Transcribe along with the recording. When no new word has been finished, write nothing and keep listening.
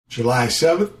July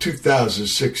 7th,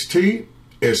 2016.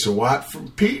 It's a Watt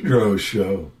from Pedro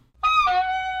Show.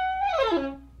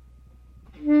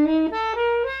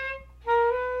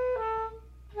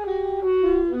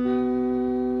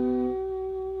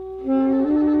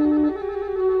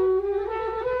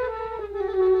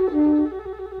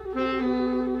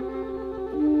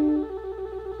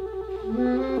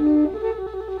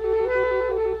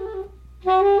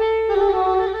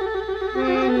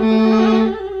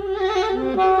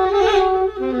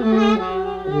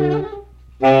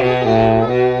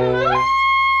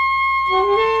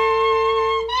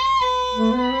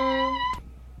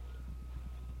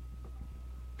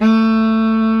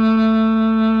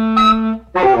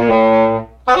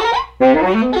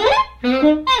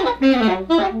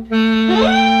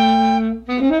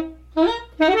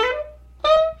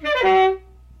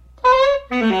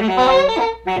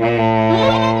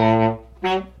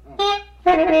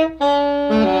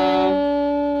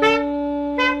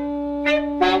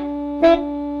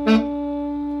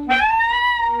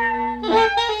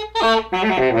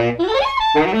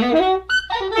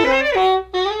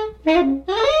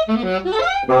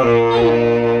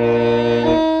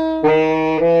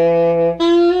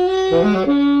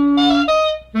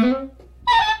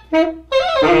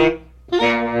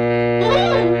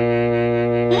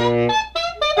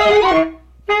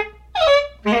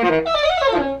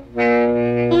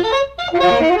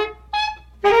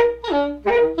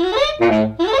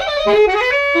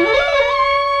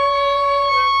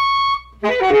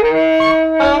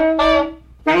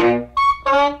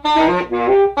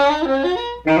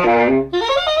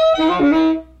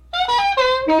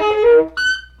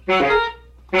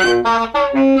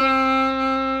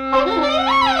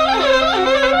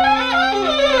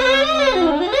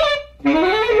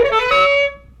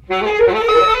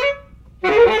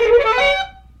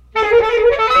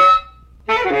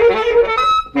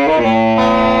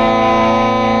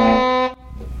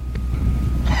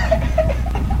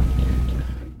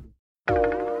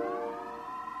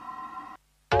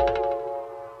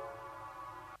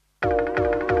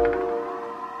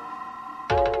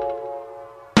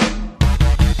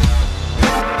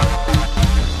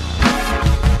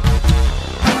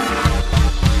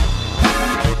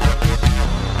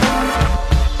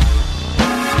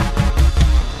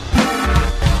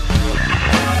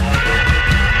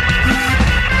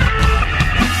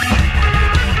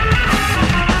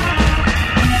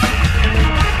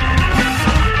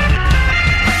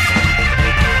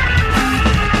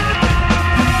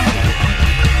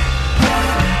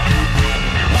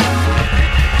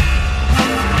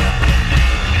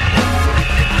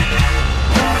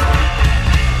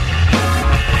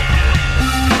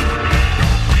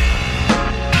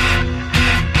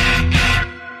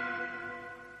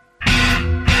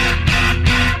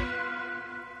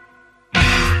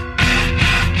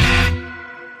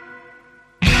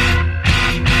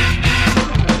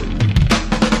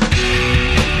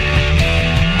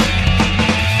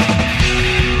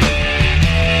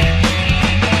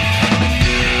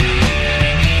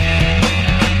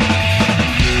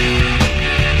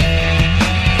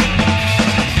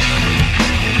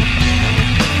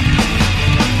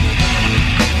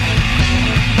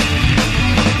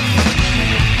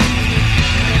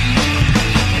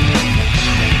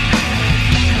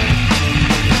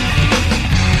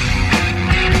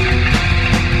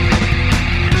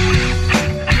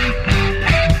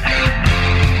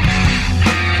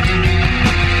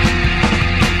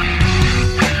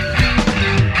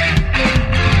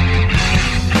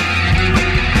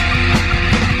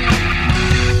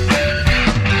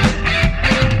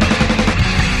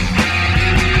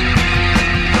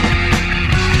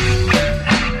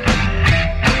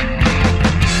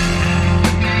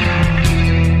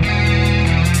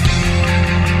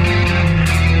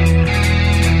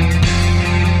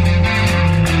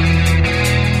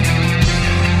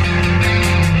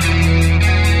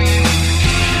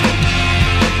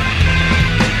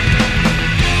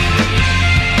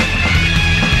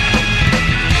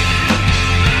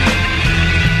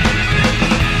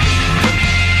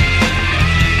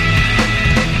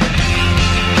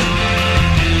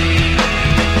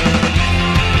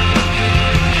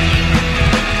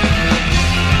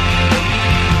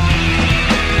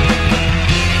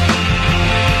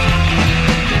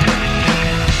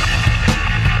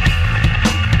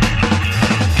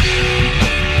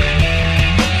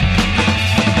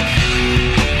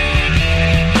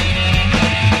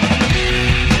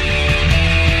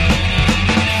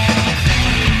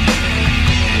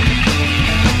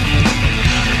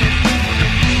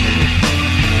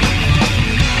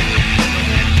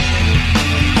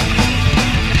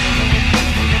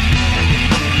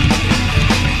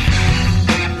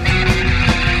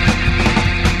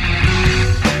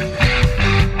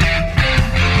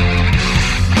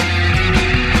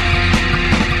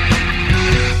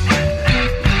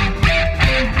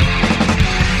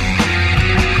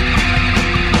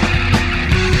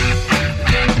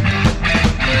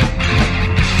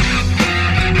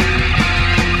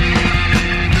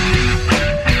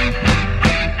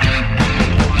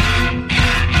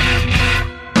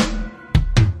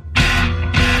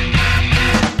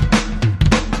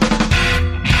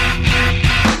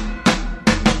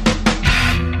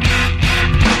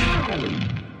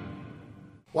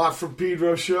 Watt from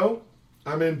Pedro Show.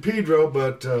 I'm in Pedro,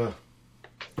 but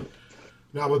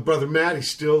not with Brother Matt. He's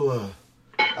still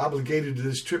obligated to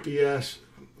this trippy-ass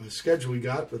schedule he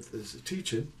got with his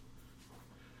teaching.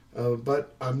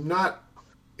 But I'm not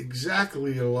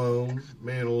exactly alone,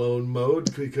 man alone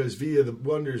mode, because via the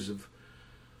wonders of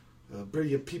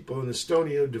brilliant people in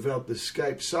Estonia developed this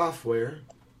Skype software.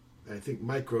 I think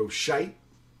Micro Shite,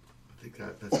 I think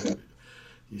that's how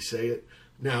you say it,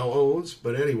 now owns.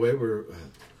 But anyway, we're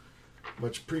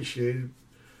much appreciated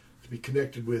to be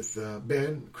connected with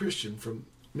Ben Christian from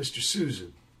Mr.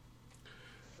 Susan.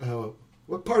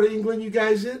 What part of England you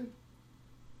guys in?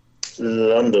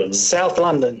 London. South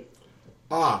London.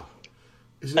 Ah.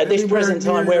 Is it At this present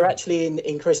time, near, we're actually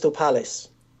in Crystal Palace.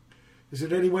 Is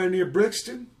it anywhere near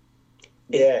Brixton?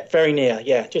 Yeah, very near.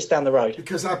 Yeah, just down the road.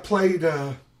 Because I played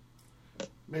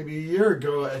maybe a year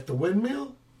ago at the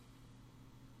Windmill.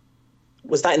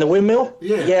 Was that in the Windmill?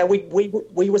 Yeah. Yeah,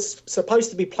 we were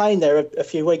supposed to be playing there a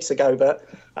few weeks ago, but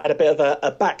I had a bit of a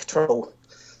back trouble,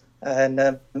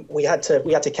 and we had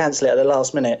to cancel it at the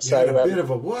last minute. You had a bit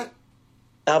of a what?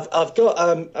 I've got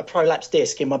a prolapse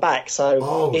disc in my back,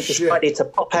 so it decided to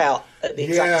pop out at the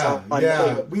exact time.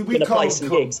 Yeah, we call them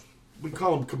gigs. We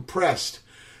call them compressed.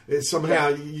 It's somehow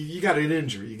you got an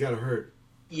injury, you got a hurt.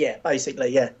 Yeah, basically,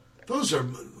 yeah. Those are,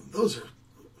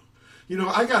 you know,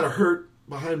 I got a hurt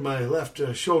behind my left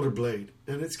shoulder blade,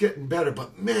 and it's getting better.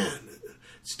 But man,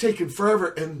 it's taking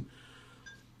forever. And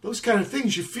those kind of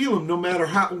things, you feel them no matter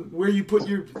where you put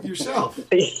yourself.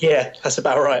 Yeah, that's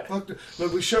about right. Look,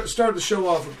 we started the show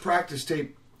off with practice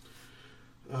tape,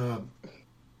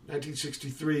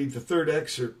 1963, the third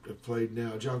excerpt I played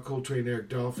now, John Coltrane, Eric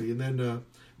Dolphy, and then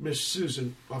Miss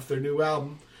Susan off their new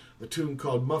album, a tune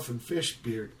called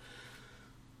Muffinfishbeard.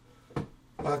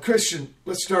 Christian,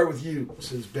 let's start with you,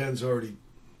 since Ben's already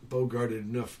bogarted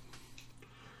enough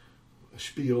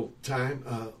spiel time.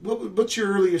 What's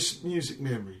your earliest music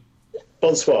memory?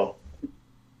 Bonsoir.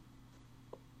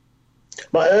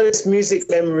 My earliest music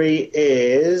memory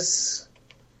is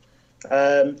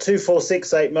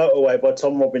 2468 Motorway by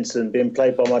Tom Robinson, being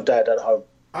played by my dad at home.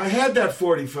 I had that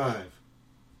 45.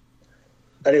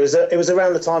 And it was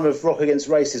around the time of Rock Against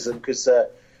Racism, because I'm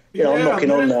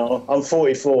knocking on now. I'm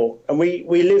 44, and we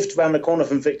lived around the corner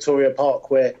from Victoria Park,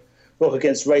 where Rock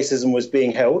Against Racism was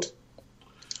being held.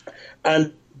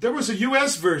 And there was a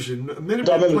US version. I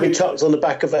remember being chucked on the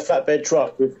back of a flatbed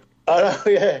truck.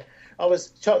 I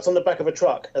was chucked on the back of a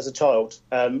truck as a child.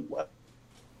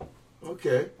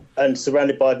 Okay. And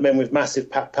surrounded by men with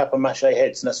massive papier-mâché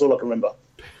heads, and that's all I can remember.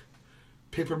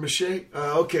 Papier-mâché?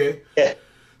 Okay. Yeah.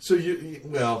 So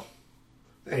that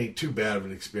ain't too bad of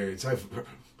an experience.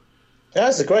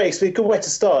 That's a great experience. Good way to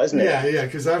start, isn't it? Yeah,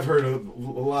 because I've heard a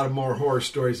lot of more horror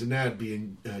stories than that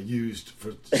being used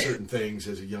for certain things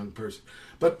as a young person.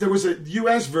 But there was a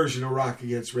U.S. version of Rock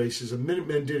Against Racism.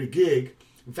 Minutemen did a gig.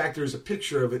 In fact, there's a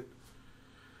picture of it.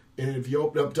 And if you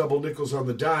open up Double Nickels on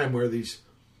the Dime, where these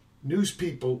news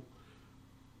people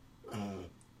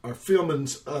are filming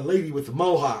a lady with a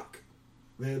mohawk.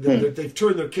 They've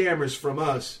turned their cameras from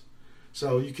us,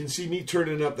 so you can see me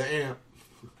turning up the amp.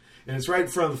 And it's right in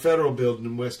front of the Federal Building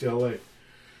in West L.A.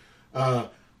 I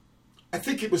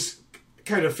think it was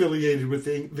kind of affiliated with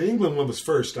the England one was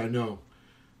first, I know.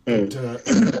 But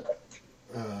it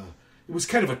was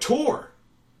kind of a tour.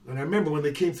 And I remember when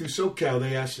they came through SoCal,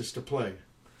 they asked us to play.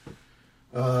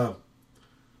 When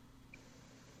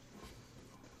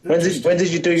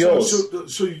did you do yours?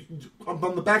 So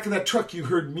on the back of that truck, you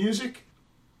heard music?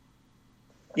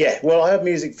 Yeah, well, I heard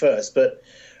music first, but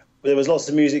there was lots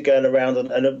of music going around,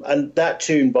 and that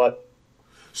tune by...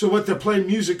 So what, they're playing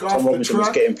music off the truck? was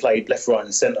getting played left, right,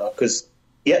 and centre, because,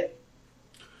 yeah.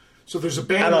 So there's a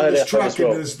band on this truck,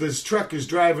 and this truck is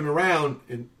driving around,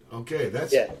 and okay,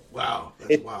 that's... Yeah. Wow,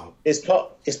 wow. It's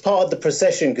part of the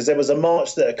procession, because there was a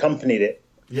march that accompanied it.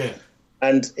 Yeah.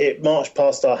 And it marched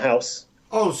past our house.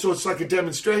 Oh, so it's like a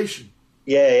demonstration.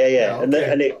 Yeah.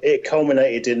 Okay. And it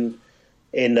culminated in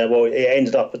it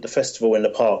ended up at the festival in the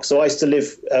park. So I used to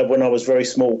live when I was very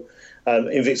small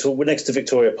next to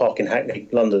Victoria Park in Hackney,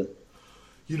 London.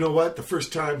 You know what?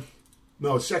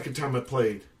 Second time I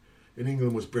played in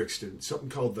England was Brixton. Something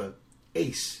called the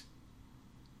Ace.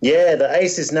 Yeah, the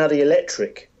Ace is now the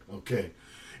Electric. Okay.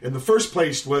 And the first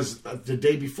place was the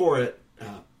day before it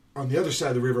on the other side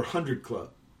of the river, 100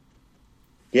 Club.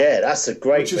 Yeah, that's a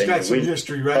great thing. Which has got some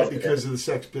history, right? Because of the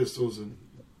Sex Pistols and...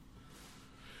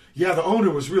 Yeah, the owner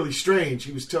was really strange.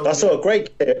 He was telling me... I saw a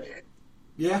great gig.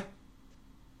 Yeah?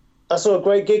 I saw a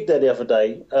great gig there the other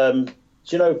day. Do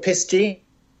you know Piss Jeans?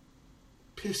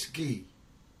 Piss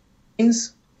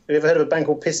Jeans? you ever heard of a band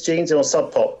called Piss Jeans? They're on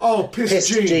Sub Pop. Oh, Piss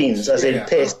Jeans. As in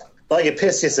piss. Like you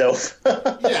piss yourself.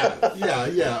 yeah.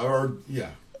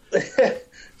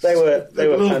 They were a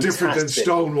little fantastic. different than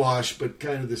Stonewash, but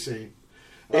kind of the same.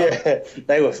 Yeah,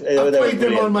 they were. I played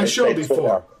them on my show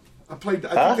before. Huh? I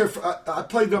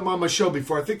played them on my show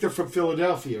before. I think they're from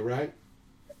Philadelphia, right?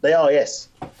 They are, yes.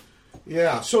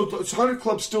 Yeah. So it's 100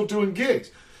 Club's still doing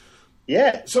gigs.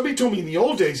 Yeah. Somebody told me in the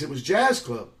old days it was Jazz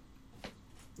Club.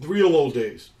 The real old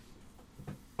days.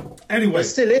 Anyway.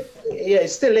 It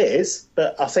still is.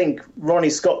 But I think Ronnie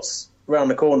Scott's round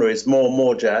the corner is more and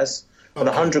more jazz. And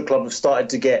 100 Club have started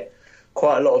to get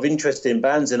quite a lot of interesting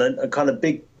bands and kind of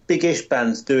big-ish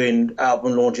bands doing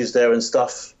album launches there and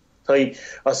stuff. I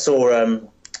saw,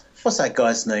 what's that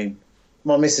guy's name?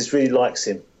 My missus really likes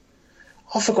him.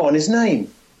 I've forgotten his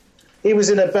name. He was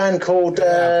in a band called Dan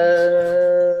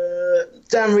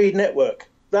Reed Network.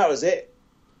 That was it.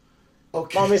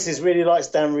 Okay. My missus really likes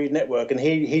Dan Reed Network, and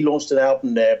he launched an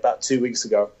album there about 2 weeks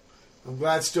ago. I'm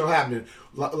glad it's still happening.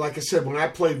 Like I said, when I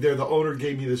played there, the owner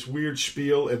gave me this weird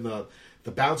spiel, and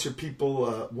the bouncer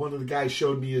people, one of the guys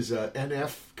showed me his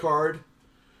NF card.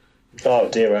 Oh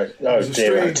dear, oh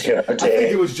dear. I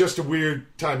think it was just a weird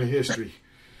time of history.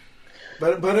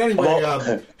 But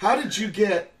anyway, how did you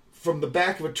get from the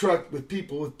back of a truck with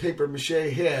people with paper mache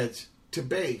heads to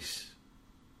bass?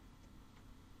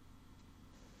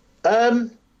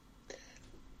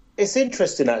 It's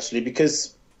interesting actually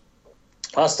because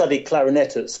I studied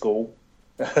clarinet at school.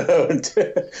 So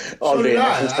did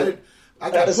I.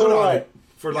 I got put on it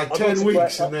for like 10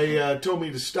 weeks, and they told me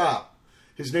to stop.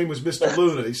 His name was Mr.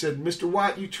 Luna. He said, "Mr.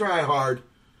 Watt, you try hard,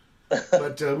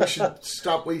 but we should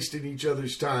stop wasting each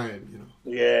other's time." You know.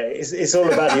 Yeah, it's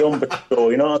all about the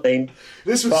embouchure. You know what I mean?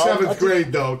 This was seventh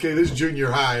grade, though. Okay, this is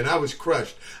junior high, and I was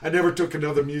crushed. I never took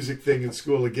another music thing in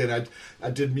school again. I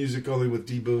did music only with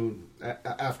D. Boone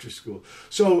after school.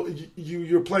 So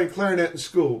you're playing clarinet in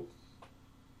school.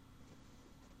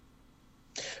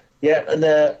 Yeah, and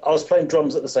I was playing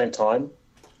drums at the same time,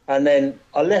 and then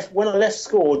when I left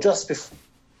school just before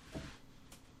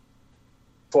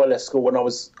I left school, when I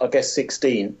was, I guess,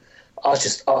 16. I was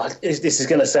just, this is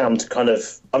going to sound kind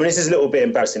of, I mean, this is a little bit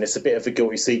embarrassing. It's a bit of a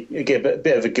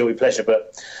bit of a guilty pleasure.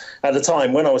 But at the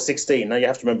time, when I was 16, now you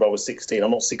have to remember I was 16. I'm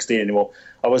not 16 anymore.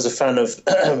 I was a fan of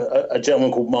a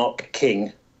gentleman called Mark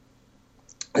King,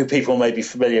 who people may be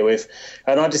familiar with.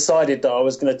 And I decided that I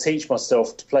was going to teach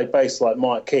myself to play bass like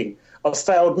Mark King. I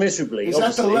failed miserably. Is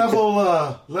that the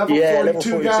level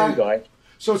 42 guy?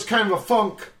 So it's kind of a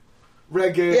funk,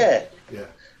 reggae. Yeah. Yeah.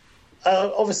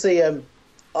 Obviously, I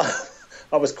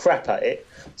was crap at it,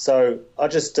 so I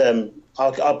just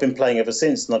I've been playing ever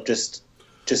since, and I've just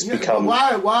become.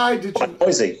 Why did you?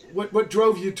 Noisy. What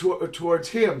drove you towards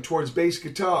bass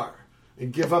guitar,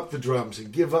 and give up the drums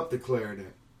and give up the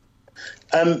clarinet?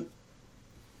 I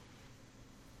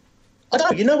don't know.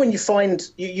 You know, when you find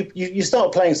you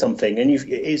start playing something and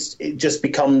it just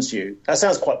becomes you. That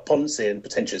sounds quite poncy and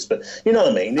pretentious, but you know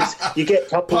what I mean. You get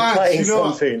playing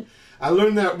something. I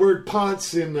learned that word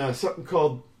ponce in something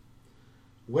called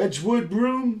Wedgwood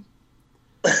Room.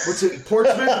 What's it,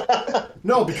 Portsmouth?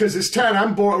 No, because it's town.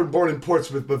 I'm born in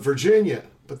Portsmouth, but Virginia.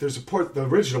 But there's the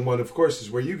original one, of course,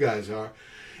 is where you guys are.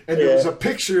 And there was a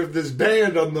picture of this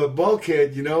band on the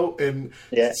bulkhead, you know, and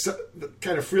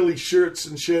kind of frilly shirts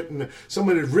and shit. And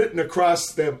someone had written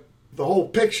across the whole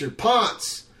picture,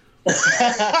 Ponce.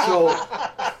 So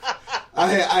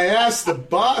I asked the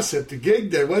boss at the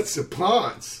gig there, "What's the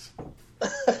Ponce?"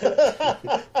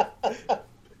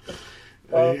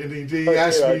 And he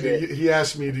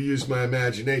asked me to use my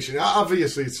imagination.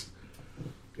 Obviously, it's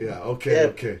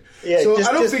okay. Yeah, so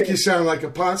I don't think you sound like a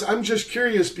Ponce. I'm just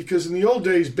curious because in the old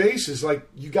days, bass is like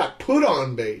you got put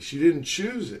on bass. You didn't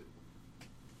choose it.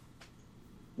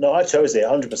 No, I chose it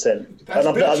 100%, and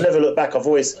I've never looked back. I've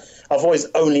always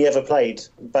only ever played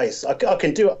bass. I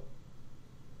can do.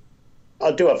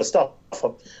 I do other stuff.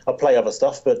 I play other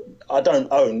stuff, but I don't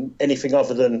own anything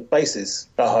other than basses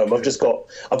at home. I've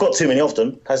got too many of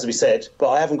them, has to be said, but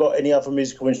I haven't got any other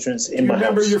musical instruments in my house.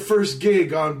 Remember your first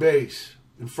gig on bass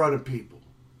in front of people?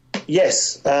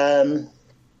 Yes. My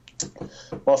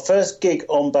first gig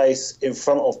on bass in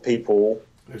front of people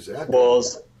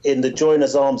was in the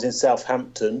Joiners Arms in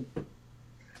Southampton.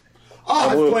 Oh,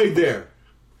 I played there.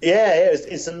 Yeah,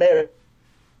 it's St Mary.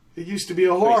 It used to be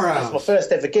a whorehouse. It's my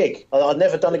first ever gig. I'd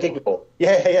never done a gig before.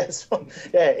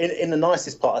 In the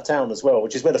nicest part of town as well,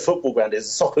 which is where the football ground is,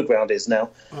 the soccer ground is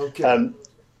now. Okay.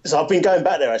 So I've been going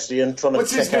back there actually and trying to.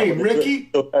 What's his name? Ricky?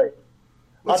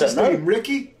 What's his name?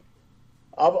 Ricky?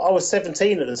 I was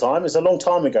 17 at the time. It's a long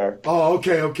time ago. Oh,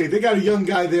 okay. They got a young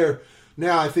guy there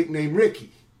now, I think, named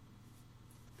Ricky.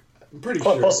 I'm pretty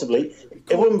Quite sure. possibly.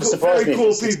 It wouldn't surprise me. Very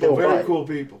cool if it's people. still Very right. cool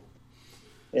people.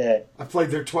 Yeah. I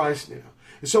played there twice now.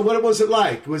 So what was it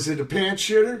like? Was it a pants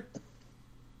shitter?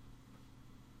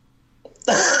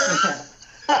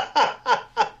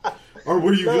 Or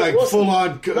were you full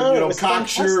on,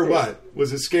 cocksure or what?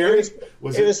 Was it scary? It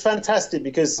was fantastic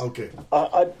because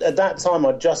I, at that time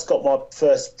I just got my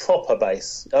first proper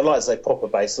bass. I'd like to say proper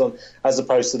bass, as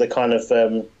opposed to the kind of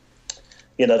the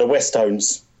West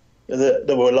tones that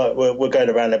were going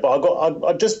around there. But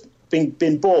I'd just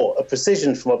been bought a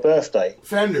Precision for my birthday.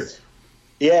 Fender.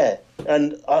 Yeah,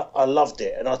 and I loved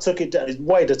it, and I took it down. It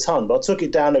weighed a ton, but I took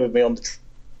it down there with me on the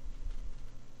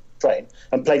train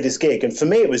and played this gig. And for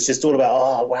me, it was just all about,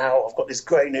 oh wow, I've got this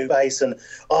great new bass, and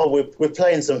we're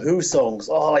playing some Who songs.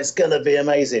 Oh, it's gonna be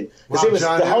amazing. Wow, it was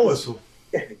John Entwistle.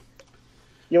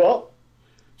 You what?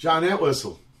 John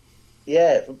Entwistle.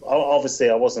 Yeah, obviously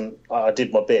I wasn't. I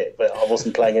did my bit, but I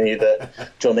wasn't playing any of the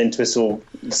John Entwistle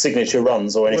signature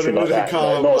runs or anything like that.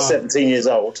 No, not 17 years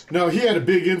old. No, he had a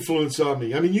big influence on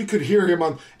me. I mean, you could hear him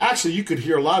on. Actually, you could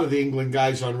hear a lot of the England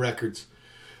guys on records.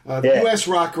 The U.S.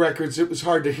 rock records, it was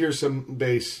hard to hear some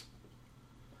bass.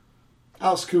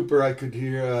 Alice Cooper, I could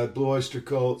hear. Blue Oyster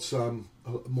Cult, some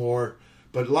more.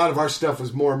 But a lot of our stuff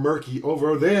was more murky.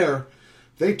 Over there,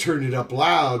 they turned it up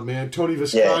loud, man. Tony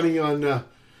Visconti on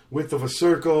Width of a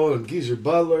Circle and Geezer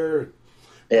Butler.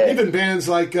 Yeah. Even bands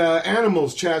like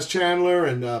Animals, Chaz Chandler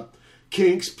and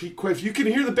Kinks, Pete Quaife. You can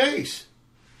hear the bass.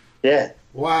 Yeah.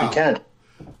 Wow. You can.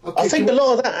 Okay, I think a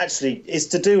lot of that actually is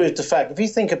to do with the fact, if you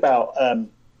think about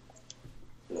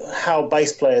how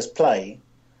bass players play,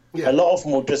 a lot of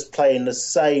them will just play in the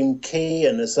same key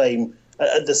and at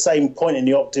the same point in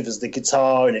the octave as the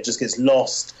guitar, and it just gets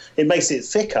lost. It makes it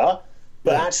thicker,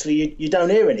 but actually you don't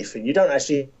hear anything. You don't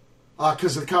actually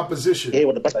because of the composition. Hear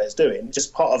what the bass player's doing.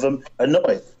 Just part of them a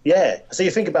noise. Yeah. So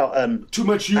you think about too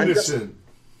much unison.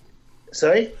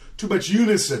 Sorry? Too much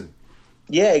unison.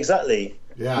 Yeah, exactly.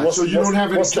 Yeah. So you don't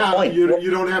have any you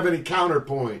don't have any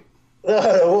counterpoint.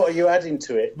 What are you adding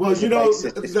to it? Well,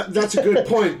 that's a good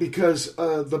point, because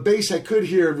the bass I could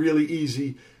hear really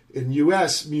easy in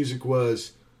U.S. music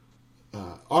was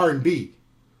R&B.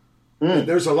 And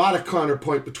there's a lot of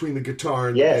counterpoint between the guitar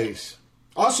and the bass.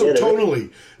 Also, tonally,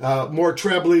 more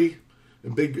trebly, a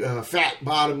big fat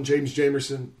bottom, James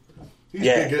Jamerson. He's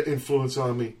a big influence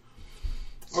on me.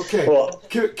 Okay,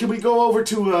 can we go over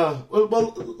to,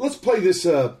 let's play this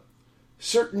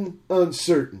Certain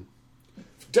Uncertain.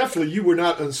 Definitely you were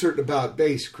not uncertain about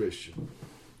bass, Christian.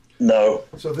 No,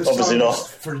 so this obviously song not. is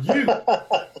for you.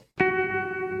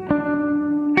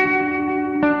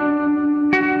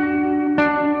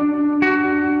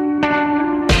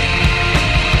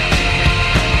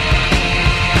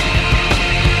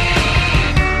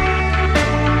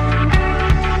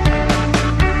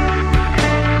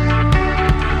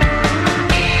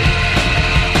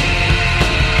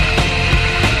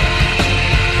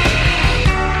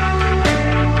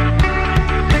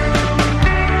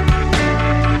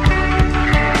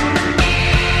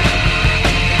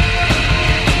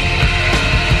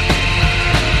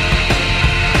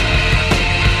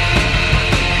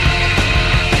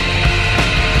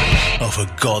 For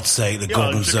God's sake, the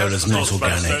gorgonzola's not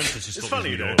organic. It's funny,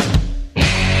 you know.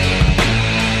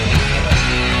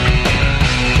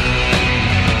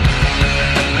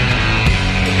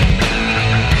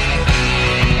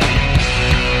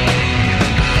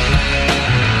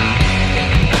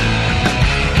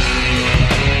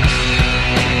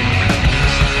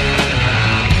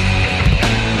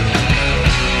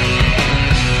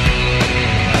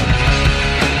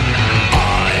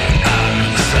 I am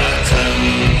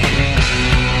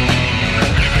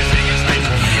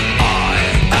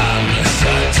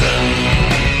certain.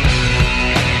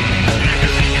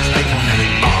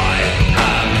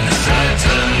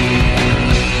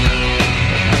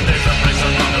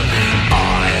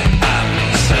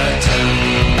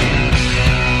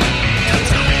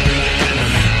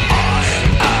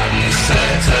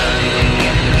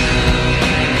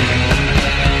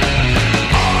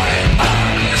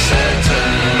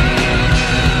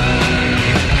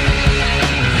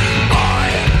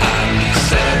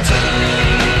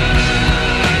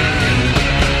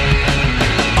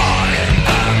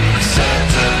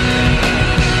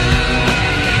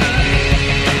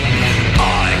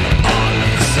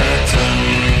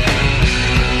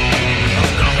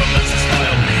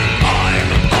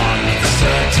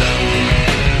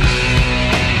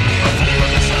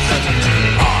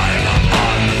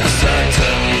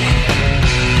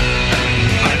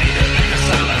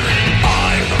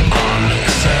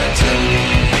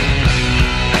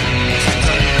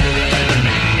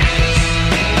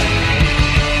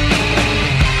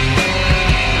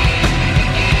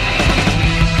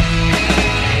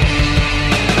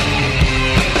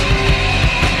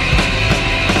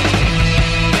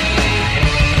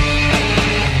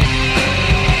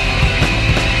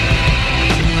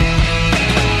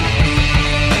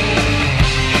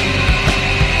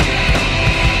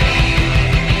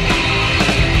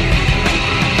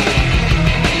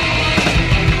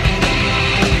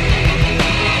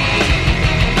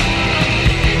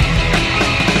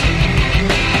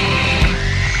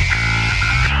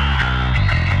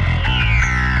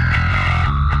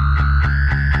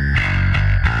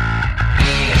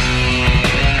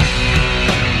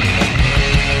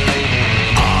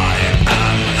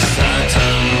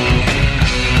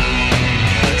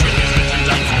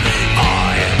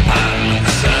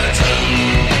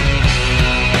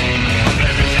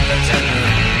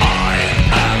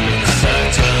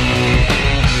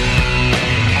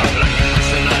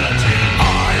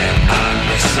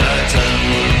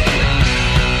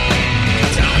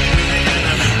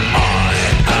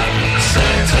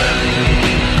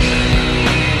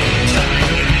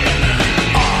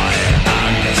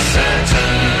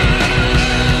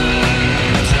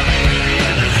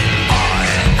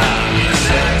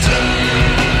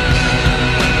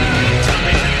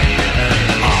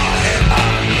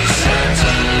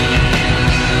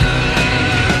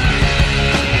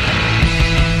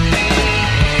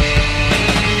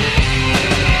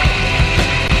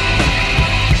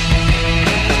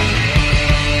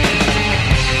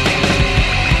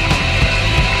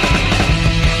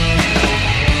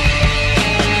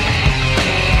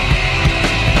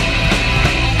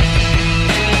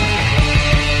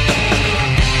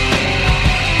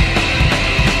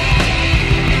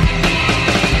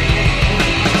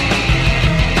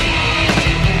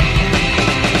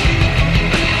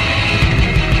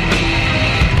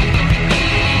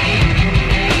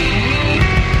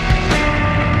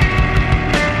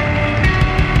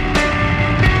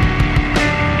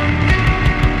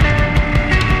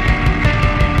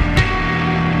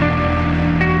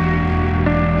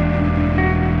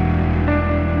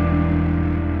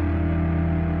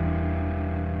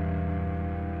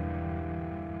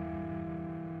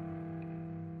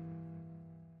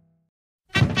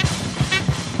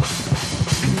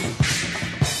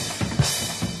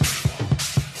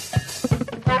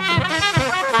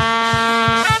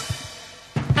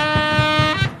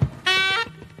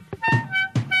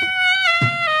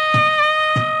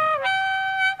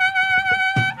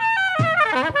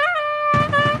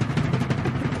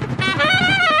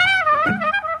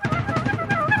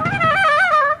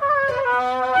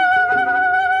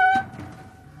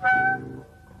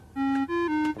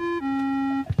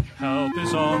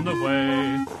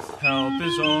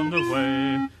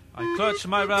 touch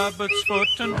my rabbit's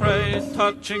foot and pray,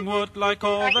 touching wood like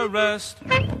all the rest.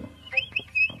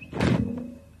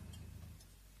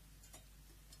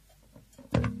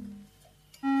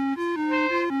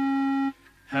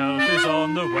 Help is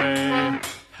on the way,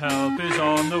 help is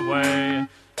on the way.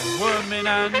 Women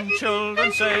and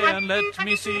children say, and let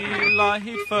me see light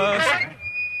first.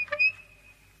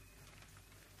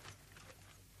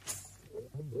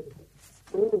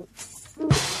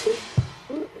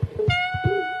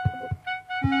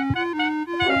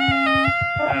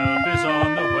 Help is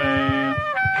on the way,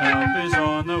 help is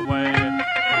on the way.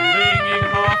 Ringing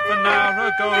half an hour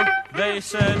ago, they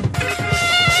said, help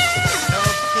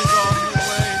is on the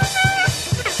way.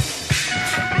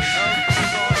 Help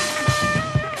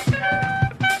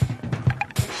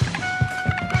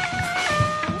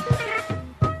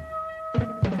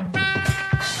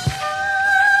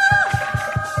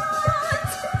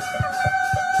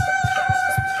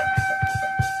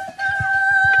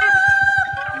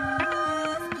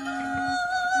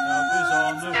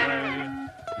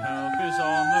is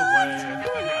on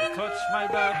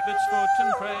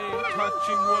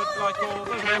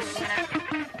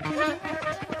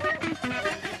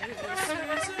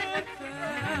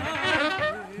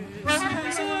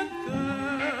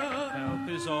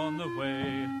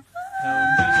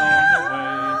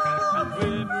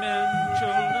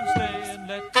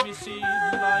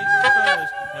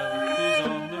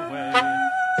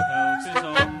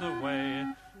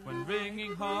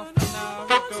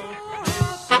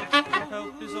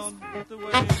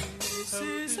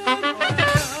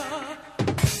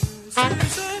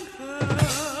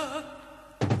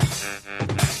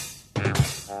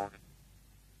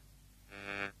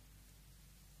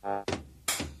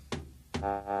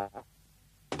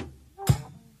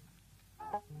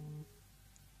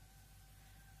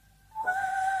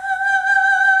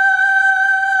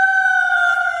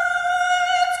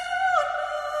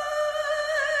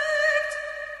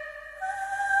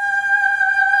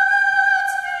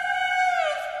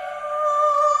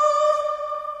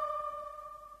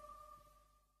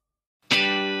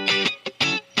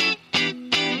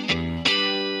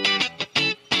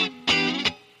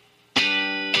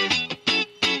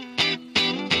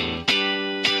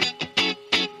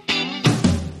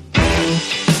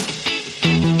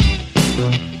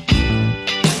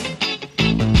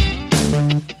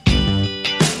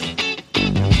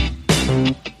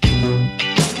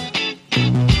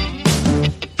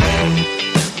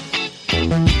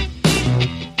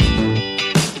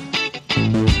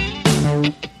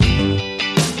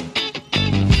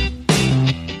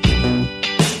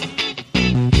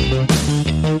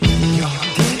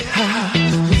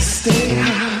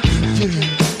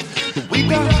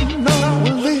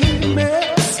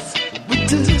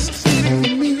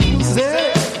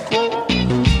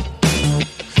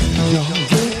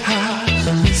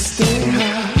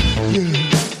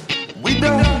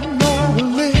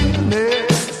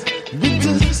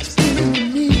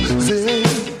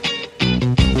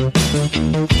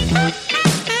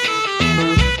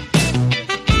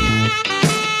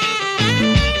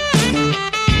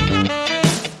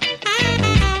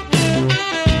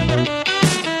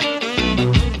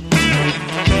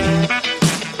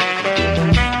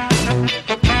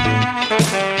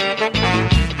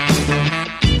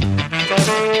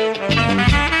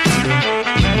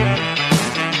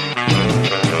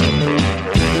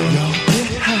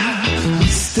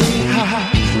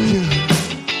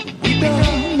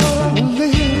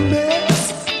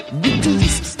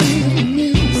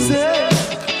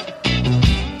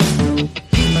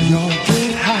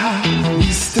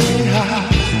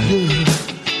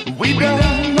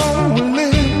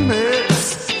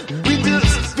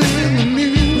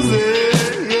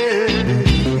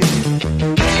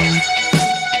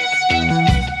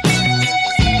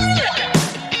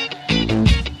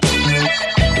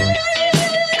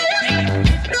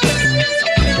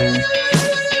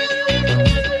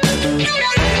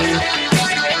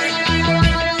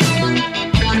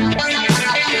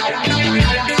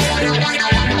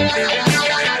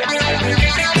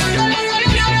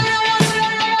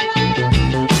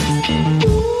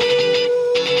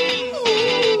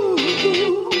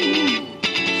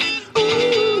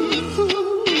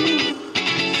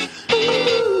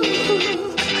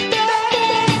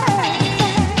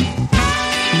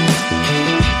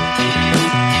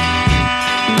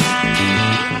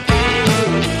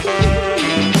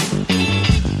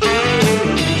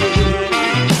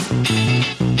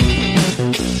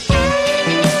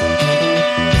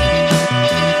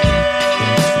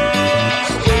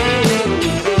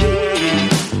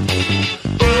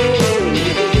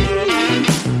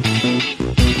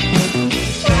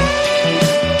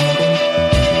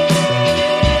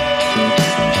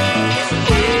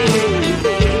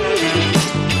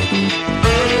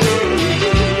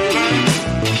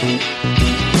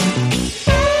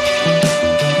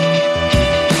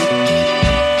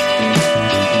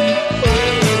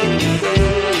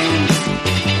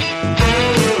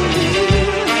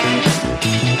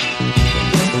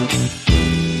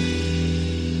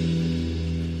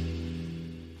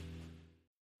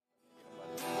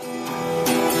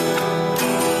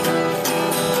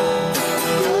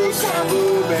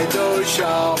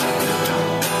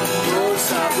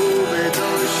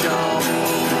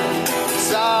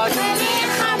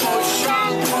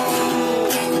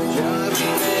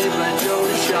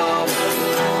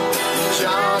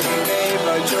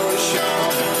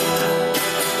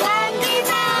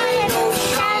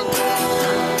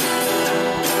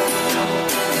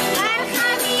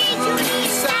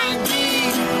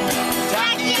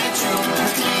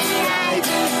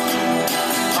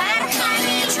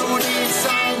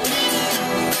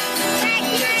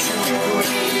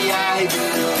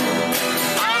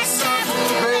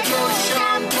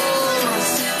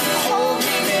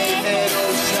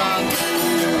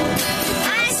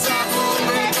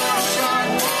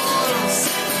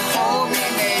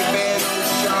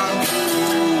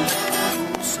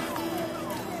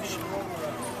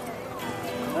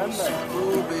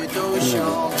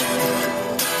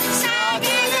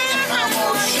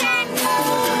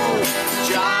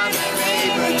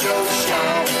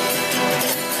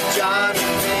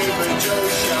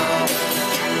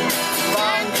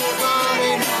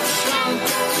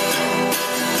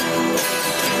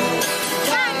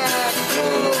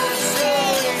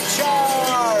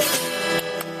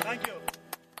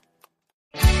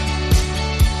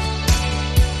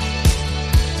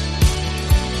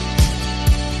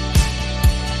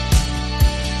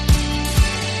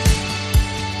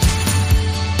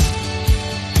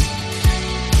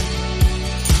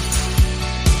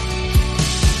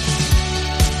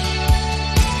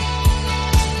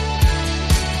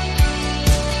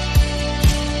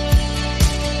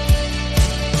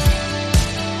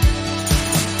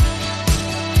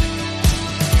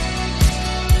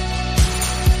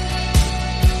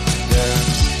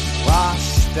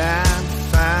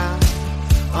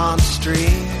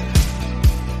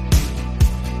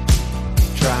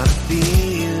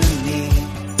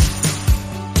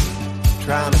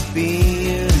trying to be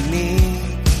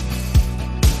unique.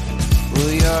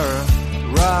 Well, you're a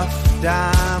rough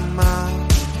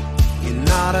diamond, you're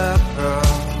not a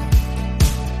pearl.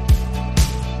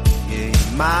 Yeah,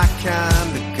 you're my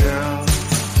kind of girl.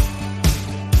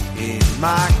 Yeah, you're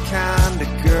my kind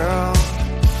of girl.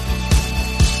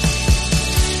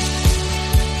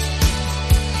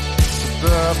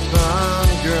 Suburban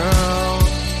girl,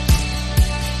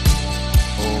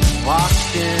 oh,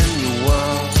 lost in your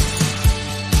world,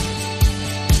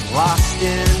 lost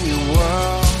in your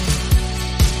world.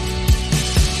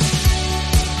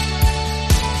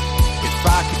 If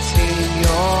I could tame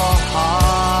your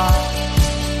heart,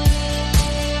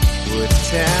 would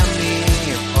tear me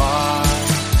apart,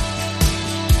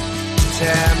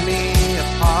 tear me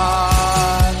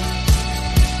apart.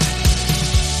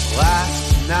 Last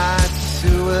night,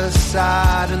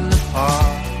 suicide in the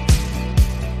park.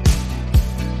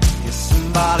 Yeah,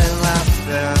 somebody left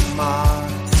their mark.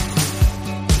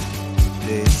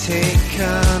 They've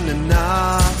taken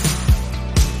enough.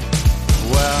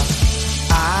 Well,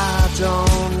 I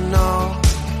don't know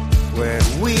where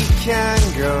we can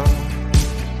go.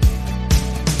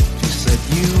 Just said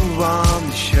you run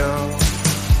the show.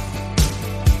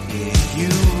 Yeah,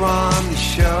 you run the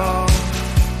show.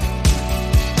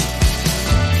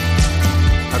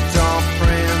 I don't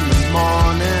pray in the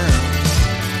mornings,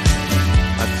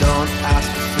 I don't ask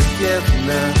for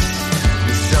forgiveness.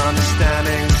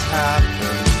 Misunderstandings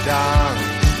happen,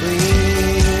 darling,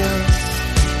 please.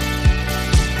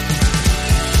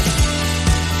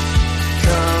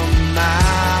 Come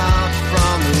out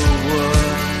from the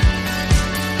wood,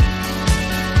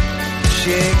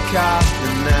 shake off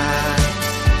the night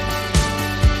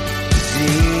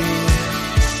disease.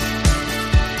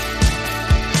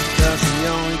 Cause the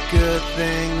only good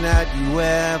thing that you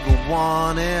ever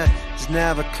wanted is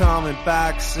never coming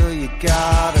back, so you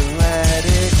gotta let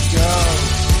it go.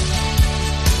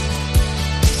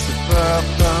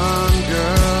 Suburban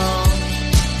girl,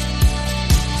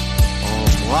 oh,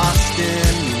 I'm lost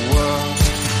in your world,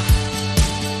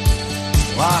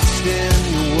 lost in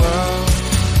your world.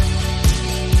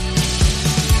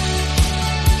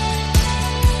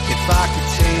 If I could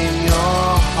tame your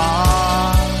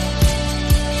heart,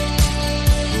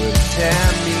 would it tear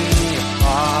me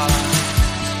apart,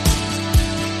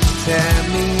 tear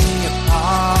me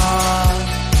apart.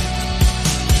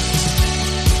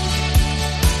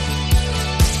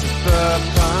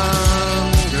 Suburban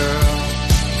girl,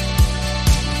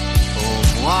 oh,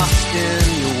 I'm lost in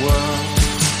your world,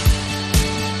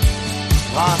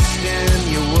 lost in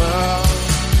your world.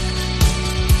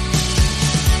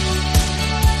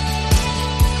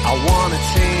 I wanna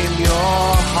tame your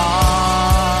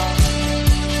heart,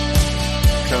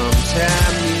 come tear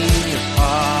me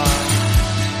apart,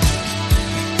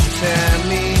 tear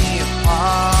me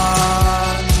apart.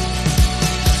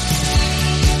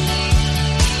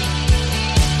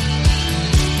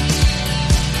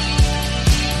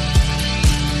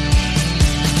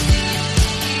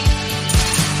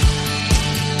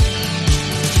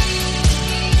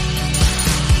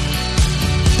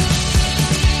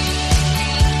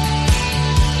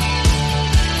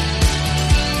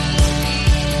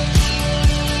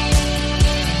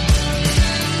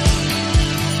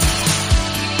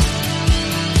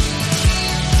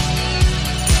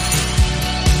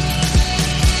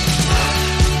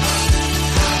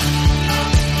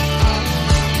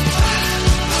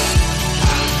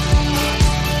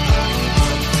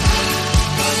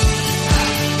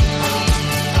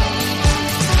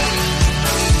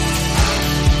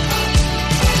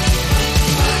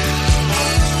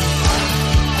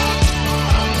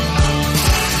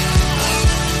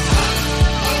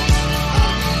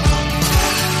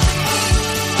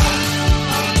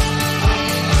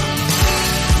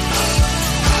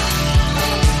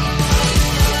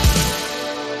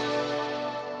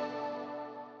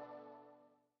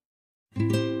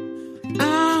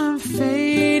 I'm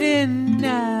fading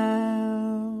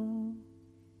now.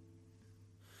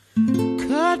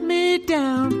 Cut me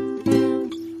down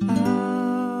and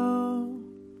out.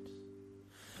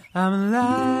 I'm a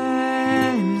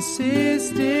lying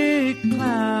cystic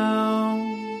clown.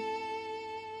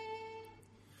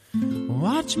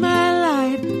 Watch my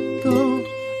light go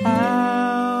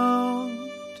out.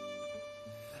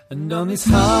 And on this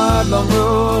hard long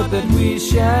road that we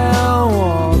shall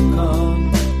walk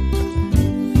on,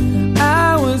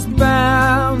 I was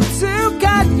bound to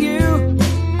cut you.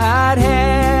 I'd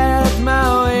had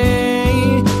my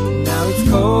way. Now it's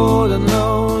cold and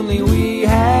lonely, we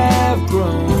have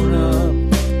grown up.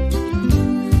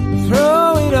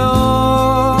 Throw it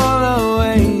all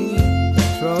away,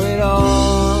 throw it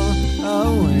all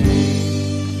away.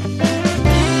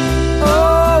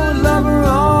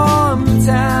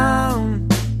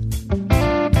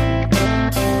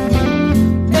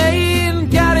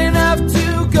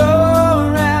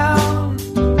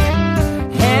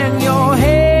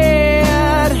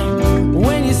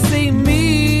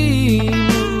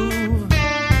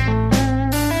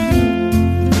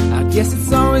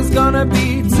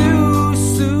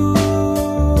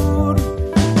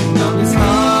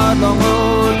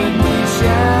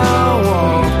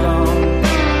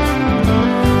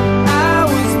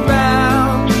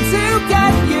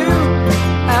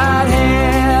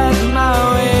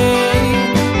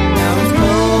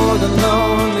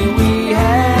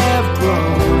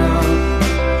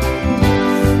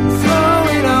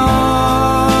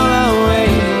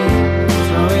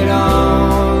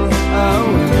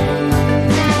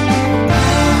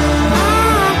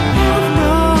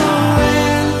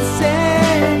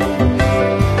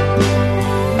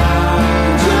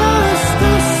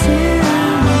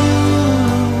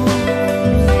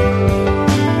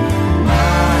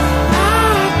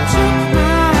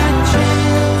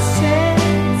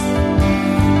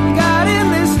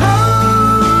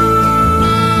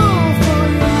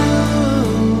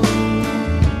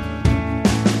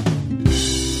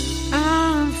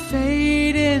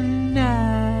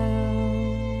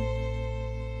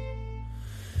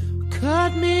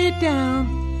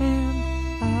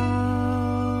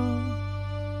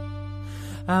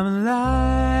 I'm a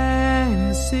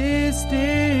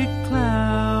narcissistic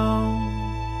clown.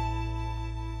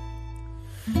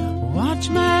 Watch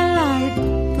my light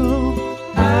go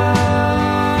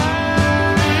out.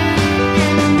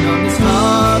 On this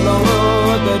hard long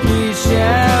road that we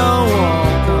shall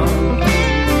walk on,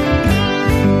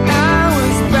 I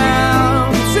was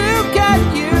bound to get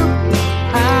you.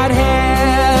 I'd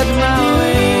had my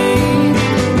way.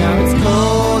 Now it's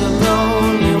cold and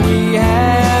lonely, we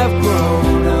have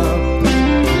grown up.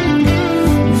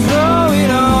 Throw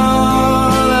it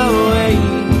all away,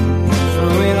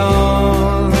 throw it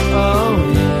all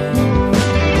away.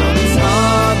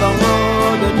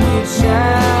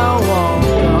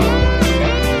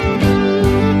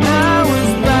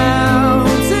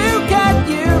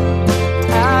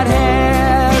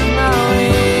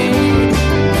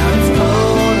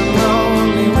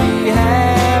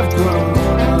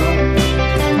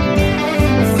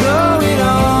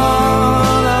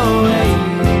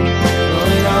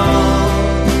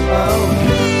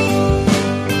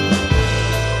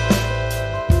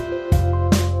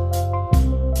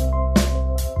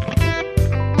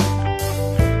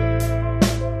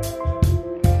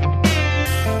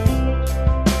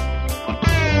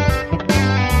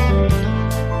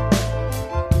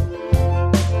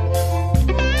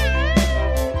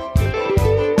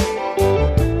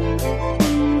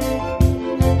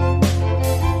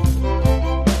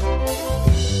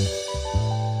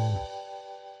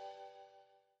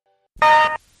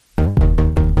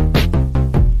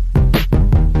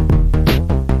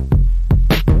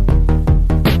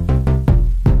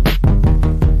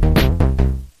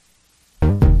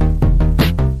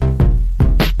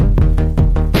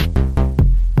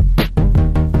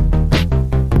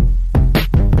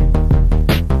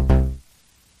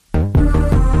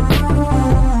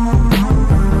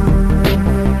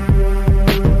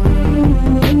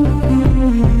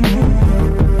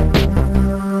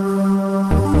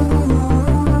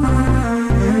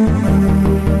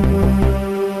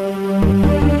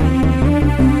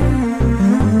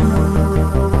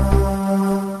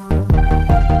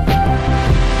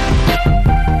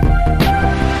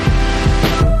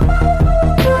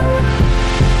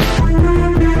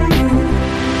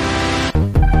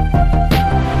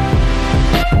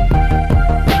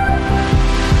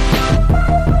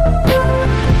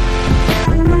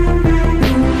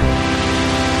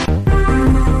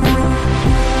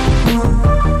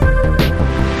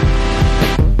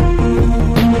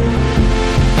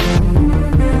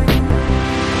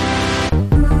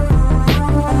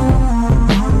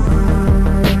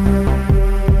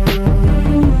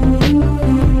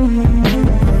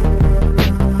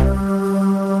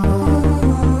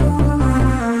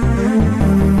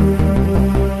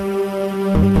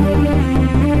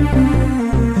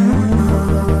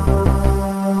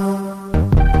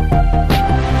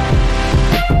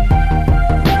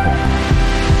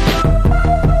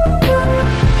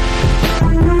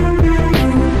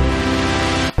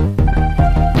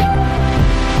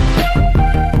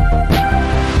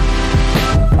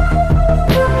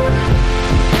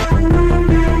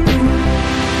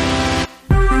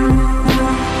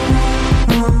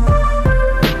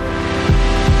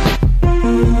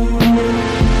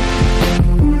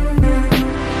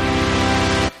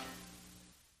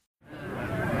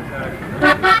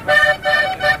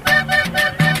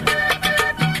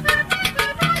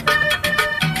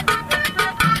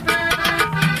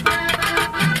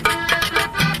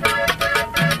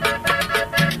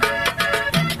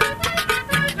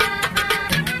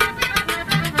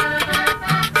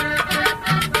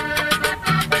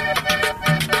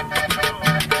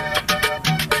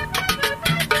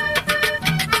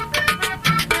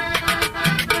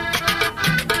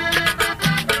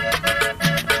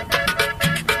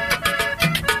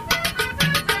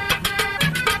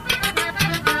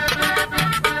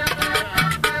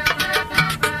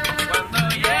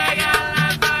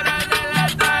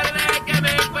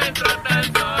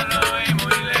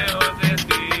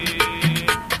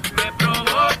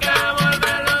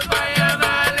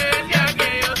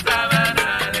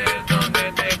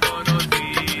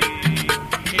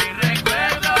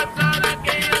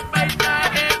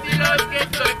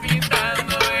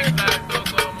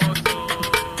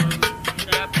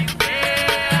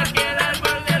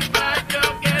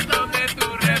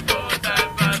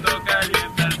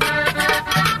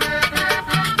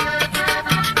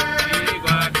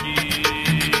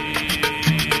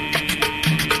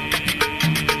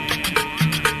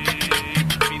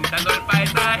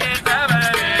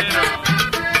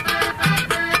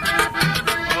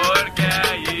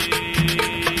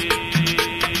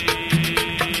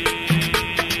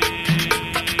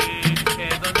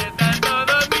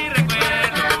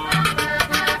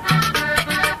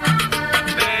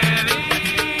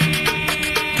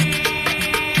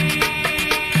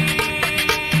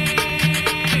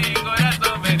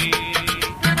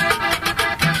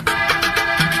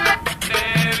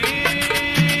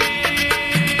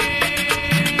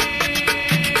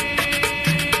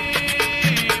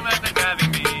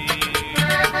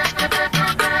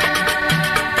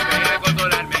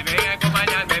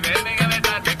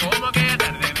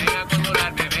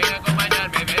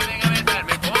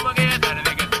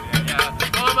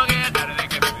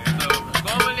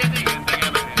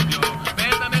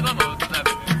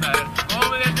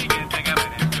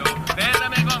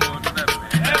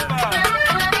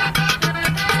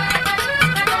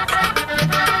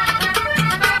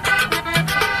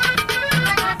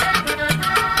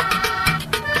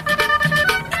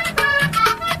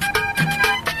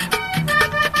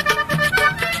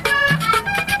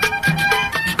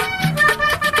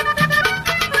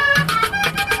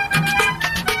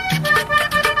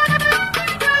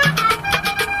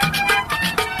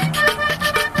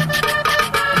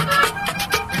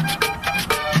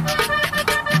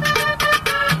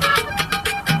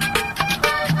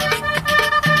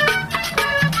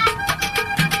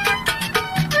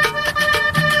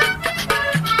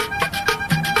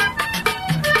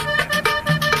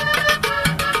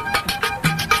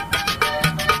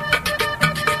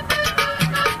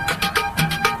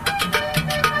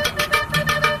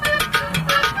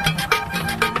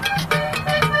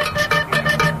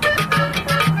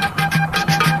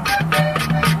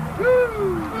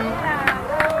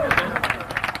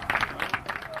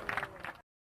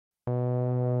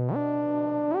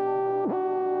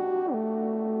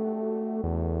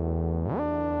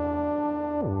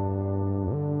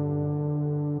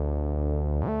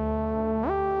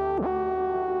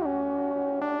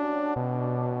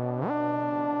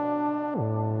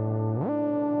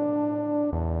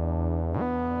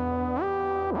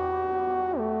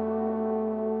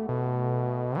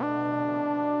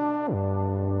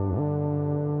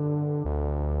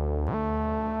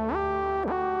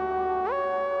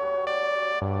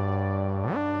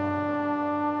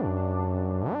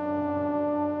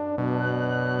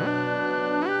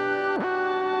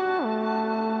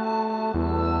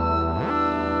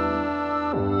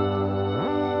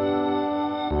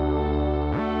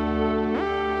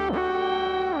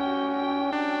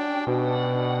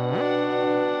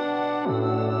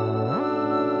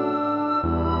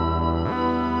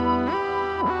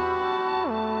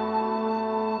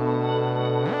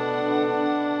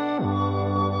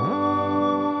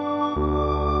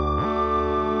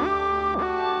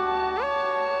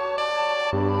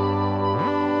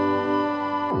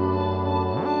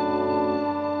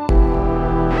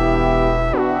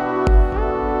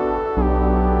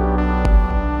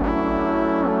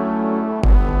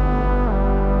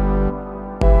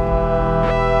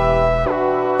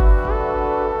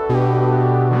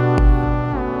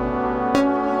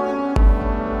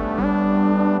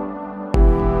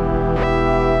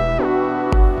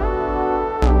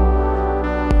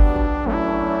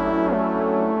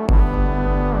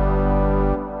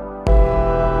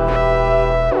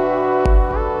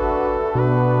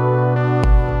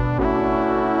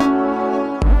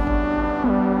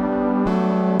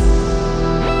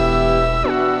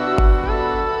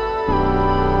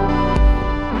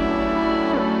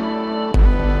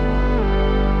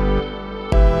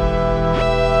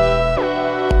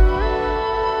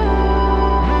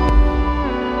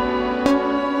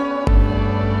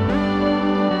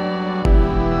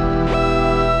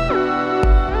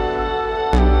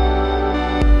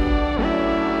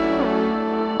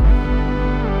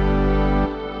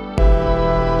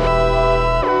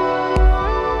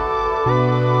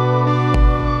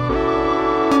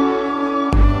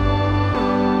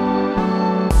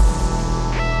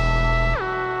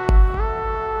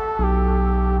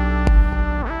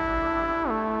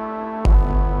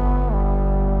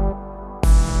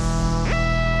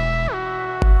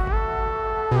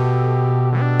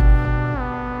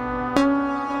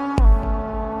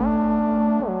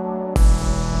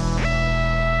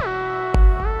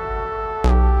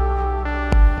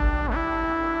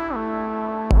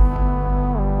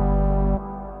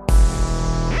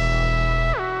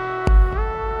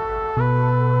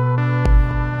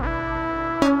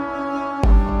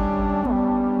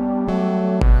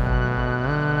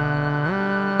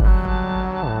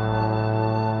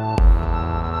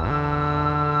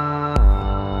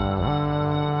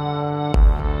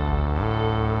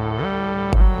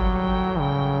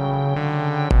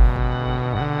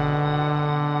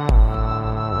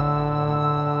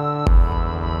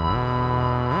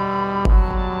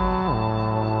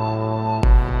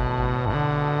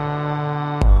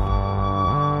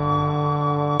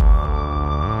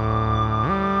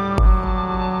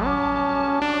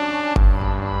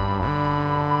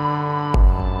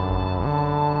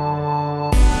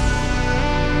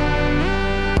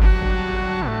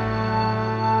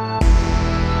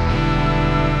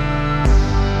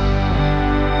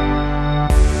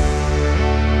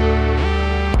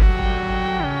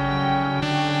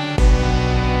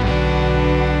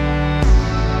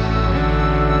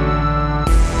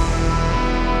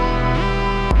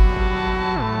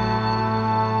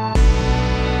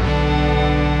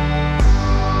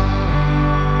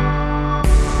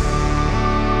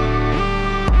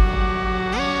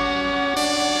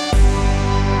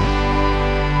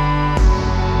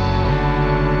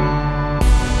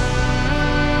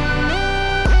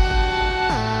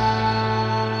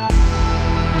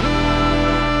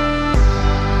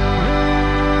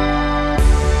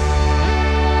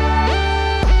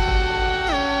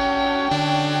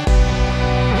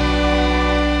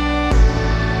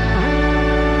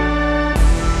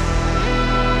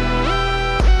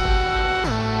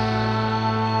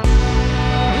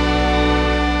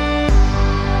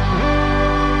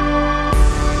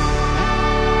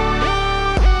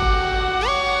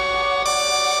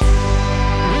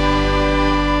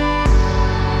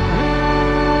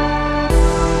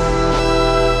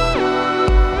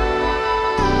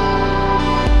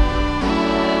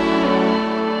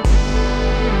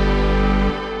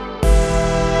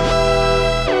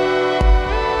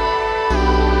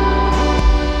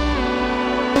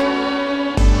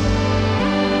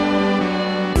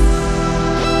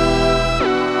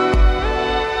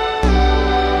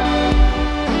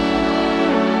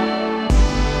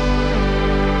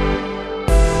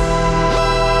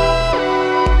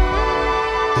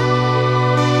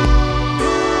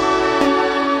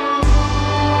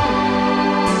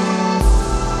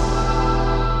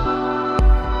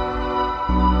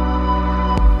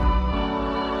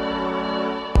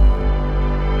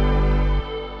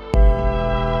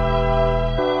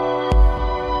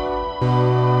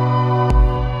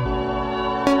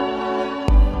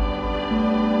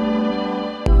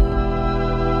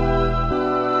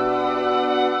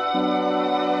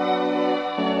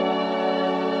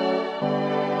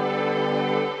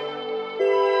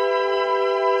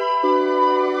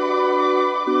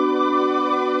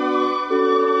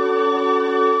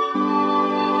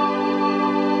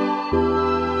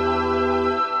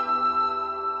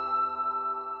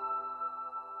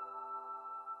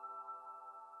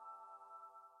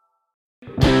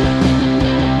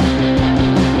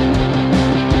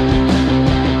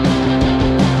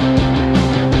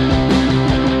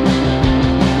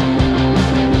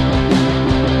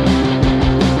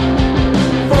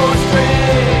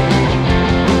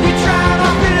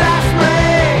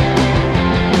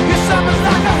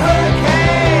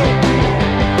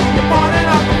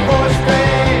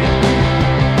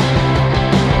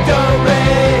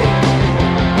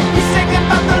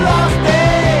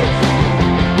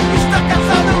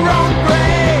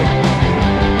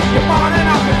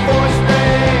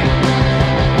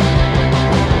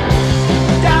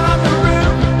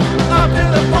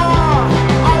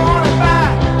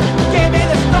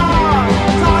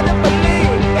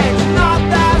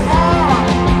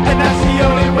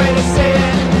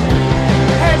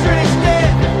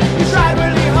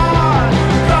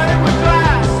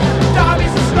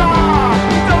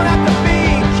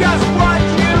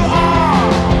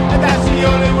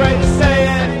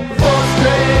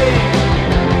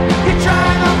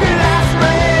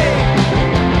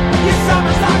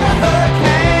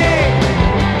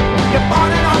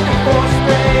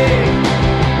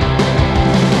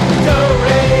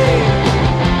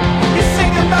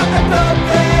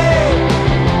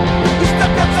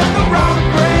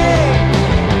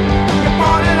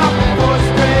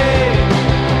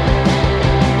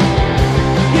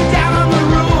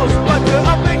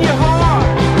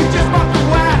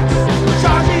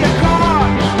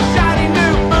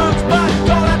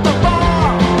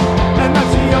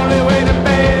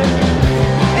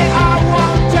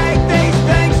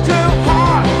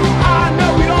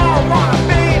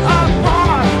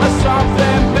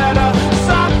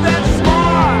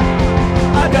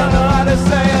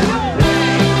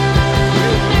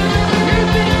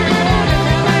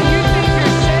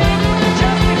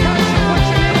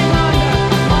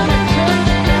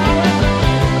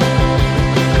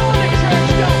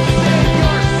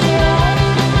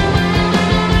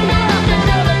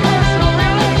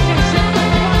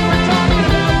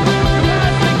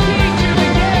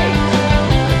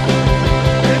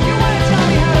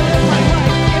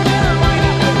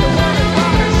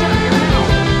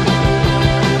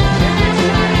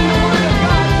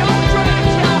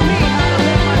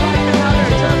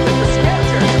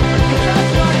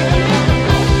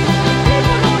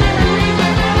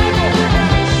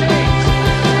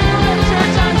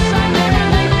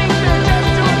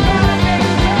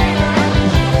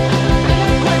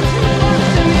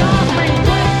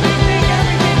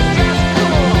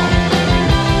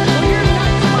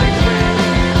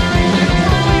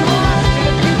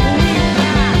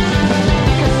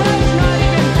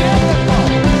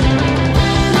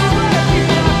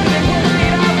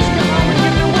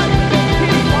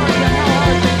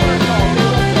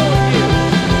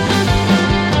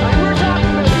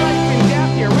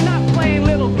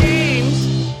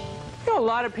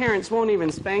 parents won't even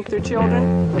spank their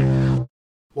children.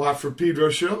 Watford Pedro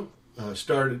Show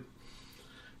started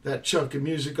that chunk of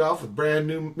music off with brand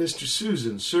new Mr.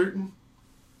 Susan,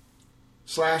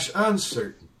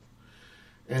 Certain/Uncertain.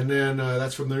 And then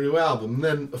that's from their new album. And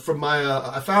then from my,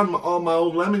 I found all my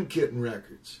old Lemon Kitten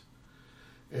records.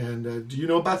 And do you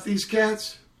know about these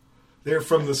cats? They're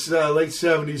from the late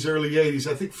 70s, early 80s.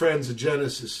 I think friends of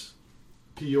Genesis,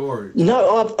 Peoria.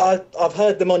 No, I've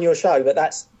heard them on your show, but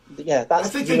that's. I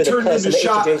think they turned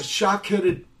into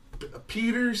shock-headed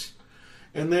Peters.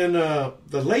 And then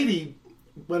the lady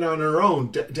went on her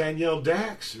own, Danielle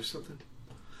Dax or something.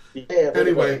 Yeah.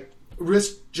 Anyway,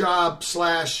 Risk Job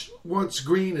 / Once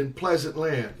Green and Pleasant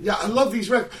Land. Yeah, I love these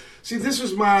records. See, this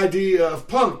was my idea of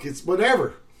punk. It's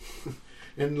whatever.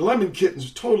 And Lemon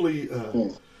Kittens totally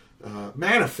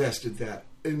manifested that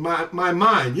in my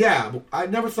mind. Yeah, I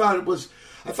never thought it was.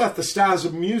 I thought the styles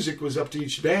of music was up to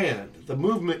each band. The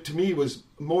movement to me was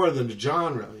more than the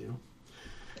genre, you know.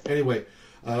 Anyway,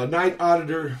 Night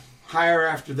Auditor, Higher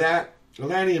after that.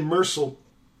 Lanny and Mursal,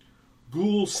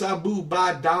 Gul Sabu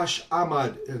Ba Dosh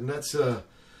Ahmad. And that's,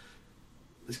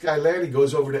 this guy Lanny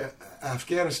goes over to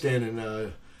Afghanistan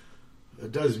and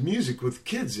does music with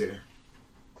kids there,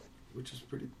 which is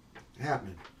pretty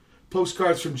happening.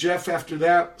 Postcards from Jeff after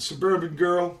that. Suburban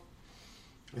Girl.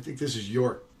 I think this is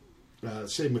York.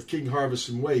 Same with King Harvest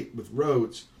and Wait with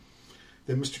Rhodes.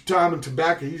 Then Mr. Tom and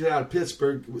Tobacco, he's out of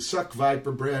Pittsburgh with Suck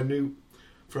Viper, brand new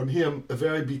from him. A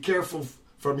very Be Careful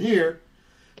from here,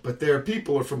 but their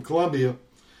people are from Colombia,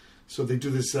 so they do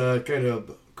this kind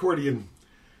of accordion,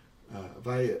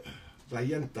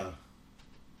 vallenata.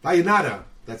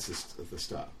 That's the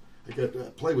style. I got to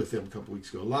play with them a couple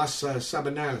weeks ago. Las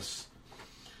Sabanales.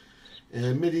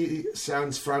 And Midi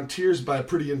Sounds Frontiers by a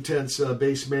pretty intense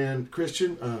bass man,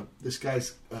 Christian. This guy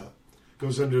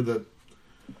goes under the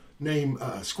name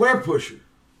Squarepusher.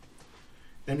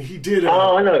 And he did...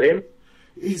 I know him.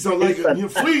 He's like...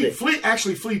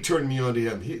 Flea turned me on to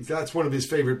him. That's one of his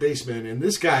favorite bassmen. And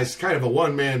this guy's kind of a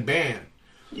one-man band.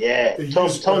 Yeah.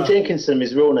 Tom Jenkinson,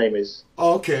 his real name is.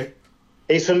 Oh, okay.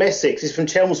 He's from Essex. He's from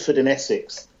Chelmsford in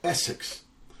Essex. Essex.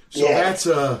 So that's...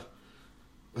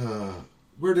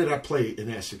 where did I play in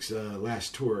Essex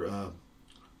last tour?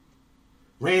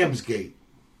 Ramsgate.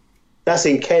 That's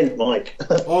in Kent, Mike.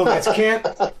 Oh, that's Kent?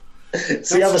 It's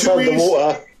the other side of the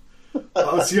water.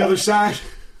 Oh, it's the other side?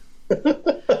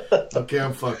 Okay,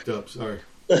 I'm fucked up. Sorry.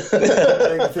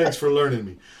 Thanks for learning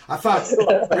me. I thought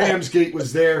Ramsgate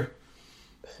was there.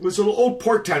 It was an old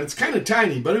port town. It's kind of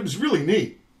tiny, but it was really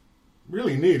neat.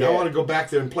 Really neat. Yeah. I want to go back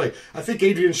there and play. I think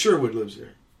Adrian Sherwood lives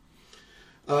there.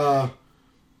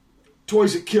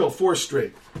 Toys That Kill, 4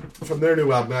 Straight, from their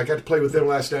new album. I got to play with them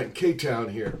last night in K-Town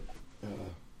here.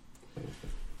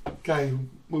 Guy who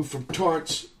moved from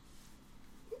Torrance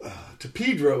to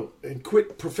Pedro and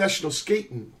quit professional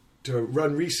skating to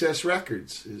run Recess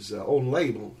Records, his own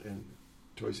label, and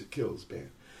Toys That Kill's band.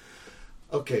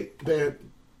 Okay, band,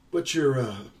 what's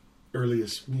your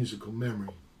earliest musical memory?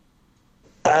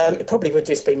 It probably would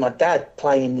just be my dad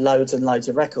playing loads and loads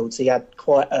of records. He had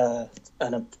quite a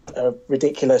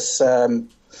ridiculously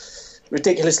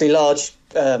large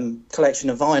collection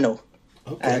of vinyl.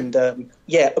 Okay. And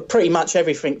pretty much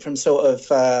everything from sort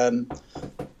of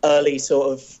early sort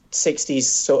of 60s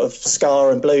sort of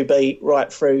ska and blue beat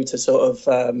right through to sort of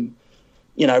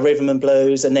rhythm and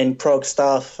blues, and then prog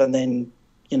stuff, and then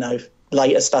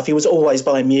later stuff. He was always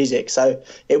buying music, so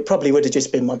it probably would have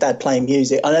just been my dad playing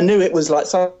music. And I knew it was like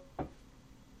something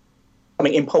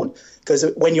important, because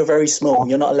when you're very small,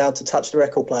 you're not allowed to touch the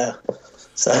record player.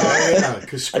 So I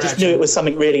just knew it was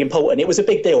something really important. It was a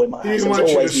big deal in my house. He didn't want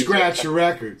you to scratch your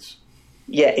records.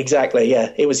 Yeah, exactly,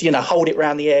 yeah. It was, hold it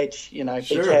round the edge, be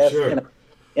careful. Sure.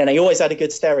 He always had a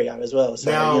good stereo as well.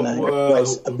 So, now,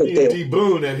 always a big deal. D.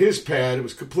 Boone at his pad, it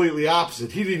was completely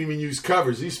opposite. He didn't even use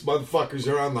covers. These motherfuckers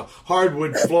are on the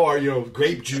hardwood floor,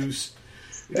 grape juice.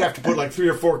 You'd have to put like 3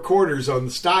 or 4 quarters on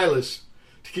the stylus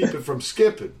to keep it from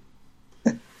skipping.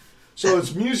 So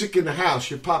it's music in the house.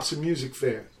 Your pop's a music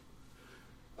fan.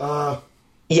 Yeah,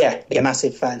 a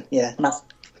massive fan, yeah.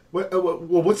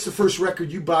 What's the first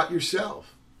record you bought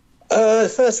yourself?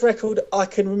 The first record I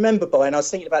can remember buying, I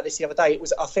was thinking about this the other day,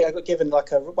 I think I got given like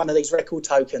one of these record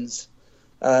tokens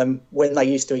when they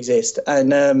used to exist,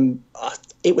 and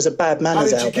it was a Bad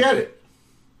Manners album. How did you get it?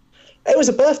 It was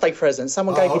a birthday present.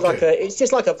 Someone gave me it's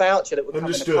just like a voucher that would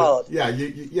come in a card. Yeah,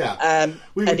 yeah.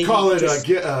 We would call it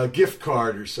a gift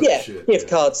card or some shit. Gift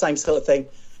card, same sort of thing.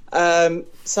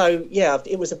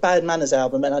 It was a Bad Manners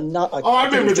album, and I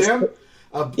remember them.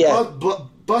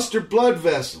 Buster Blood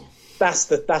Vessel. That's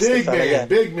the big fella, man, yeah.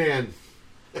 Big man.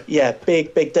 Yeah,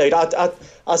 big dude.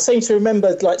 I seem to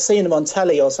remember like seeing them on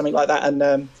telly or something like that, and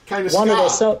kind of one ska.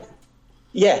 of their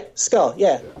yeah, ska,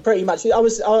 yeah, pretty much. I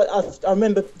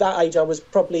remember that age. I was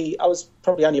probably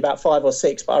only about 5 or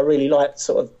 6, but I really liked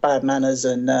sort of Bad Manners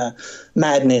and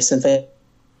Madness and things.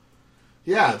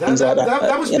 Yeah,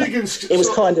 that was big in. It was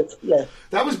kind of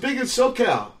That was big in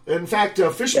SoCal. In fact,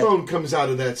 Fishbone comes out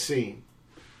of that scene.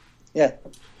 Yeah.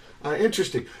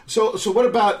 Interesting. So what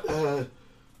about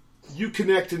you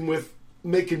connecting with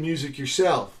making music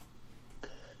yourself?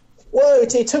 Well,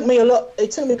 it took me a lot.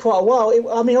 It took me quite a while.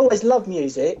 I always loved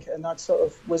music, and I sort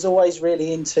of was always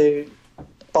really into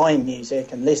buying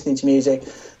music and listening to music.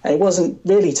 And it wasn't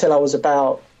really till I was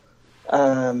about,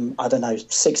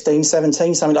 16,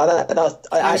 17, something like that, that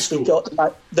I actually got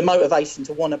the motivation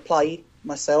to want to play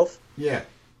myself. Yeah.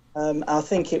 I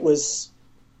think it was,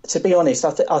 to be honest,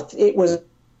 it was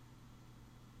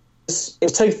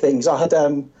two things. I had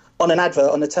on an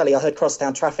advert on the telly, I heard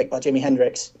 "Crosstown Traffic" by Jimi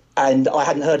Hendrix, and I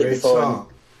hadn't heard it before.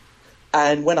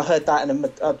 And when I heard that,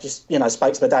 and I just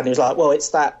spoke to my dad, and he was like, "Well, it's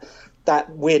that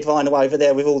weird vinyl over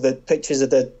there with all the pictures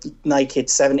of the naked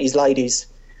 70s ladies,"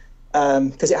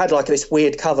 because it had like this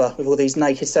weird cover with all these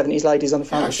naked 70s ladies on the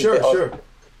front. Sure.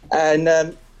 And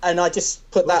I just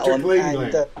put that on.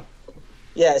 And,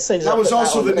 as soon as that was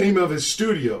also the name of his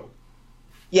studio.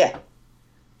 Yeah.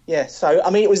 Yeah, so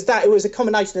it was that. It was a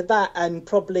combination of that, and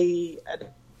probably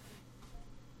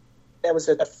there was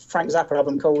a Frank Zappa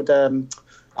album called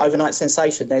Overnight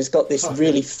Sensation. There's got this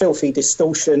really filthy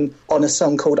distortion on a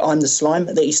song called "I'm the Slime"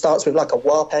 that he starts with like a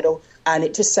wah pedal, and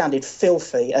it just sounded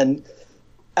filthy. And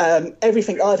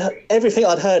everything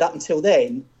I'd heard up until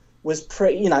then was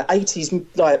pretty, 80s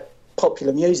like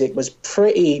popular music was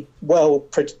pretty well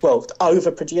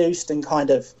overproduced and kind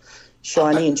of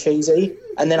shiny and cheesy,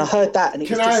 and then I heard that, and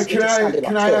can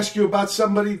I ask you about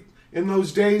somebody in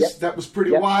those days that was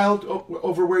pretty wild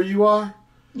over where you are?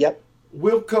 Yep.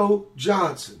 Wilco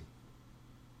Johnson,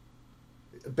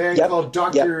 a band called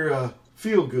Dr.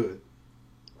 Feelgood.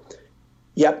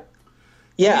 Yep.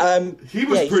 Yeah. He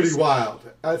was pretty wild.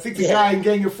 I think the guy in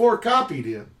Gang of Four copied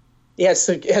him. He has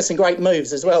some great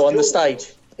moves as well on the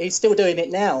stage. He's still doing it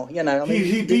now,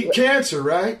 he beat cancer,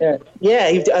 right?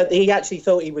 Yeah. He actually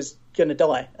thought he was going to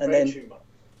die, and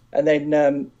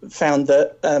then found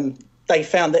that they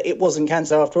found that it wasn't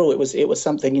cancer after all. It was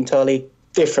something entirely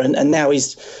different, and now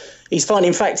he's fine.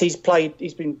 In fact, he's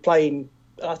been playing.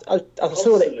 I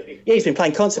saw that. Yeah, he's been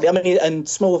playing constantly. And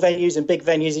small venues and big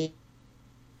venues.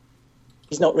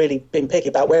 He's not really been picky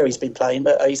about where he's been playing,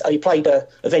 but he played a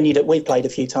venue that we've played a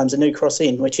few times, the New Cross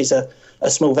Inn, which is a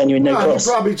small venue in New Cross.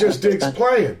 He probably just digs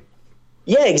playing.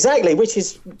 Yeah, exactly, which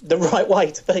is the right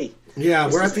way to be. Yeah,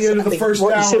 we're at the end of the first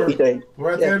hour.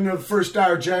 We're at the end of the first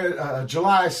hour,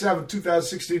 July 7th,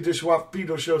 2016 Dishwasher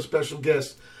Pedro Show special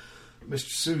guest, Mr.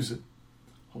 Susan.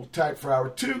 Hold tight for hour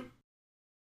 2.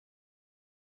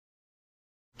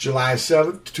 July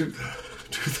 7th,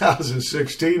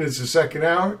 2016. It's the second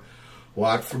hour.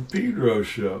 Watt from Pedro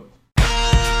Show.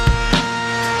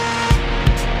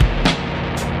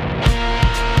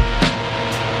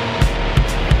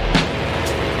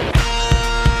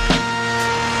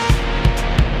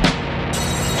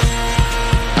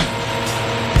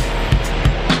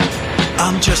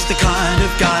 I'm just the kind of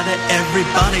guy that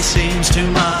everybody seems to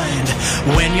mind.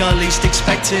 When you're least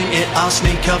expecting it, I'll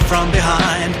sneak up from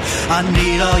behind. I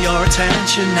need all your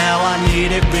attention now, I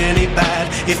need it really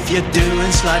bad. If you're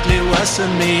doing slightly worse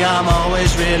than me, I'm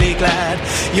always really glad.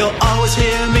 You'll always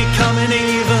hear me coming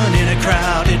even in a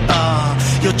crowded bar.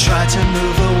 You'll try to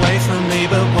move away from me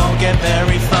but won't get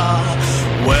very far.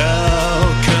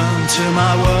 Welcome to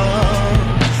my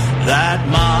world, that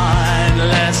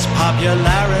mindless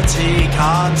popularity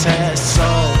contest. So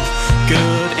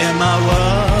good in my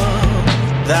world,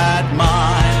 that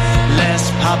mindless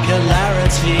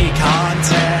popularity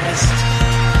contest.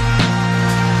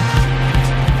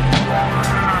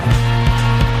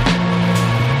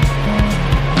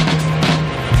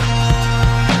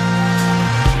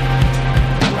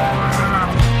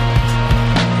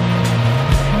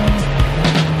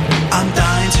 I'm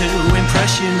dying to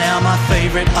impress you now, my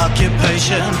favorite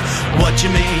occupation. What do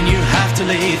you mean you have to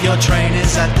leave? Your train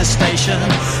is at the station.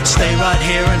 Stay right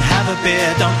here and have a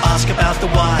beer, don't ask about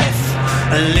the wife.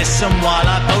 Listen while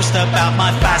I boast about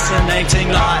my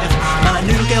fascinating life. My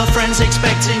new girlfriend's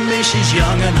expecting me, she's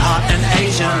young and hot and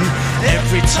Asian.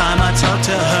 Every time I talk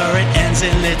to her it ends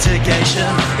in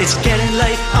litigation. It's getting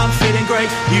late, I'm feeling great,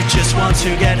 you just want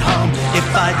to get home. If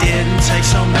I didn't take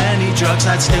so many drugs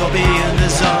I'd still be in the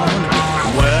zone.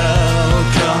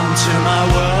 Welcome to my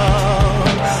world,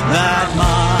 that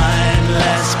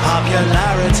mindless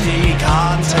popularity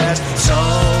contest. So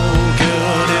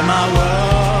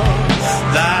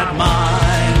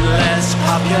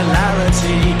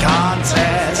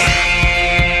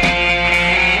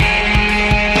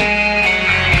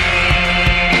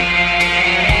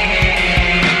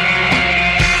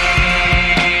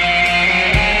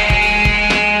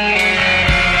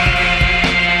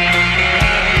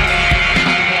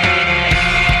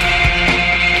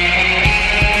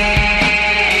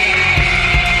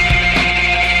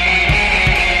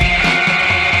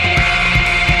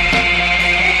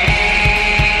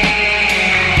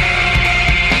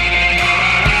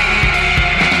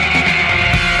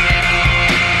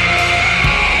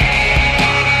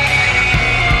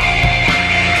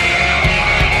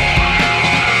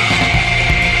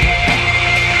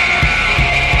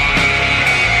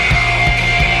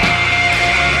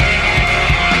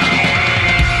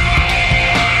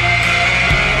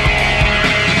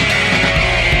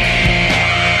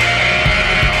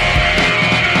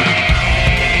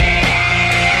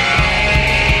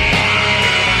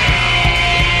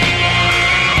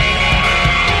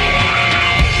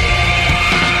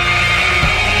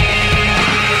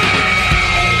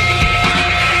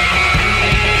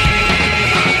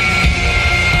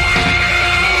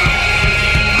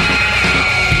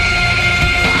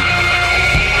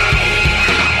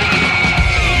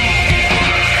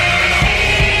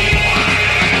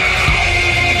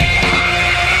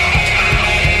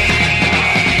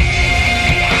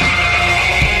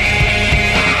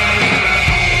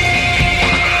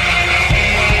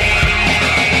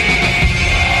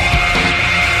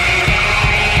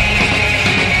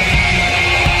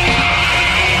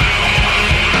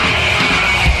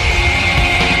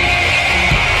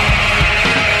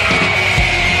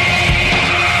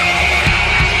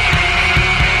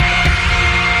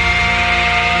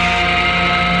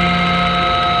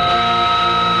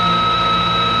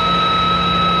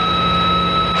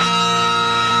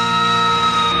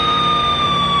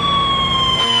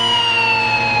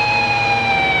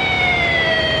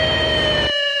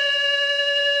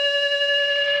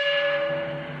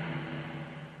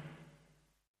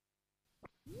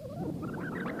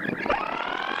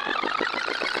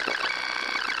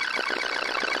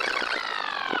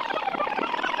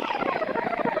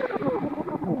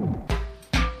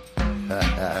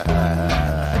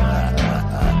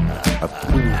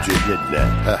I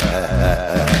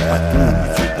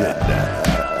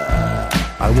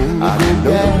wanna go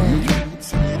back.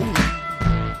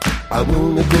 I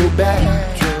wanna go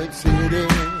back, Detroit City.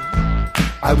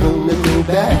 I wanna go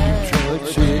back, Detroit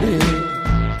City.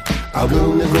 I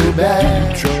wanna go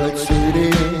back, Detroit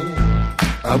City.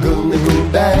 I wanna go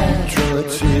back, Detroit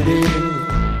City.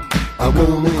 I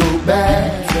wanna go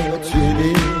back, Detroit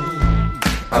City.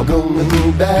 I wanna go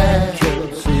back,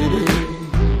 Detroit City.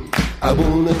 I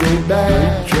wanna go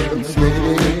back, Detroit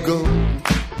City. Go,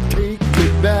 take me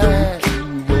back.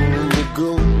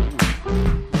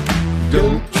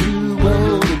 Don't you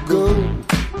wanna go?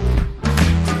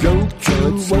 Don't you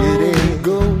wanna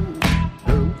go?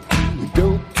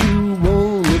 Don't you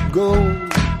wanna go?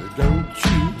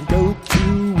 Don't you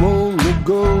wanna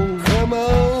go? Come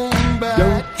on back.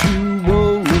 Don't you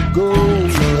wanna go?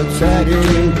 Detroit City,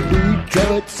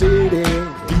 Detroit City,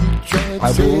 Detroit City. I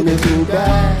wanna go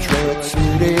back, Detroit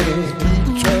City,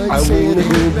 Detroit City. I wanna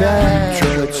go back,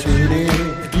 Detroit City,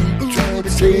 Detroit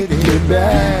City. Take me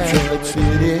back, Detroit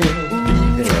City.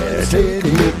 Take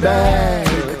me back,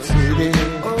 city.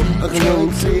 Come on,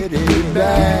 take me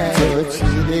back,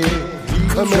 city.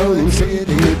 Come on, take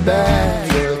me back,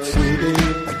 city.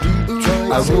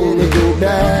 I wanna go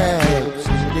back,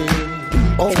 city.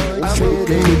 Oh, take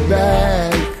me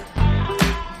back.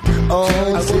 Oh,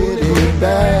 take me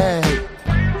back.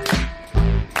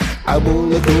 I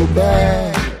wanna go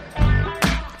back.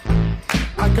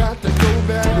 I got to go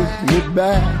back. Take me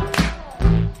back.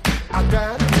 I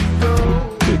got to go.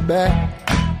 Back,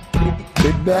 take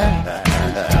me back,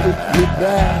 take me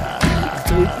back,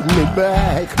 take me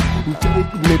back,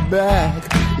 take me back,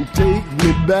 take me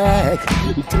back,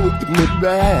 take me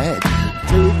back,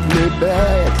 take me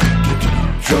back.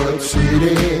 Detroit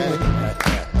City,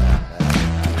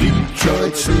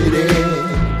 Detroit City,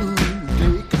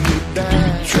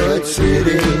 Detroit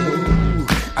City.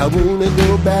 I wanna go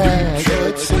back,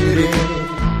 Detroit City.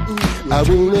 I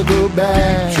wanna go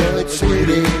back, Detroit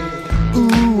City.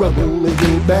 Ooh, I wanna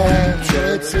go back,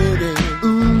 Detroit City.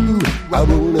 Ooh, I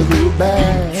wanna go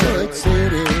back, Detroit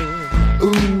City.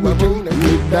 Ooh, I wanna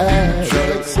go back,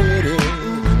 Detroit City.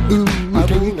 Ooh, I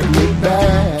wanna go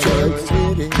back, Detroit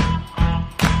City.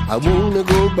 I wanna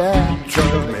go back,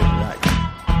 Detroit.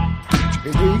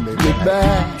 Take me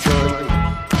back, Detroit.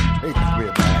 Take me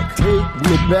back, take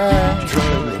me back,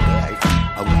 Detroit.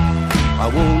 I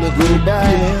wanna go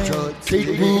back, Detroit.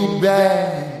 Take me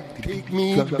back. Take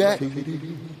me back.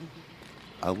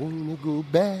 I wanna go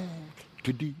back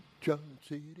to Detroit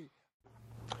City.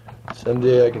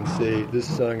 Someday I can say this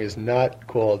song is not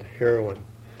called Heroin.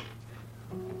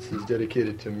 This is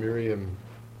dedicated to Miriam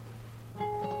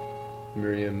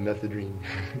Methadrine.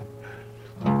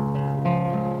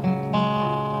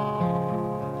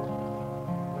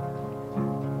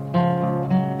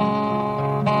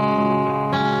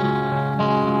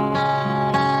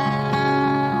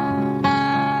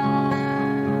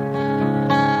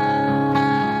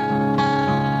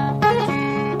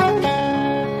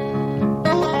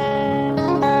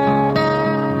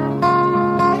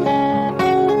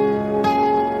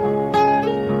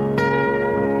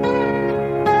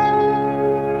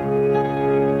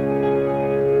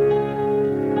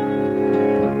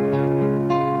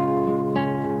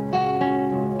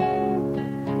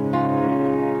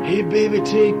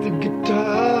 Take the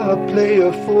guitar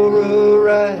player for a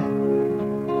ride,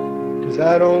 'cause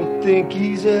I don't think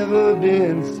he's ever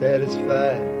been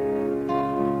satisfied.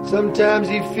 Sometimes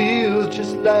he feels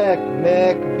just like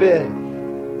Macbeth,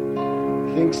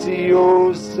 thinks he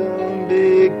owes some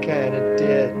big kind of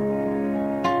debt.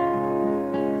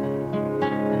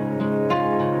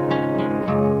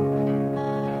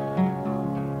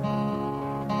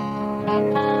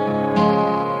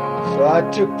 I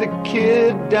took the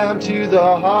kid down to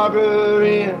the harbor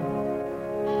inn,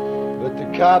 but the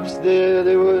cops there,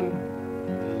 they wouldn't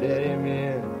let him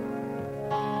in.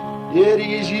 Yet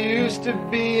he's used to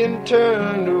being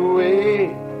turned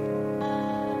away.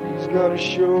 He's gonna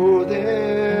show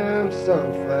them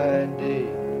some fine day.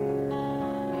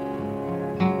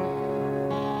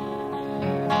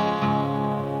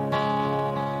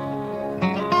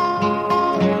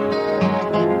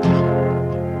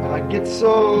 Get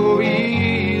so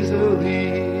easily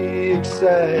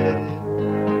excited.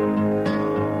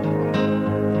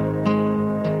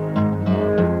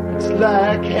 It's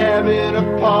like having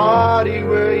a party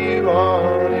where you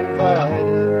aren't invited.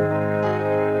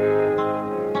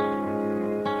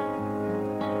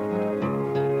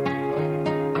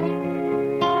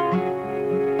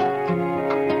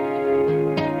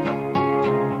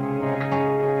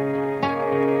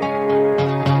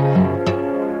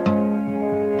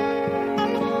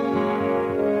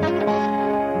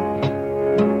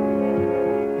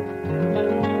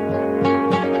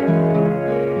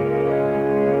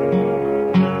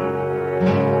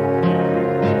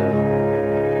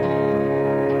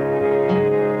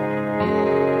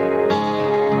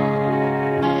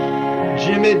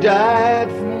 died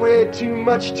from way too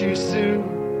much too soon.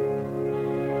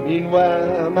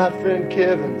 Meanwhile, my friend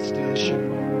Kevin's still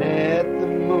shooting at the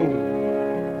moon.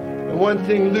 And one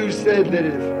thing Lou said, that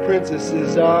if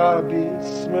princesses are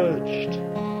besmirched,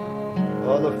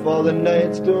 all the fallen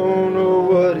knights don't know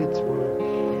what it's worth.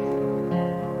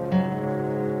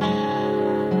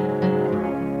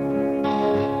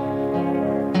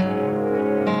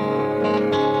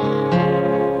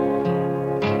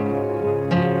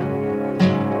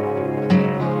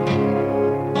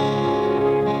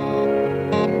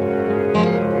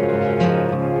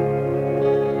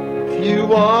 If you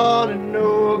want to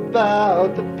know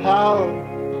about the power,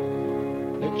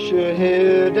 let your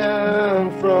hair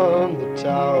down from the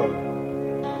tower.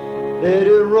 Let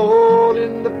it roll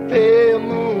in the pale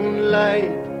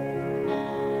moonlight.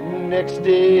 Next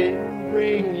day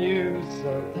bring you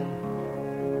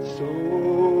something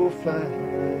so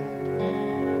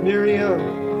fine. Miriam,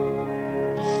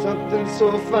 something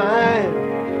so fine.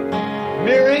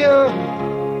 Miriam,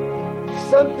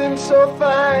 something so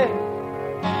fine.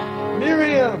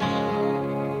 Miriam,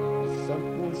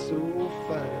 something so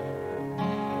fine.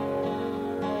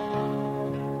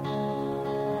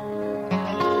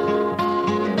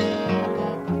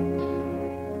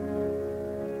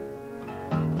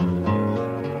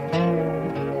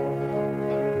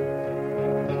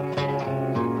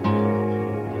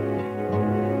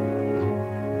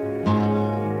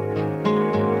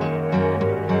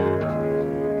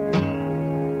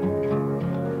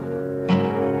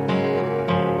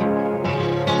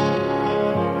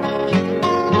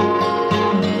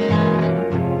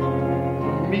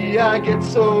 I get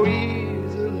so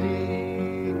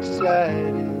easily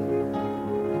excited,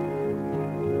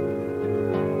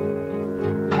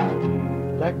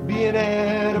 like being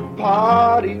at a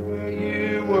party where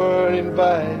you weren't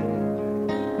invited.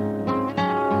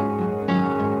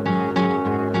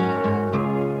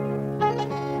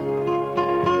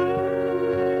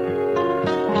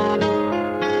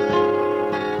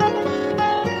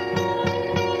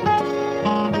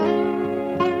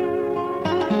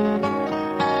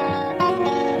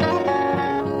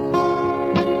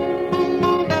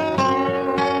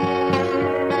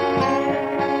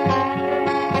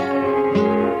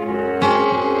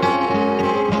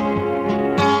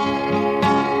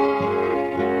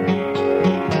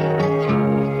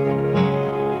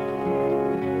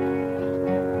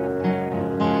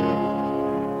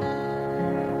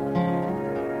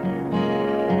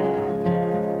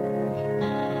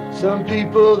 Some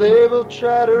people, they will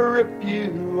try to rip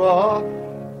you off.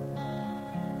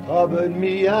 Oh, but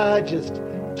me, I just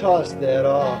toss that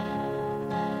off.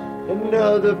 And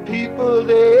other people,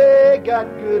 they got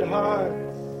good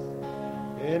hearts,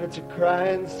 and it's a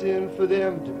crying sin for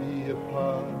them to be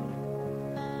apart.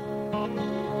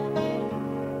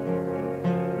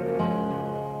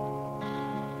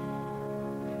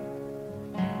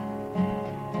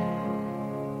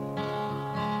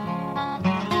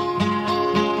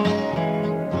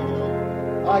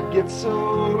 I get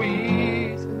so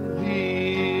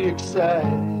easily excited,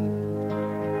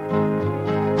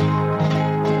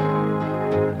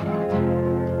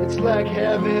 it's like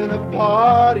having a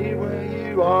party where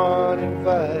you aren't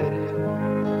invited.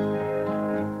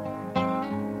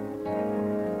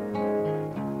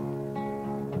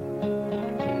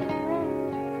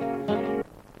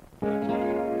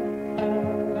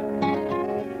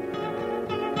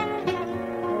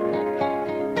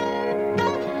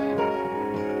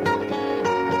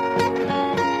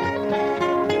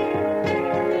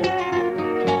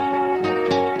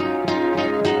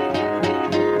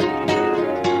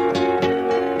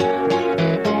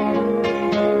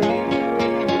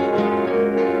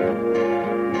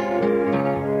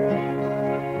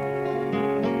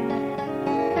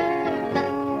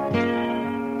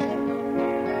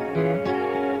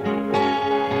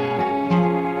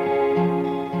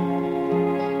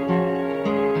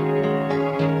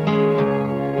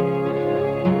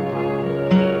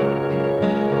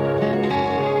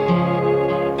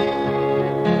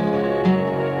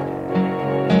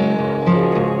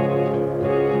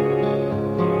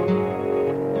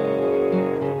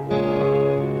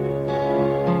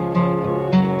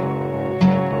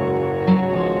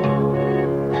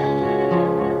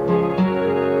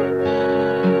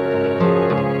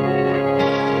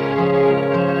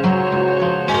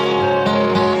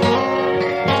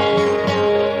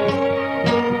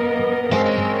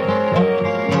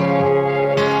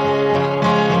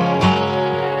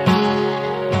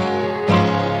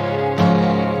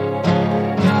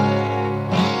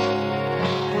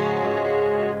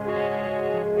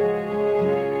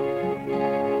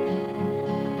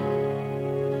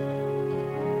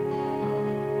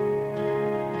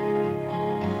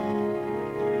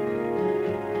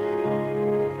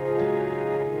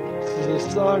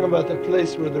 song about the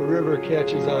place where the river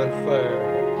catches on fire.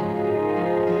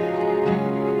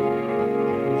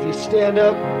 If you stand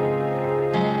up,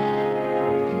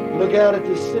 look out at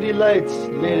the city lights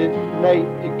late at night,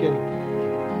 you can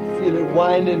feel it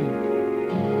winding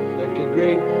like a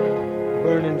great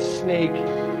burning snake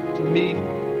to me.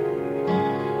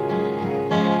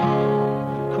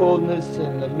 The coldness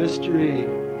and the mystery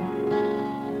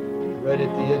right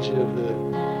at the edge of the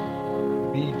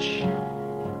beach.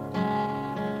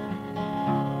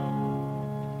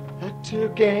 I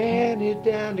took Annie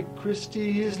down to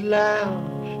Christie's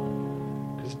Lounge,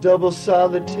 'cause double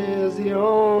solitaire's the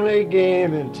only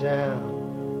game in town.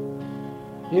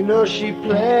 You know, she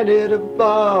planted a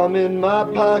bomb in my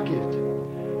pocket,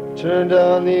 turned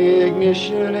on the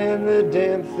ignition and the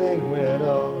damn thing went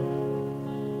off.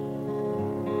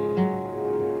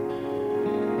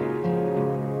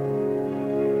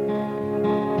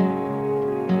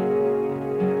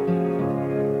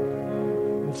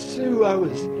 And Sue, I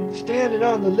was standing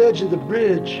on the ledge of the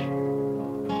bridge,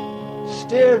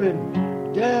 staring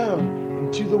down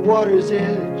into the water's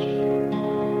edge.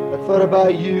 I thought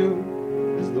about you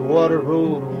as the water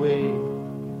rolled away,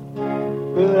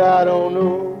 but I don't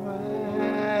know why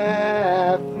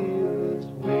I feel this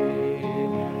way.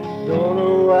 Don't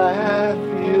know why I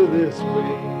feel this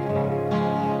way.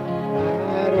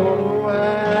 I don't know why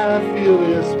I feel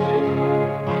this way.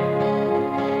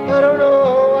 I don't know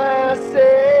why I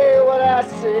say what I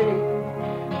say.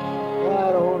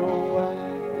 I don't know why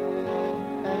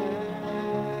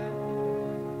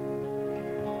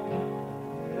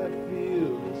I feel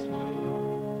this way.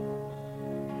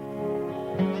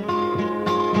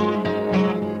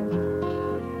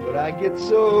 But I get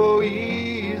so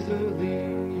easily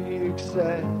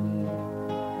excited.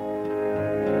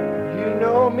 You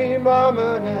know me,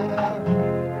 mama, now.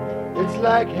 It's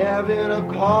like having a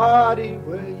party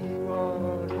where you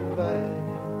aren't invited.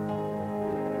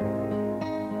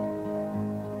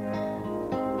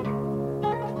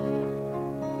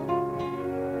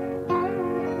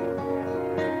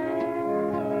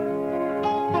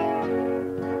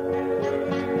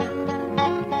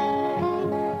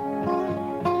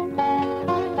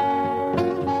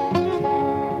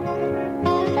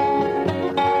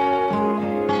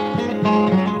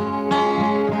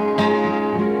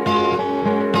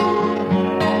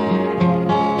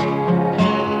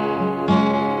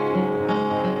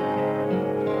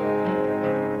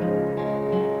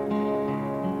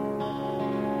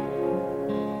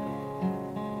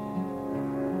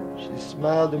 She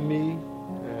smiled at me,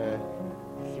 and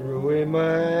I threw away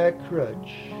my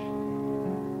crutch.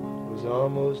 It was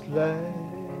almost like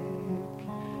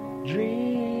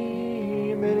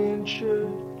dreaming in church.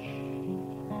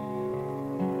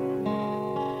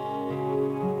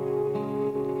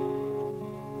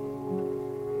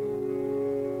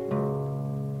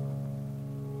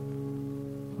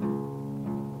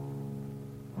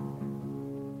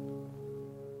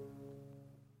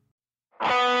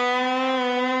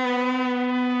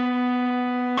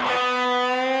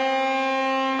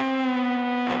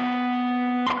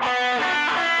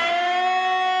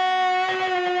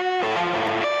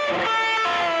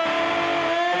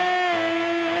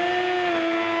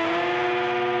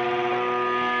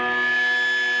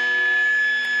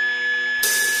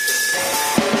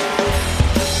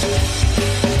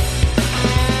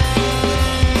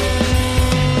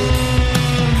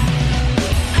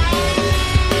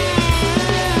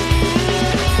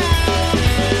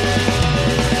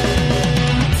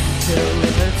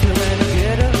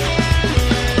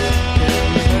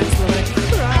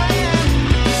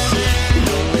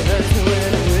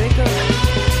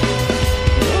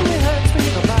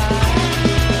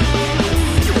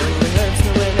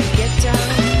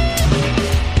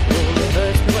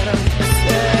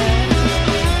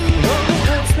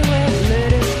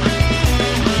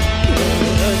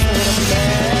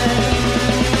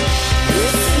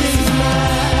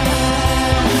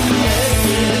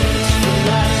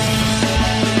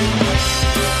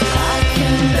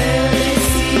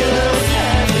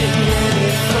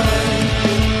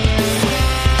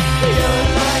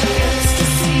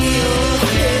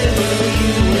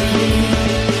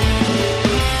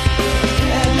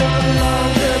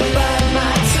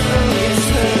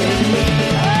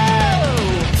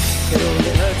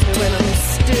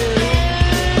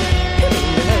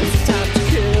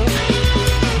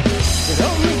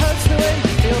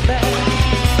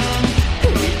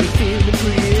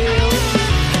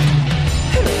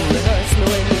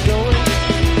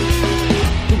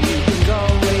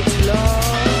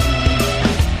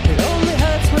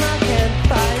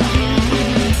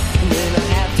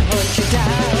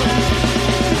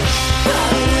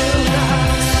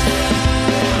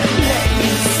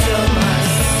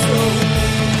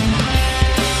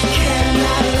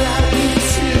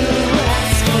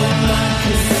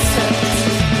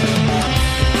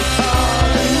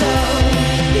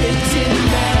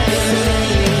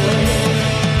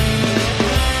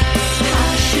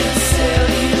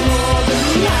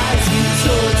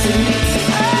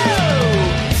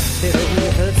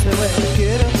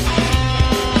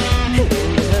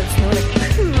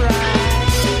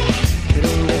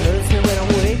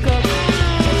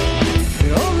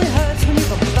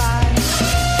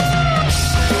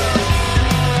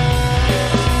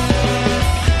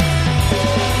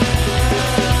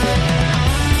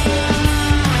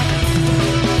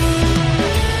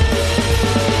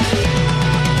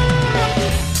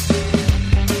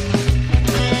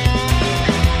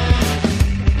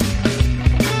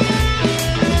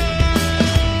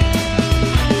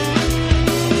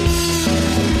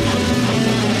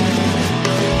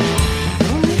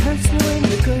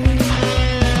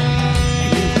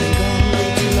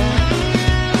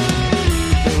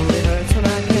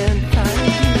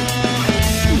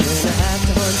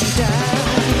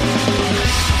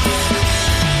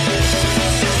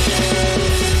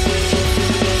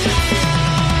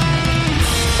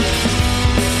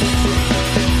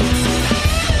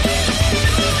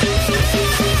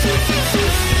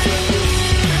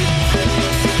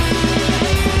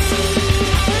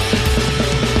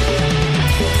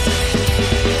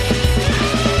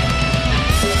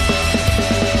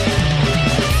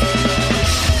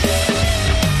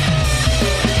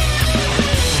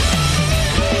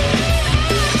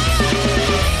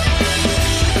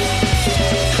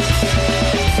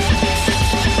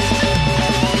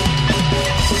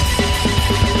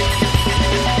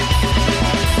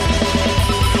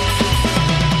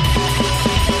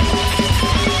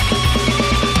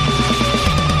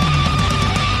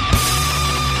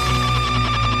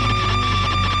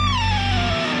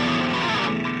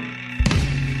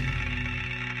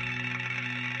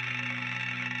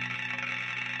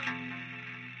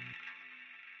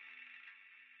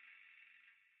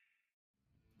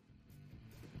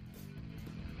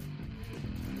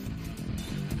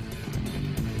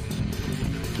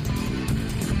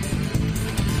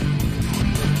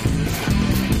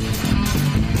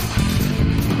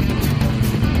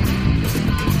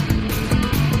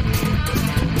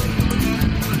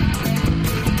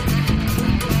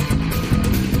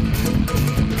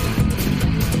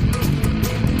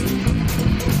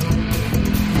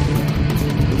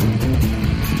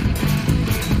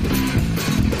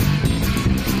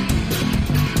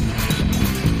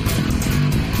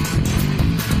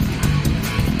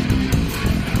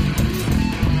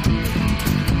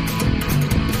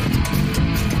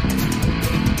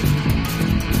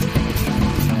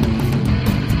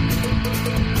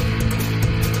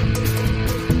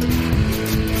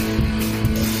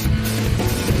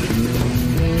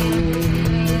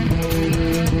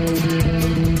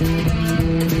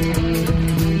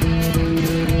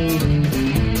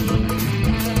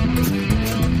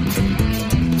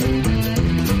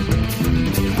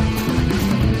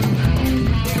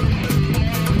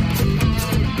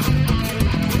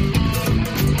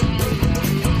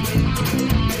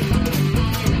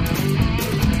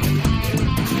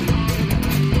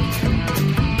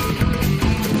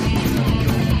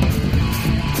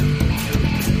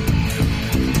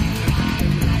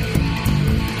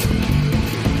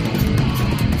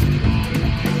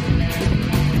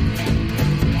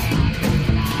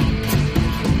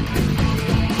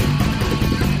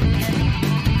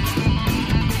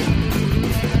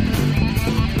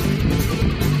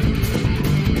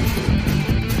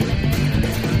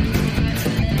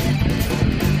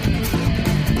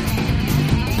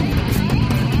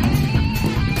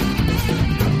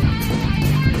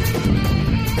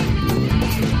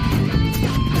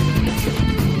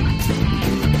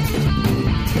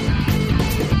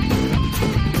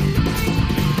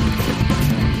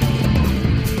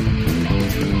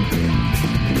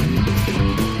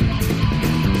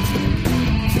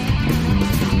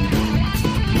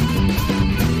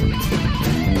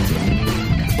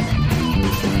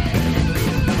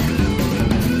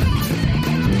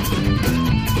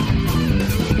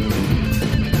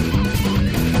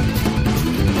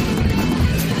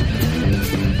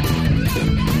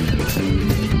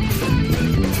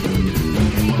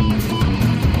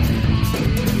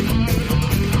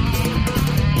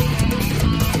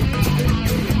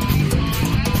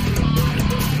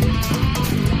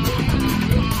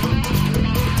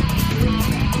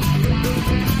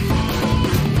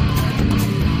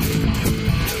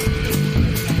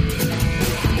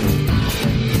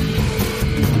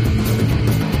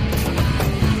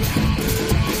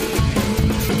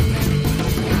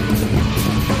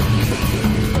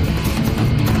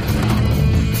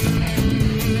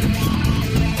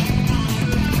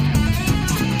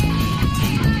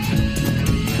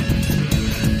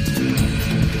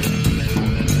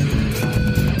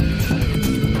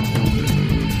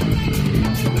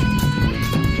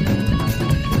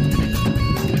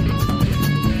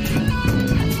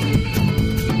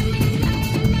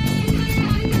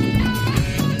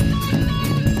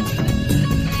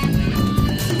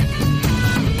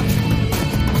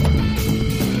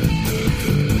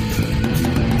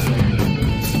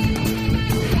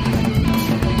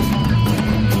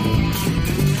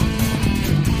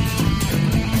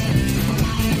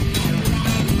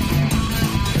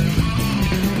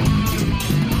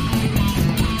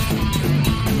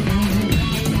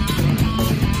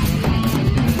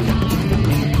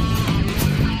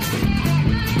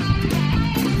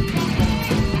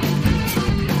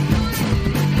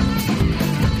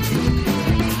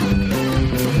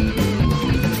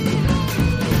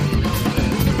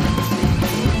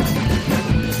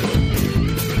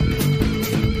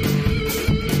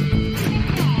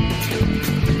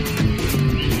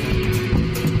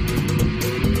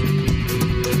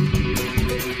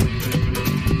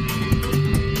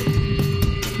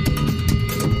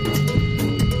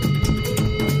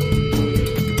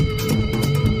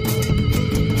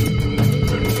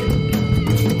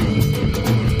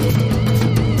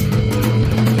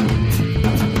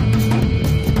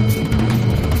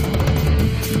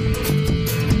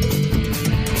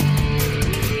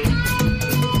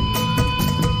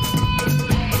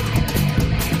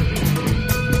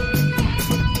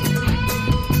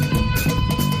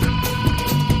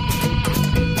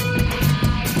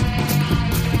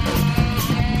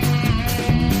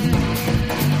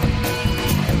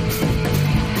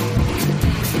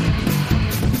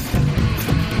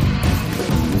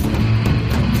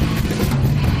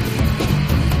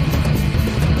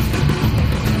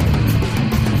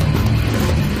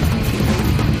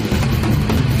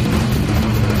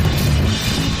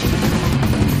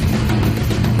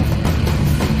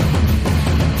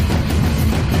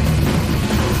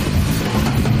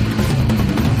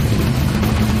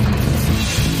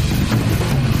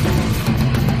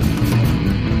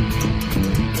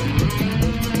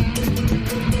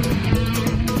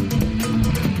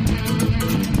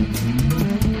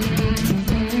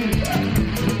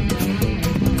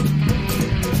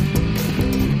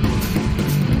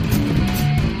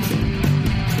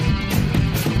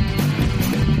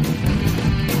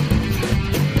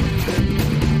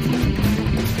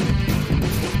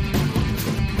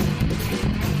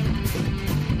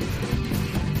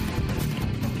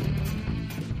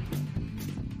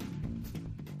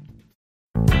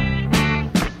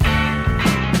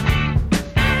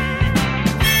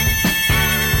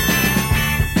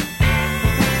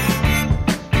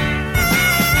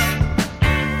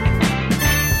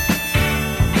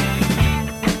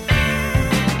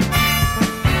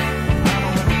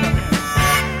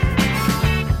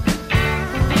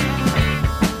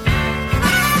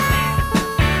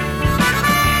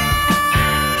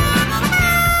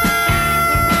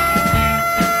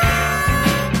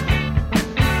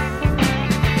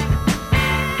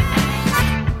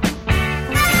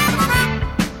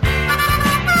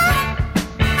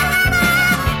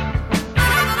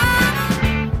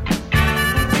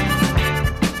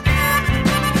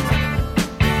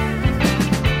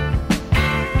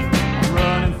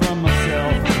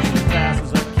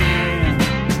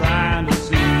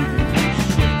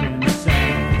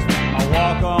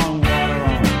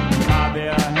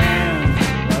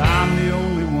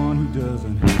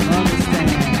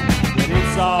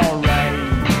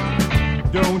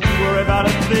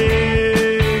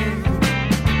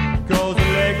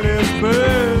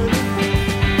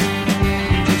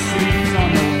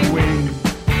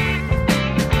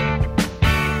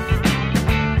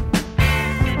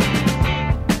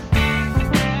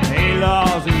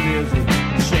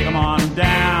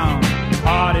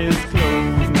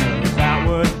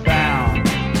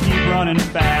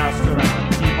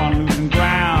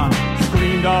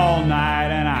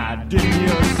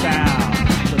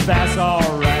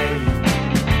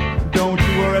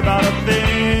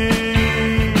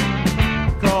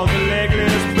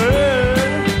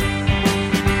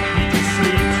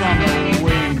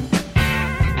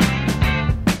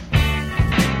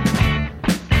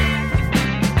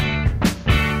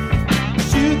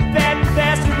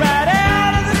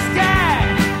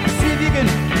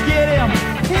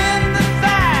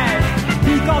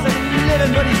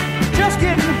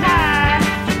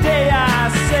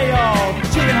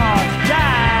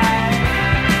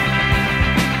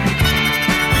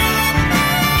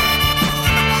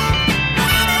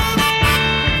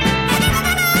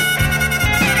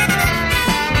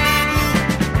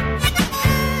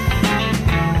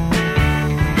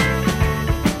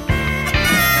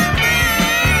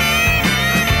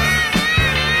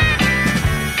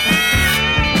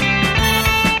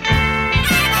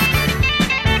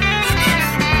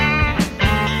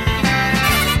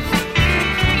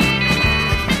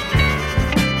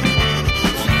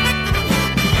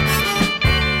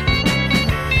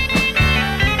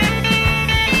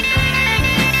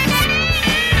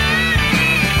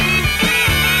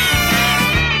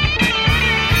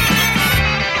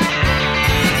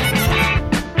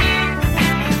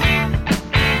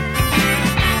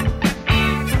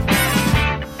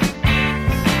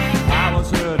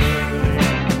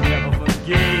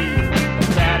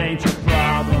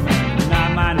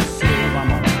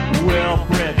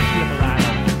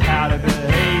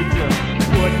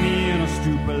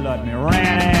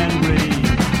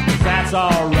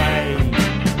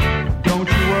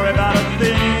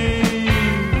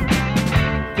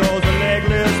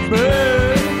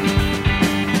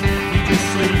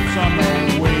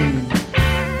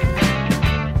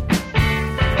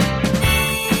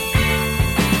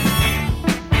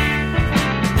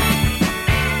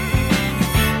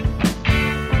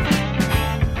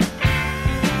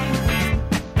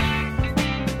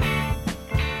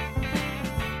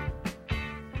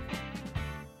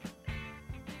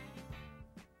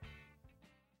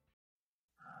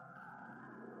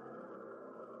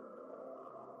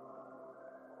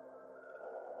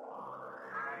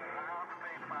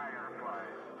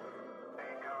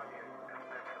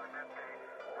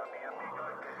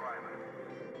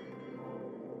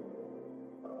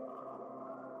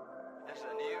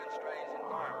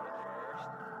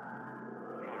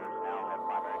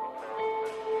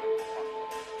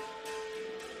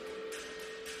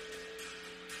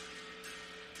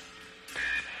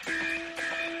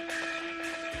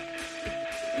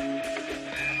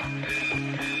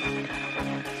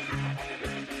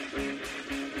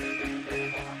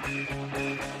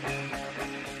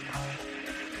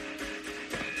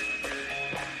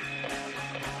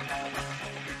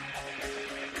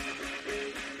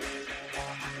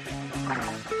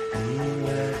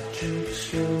 Electric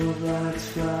strobe lights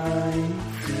flying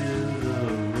through the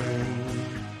rain,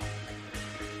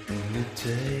 and the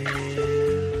tail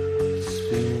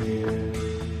spinning.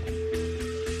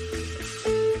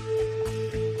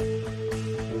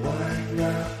 White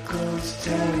knuckles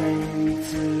tearing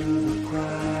through the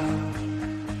crowd,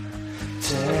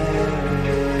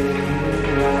 tearing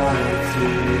right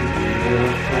through the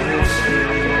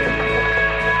upholstery.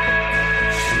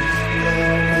 She's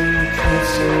blowing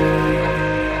kissing,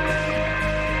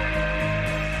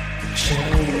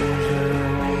 change her,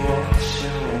 wash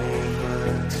over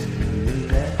to the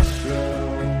next row.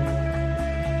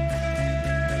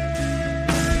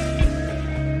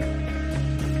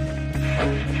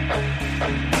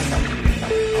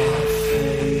 Our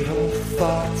fatal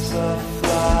thoughts are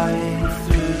flying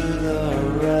through the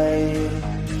rain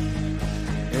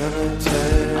in a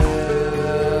tailspin.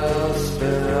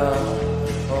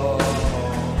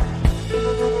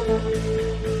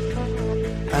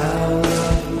 Out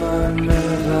of my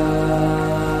river,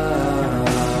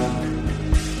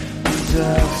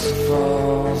 dust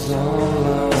falls all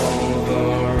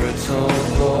over, it's all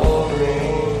boring.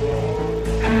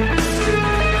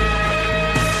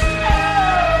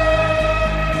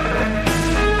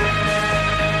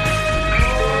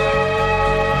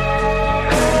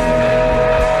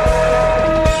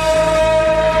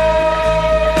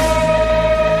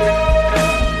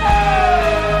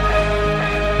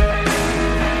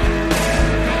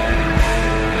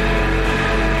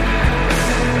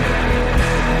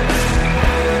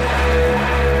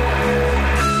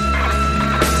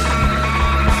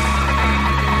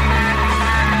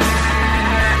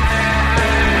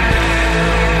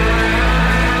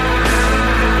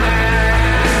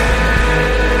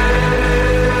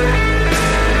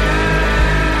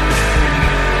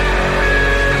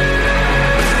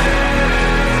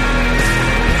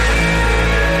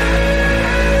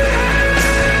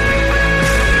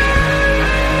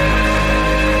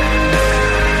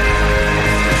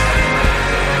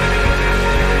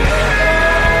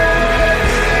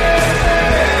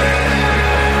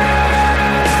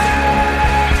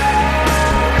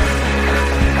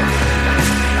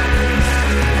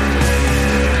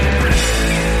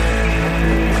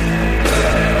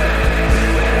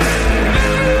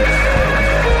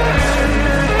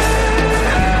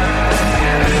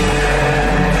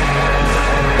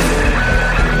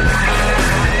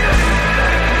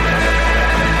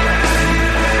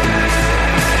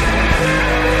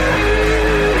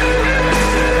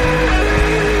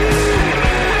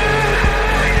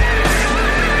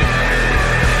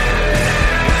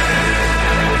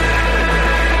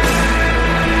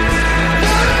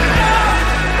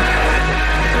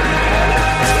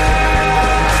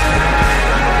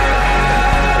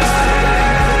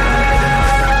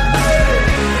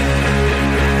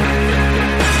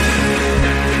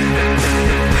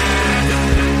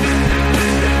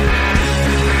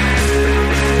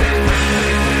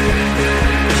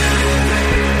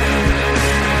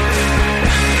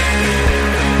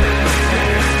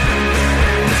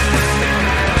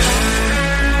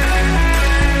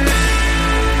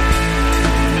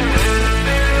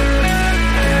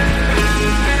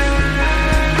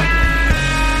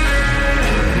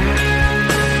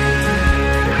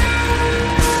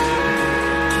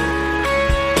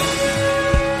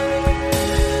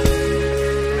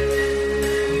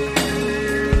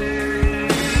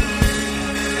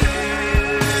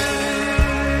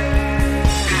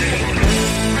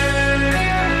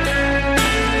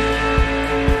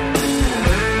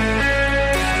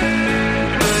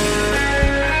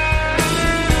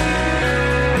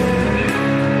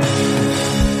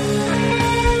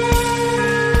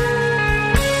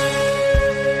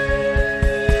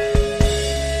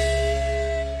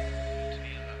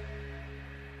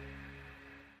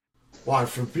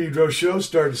 From Pedro Show,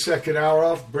 started the second hour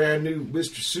off, brand new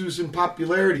Mr. Susan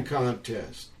popularity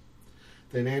contest.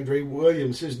 Then Andre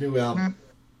Williams, his new album,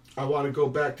 I Want to Go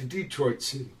Back to Detroit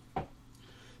City.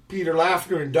 Peter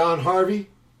Laughner and Don Harvey,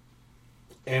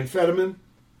 amphetamine.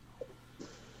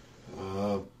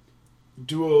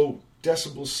 Duo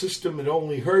Decibel System, It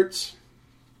Only Hurts.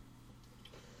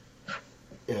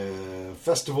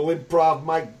 Festival Improv,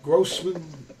 Mike Grossman,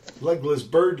 Legless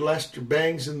Bird, Lester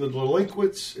Bangs and the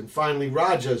Delinquents, and finally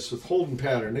Rajas with Holding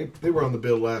Pattern. They were on the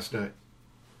bill last night.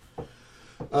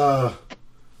 The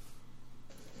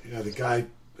guy,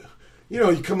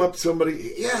 you come up to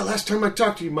somebody, last time I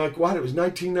talked to you, Mike Watt, it was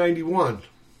 1991.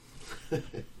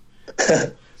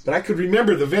 But I could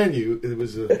remember the venue. It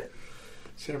was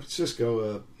San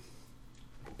Francisco,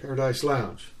 Paradise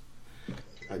Lounge.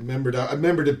 I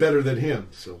remembered it better than him,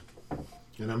 so...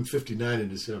 And I'm 59 in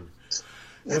December.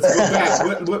 Let's go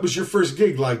back. What was your first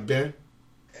gig like, Ben?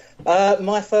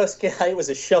 My first gig, it was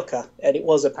a shocker, and it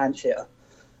was a pants shitter.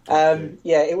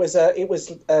 Yeah, it was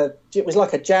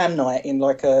like a jam night in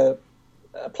like a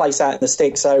place out in the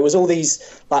sticks. So it was all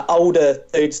these like older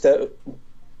dudes that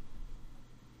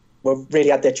really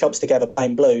had their chops together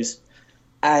playing blues,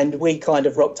 and we kind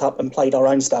of rocked up and played our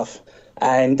own stuff,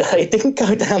 and it didn't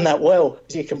go down that well,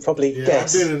 as you can probably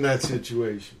guess. I've been in that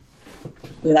situation.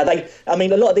 You know,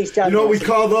 a lot of these jam nights... You know what we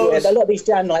call those? Yeah, a lot of these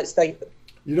jam nights,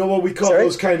 You know what we call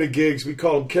those kind of gigs? We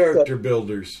call them character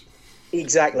builders.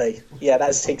 Exactly. Yeah,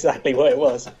 that's exactly what it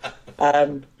was.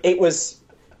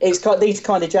 These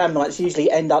kind of jam nights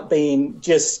usually end up being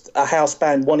just a house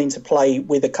band wanting to play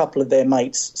with a couple of their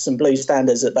mates some blues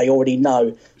standards that they already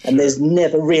know, and there's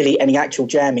never really any actual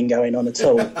jamming going on at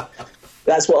all.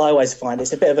 That's what I always find.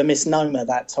 It's a bit of a misnomer,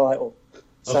 that title.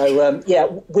 So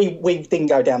we didn't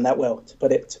go down that well, to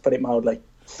put it mildly.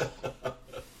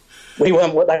 We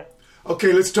weren't what they.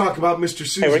 Okay, let's talk about Mr.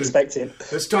 Susan. They were expecting.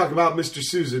 Let's talk about Mr.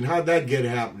 Susan. How'd that get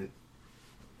happening?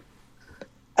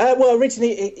 Well,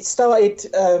 originally it started.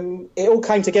 It all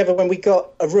came together when we got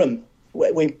a room.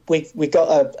 We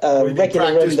got a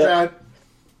regular room,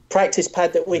 practice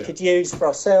pad that we could use for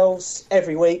ourselves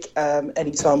every week,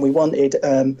 anytime we wanted.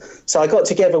 So I got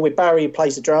together with Barry, who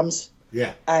plays the drums.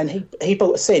 Yeah, and he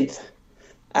bought a synth,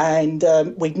 and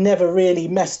we'd never really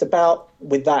messed about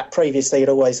with that previously. I'd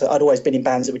always been in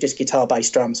bands that were just guitar, bass,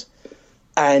 drums.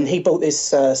 And he bought this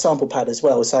sample pad as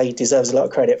well, so he deserves a lot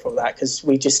of credit for that, because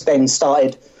we just then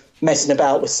started messing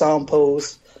about with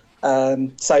samples.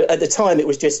 So at the time it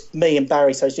was just me and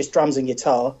Barry, so it's just drums and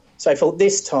guitar. So I thought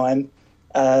this time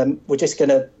we're just going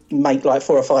to make like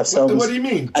 4 or 5 songs. What do you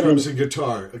mean, drums and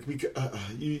guitar?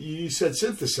 You said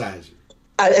synthesizer.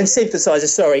 And synthesizer,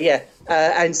 sorry, yeah.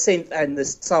 And synth and the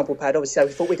sample pad, obviously. So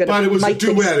we thought we were going to make... But it was a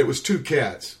duet, it was 2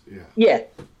 cats. Yeah.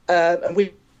 And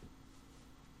we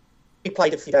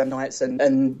played a few damn nights,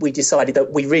 and we decided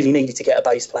that we really needed to get a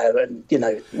bass player, and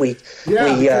we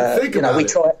tried.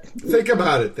 Think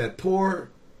about it, that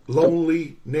poor,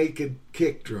 lonely, naked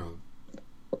kick drum.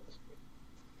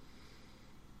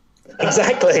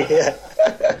 Exactly. Yeah.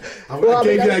 I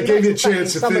gave you a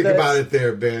chance to think about it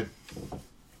there, Ben.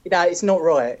 It's not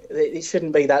right. It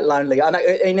shouldn't be that lonely. And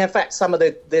in fact, some of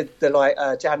the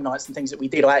jam nights and things that we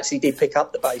did, I actually did pick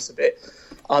up the bass a bit.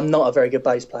 I'm not a very good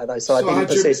bass player though, so I didn't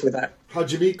persist with that.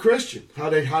 How'd you meet Christian?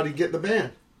 How'd he get in the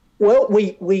band? Well,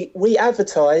 we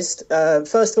advertised.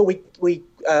 First of all,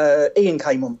 Ian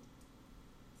came on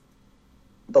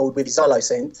board with his solo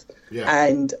synth,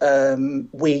 and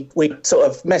we sort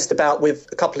of messed about with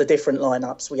a couple of different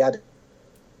lineups. We had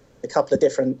a couple of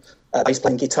different bass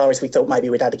playing guitarists. We thought maybe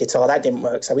we'd add a guitar. That didn't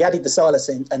work, so we added the solo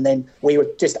synth, and then we were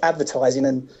just advertising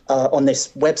and on this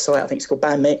website, I think it's called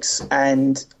Band Mix,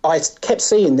 and I kept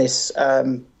seeing this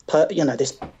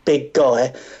this big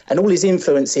guy, and all his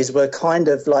influences were kind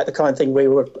of like the kind of thing we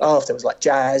were after. It was like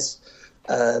jazz,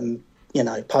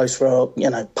 post rock,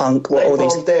 punk, all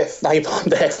these Napalm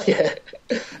Death, yeah.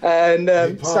 And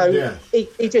I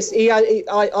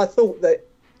thought that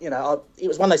it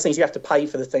was one of those things you have to pay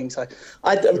for the thing. So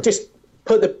I just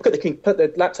put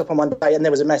the laptop on one day, and there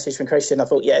was a message from Christian. I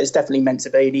thought, it's definitely meant to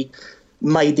be. And he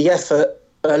made a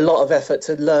lot of effort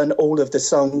to learn all of the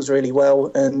songs really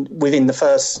well. And within the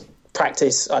first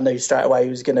practice, I knew straight away he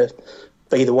was going to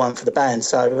be the one for the band.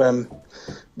 So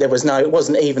it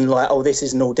wasn't even like, this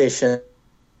is an audition.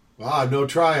 Wow, no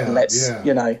tryout.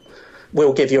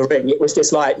 We'll give you a ring. It was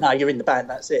just like, no, you're in the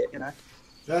band. That's it.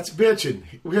 That's bitching.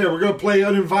 We're going to play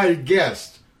uninvited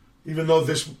guest, even though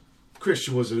this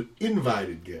Christian was an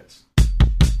invited guest.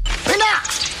 みんな、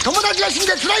友達が死ん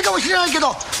で辛いかもしれないけど、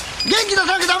元気出さ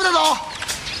なきゃダメだぞ。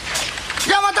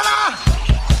じゃあまたな。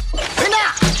みんな、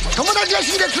友達が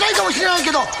死んで辛いかもしれない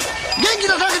けど、元気出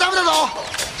さなきゃダメだぞ。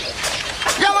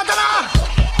じゃあまたな。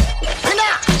みんな、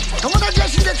友達が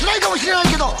死んで辛いかもしれない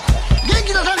けど、元気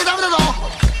出さなきゃダメだぞ。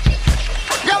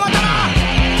じゃあまたな。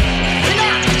みんな、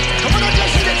友達が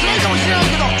死んで辛いかもしれない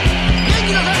けど、元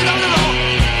気出さなきゃダメだぞ。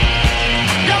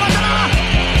じゃあまたな。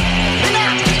みんな、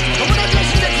友達が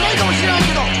死んで辛いかもしれない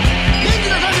けど、元気出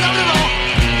さなきゃダメだぞ。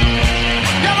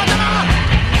じゃあまたな。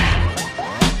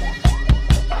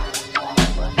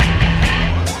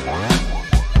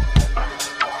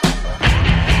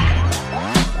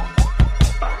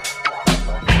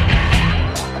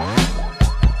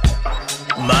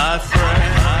My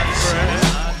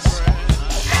friends,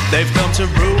 they've come to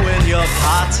ruin your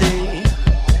party.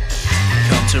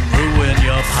 Come to ruin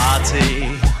your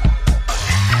party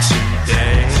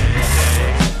today.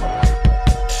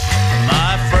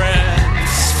 My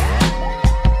friends,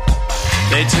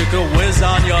 They took a whiz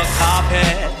on your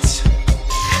carpet.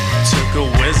 Took a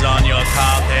whiz on your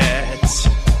carpet.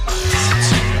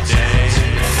 Today.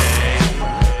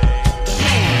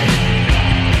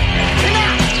 みんな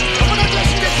友達は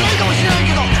死んで辛いかもしれない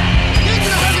けど元気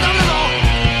なさなきゃダメだぞ。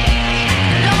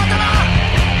じゃあまたな。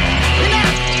みんな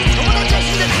友達は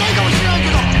死んで辛いかもしれないけ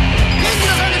ど元気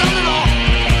なさなきゃダメだぞ。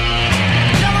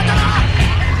じゃあまたな。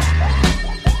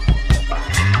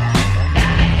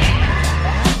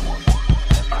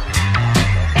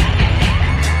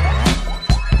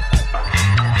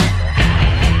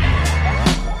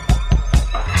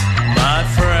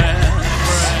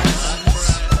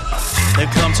They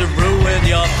come to ruin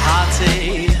your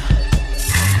party.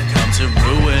 Come to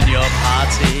ruin your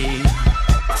party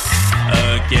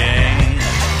again.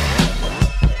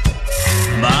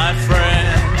 My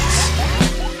friends,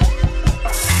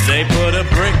 they put a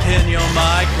brick in your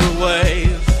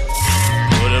microwave.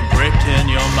 Put a brick in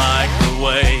your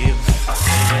microwave.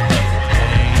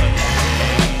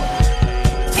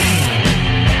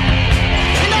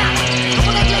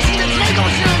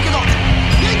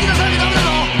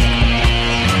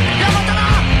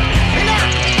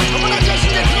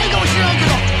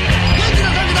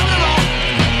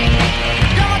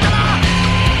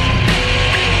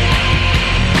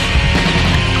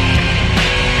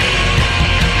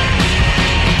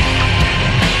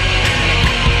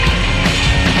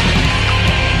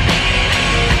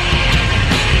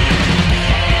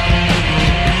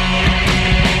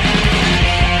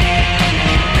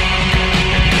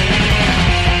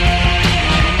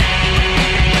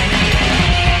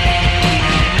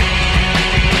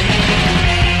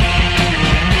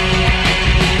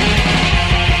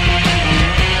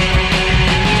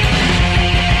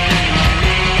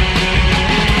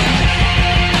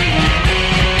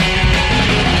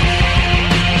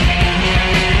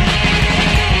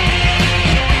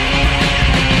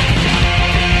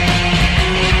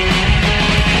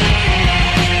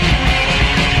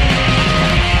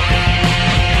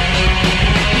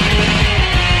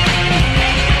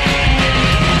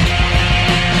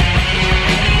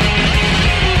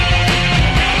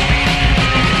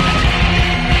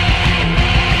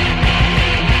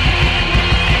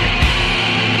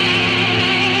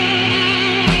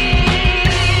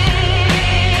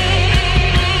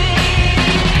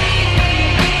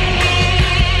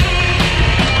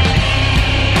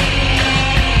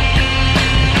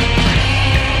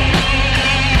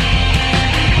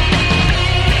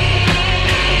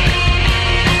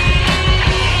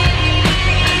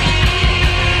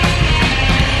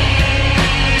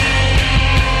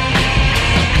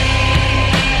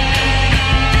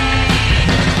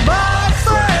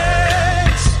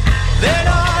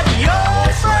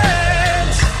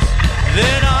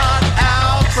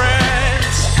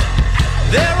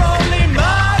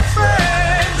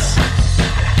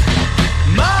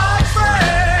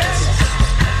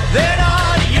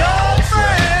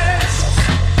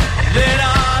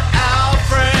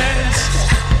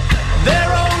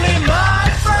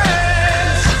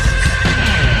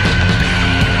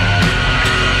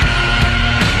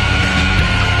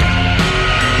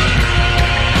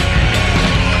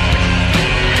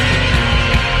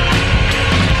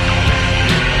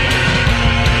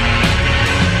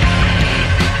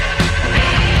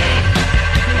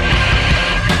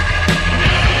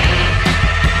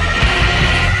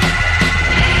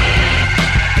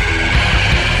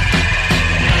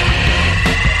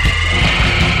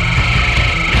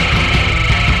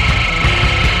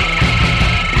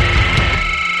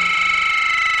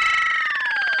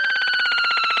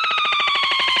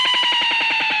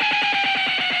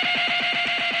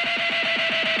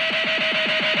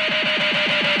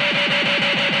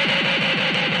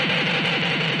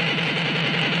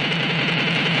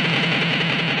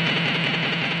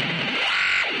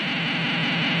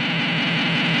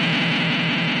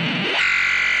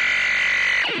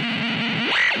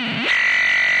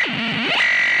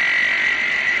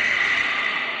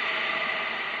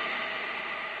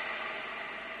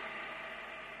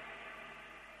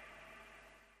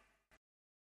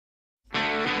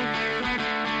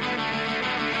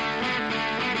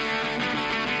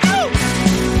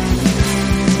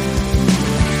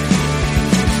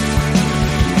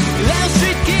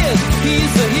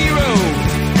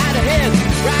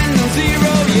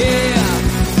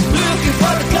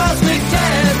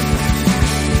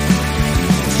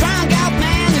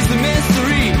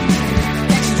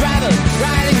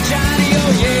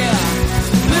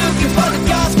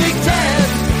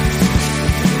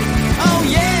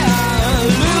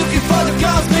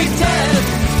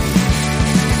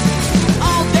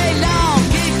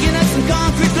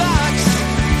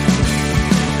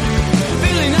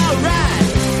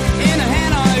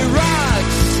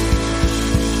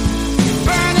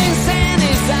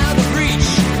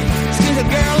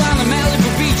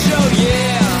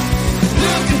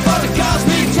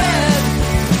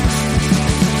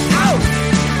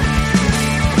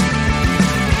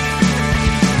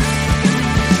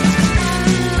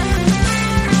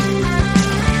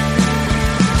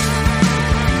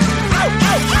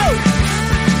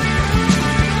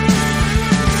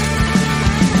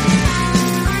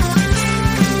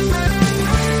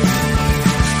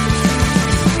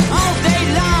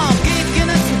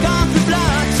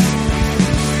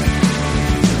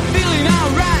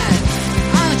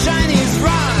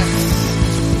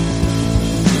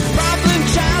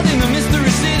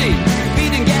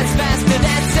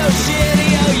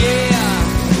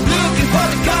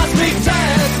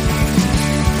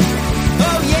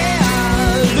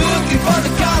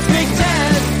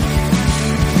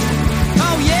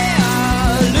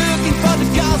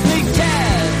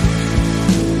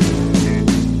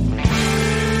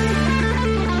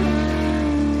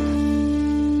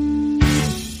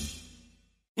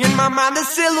 mind, the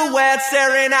silhouette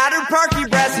staring at her perky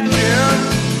breast in June.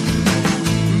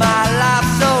 My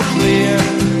life's so clear,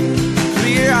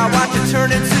 clear, I watch it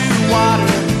turn into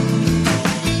water.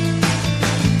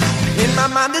 In my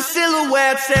mind, the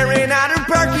silhouette staring at her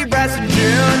perky breast in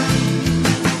June.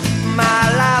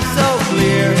 My life's so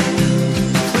clear,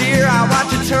 clear, I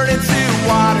watch it turn into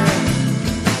water.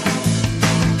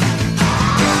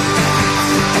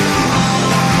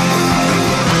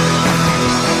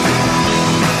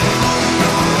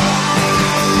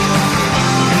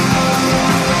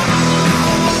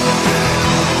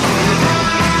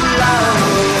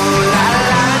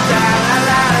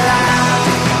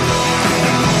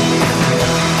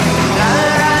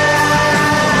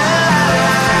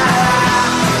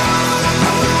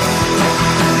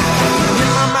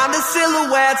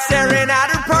 Staring at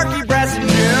her perky breast in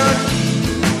June.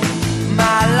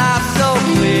 My life's so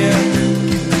clear,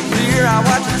 clear, I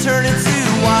watch it turn into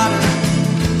water.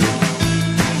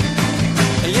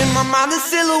 In my mind, the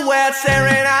silhouette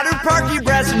staring at her perky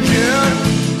breast in June.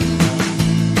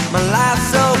 My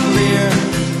life's so clear,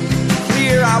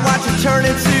 clear, I watch it turn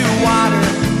into water.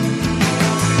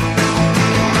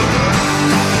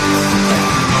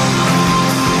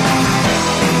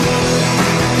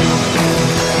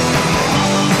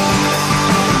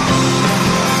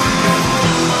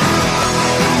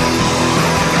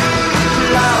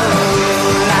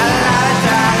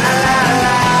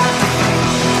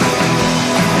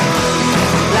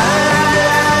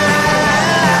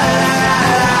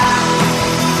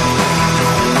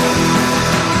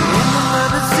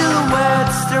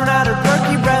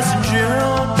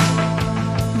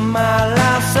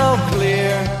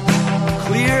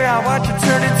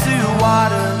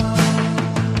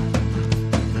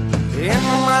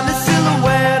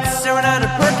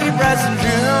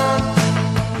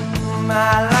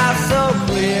 My life's so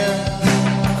clear,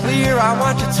 clear, I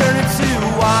want to turn it to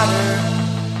water.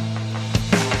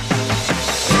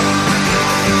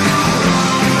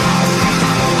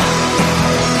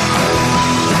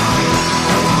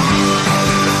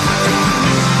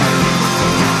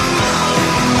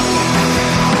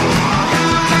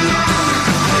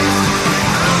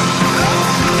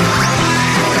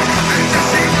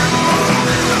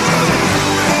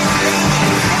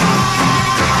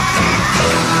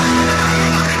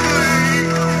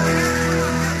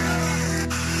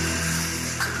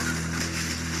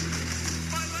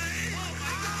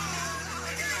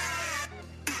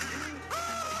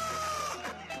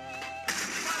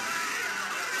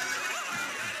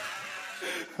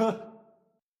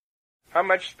 How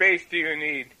much space do you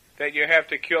need that you have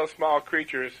to kill small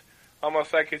creatures,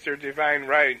 almost like it's your divine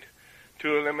right,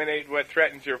 to eliminate what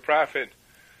threatens your profit?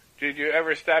 Did you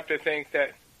ever stop to think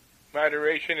that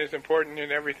moderation is important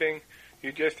in everything?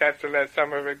 You just have to let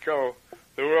some of it go.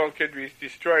 The world could be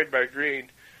destroyed by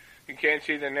greed. You can't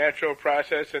see the natural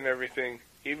process and everything.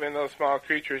 Even those small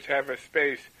creatures have a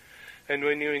space. And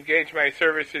when you engage my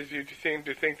services, you seem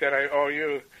to think that I owe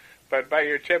you. But by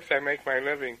your tips, I make my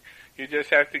living. You just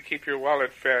have to keep your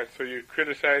wallet fat, so you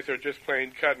criticize or just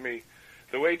plain cut me.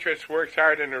 The waitress works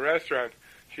hard in a restaurant.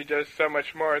 She does so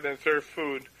much more than serve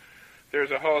food. There's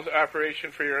a whole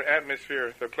operation for your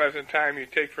atmosphere, the pleasant time you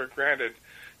take for granted.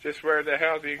 Just where the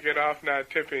hell do you get off not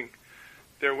tipping?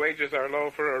 Their wages are low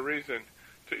for a reason,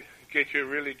 to get you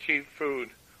really cheap food.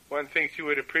 One thinks you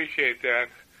would appreciate that,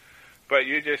 but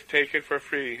you just take it for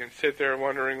free and sit there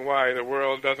wondering why the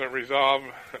world doesn't resolve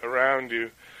around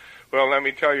you. Well, let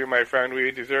me tell you, my friend,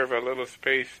 we deserve a little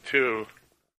space, too.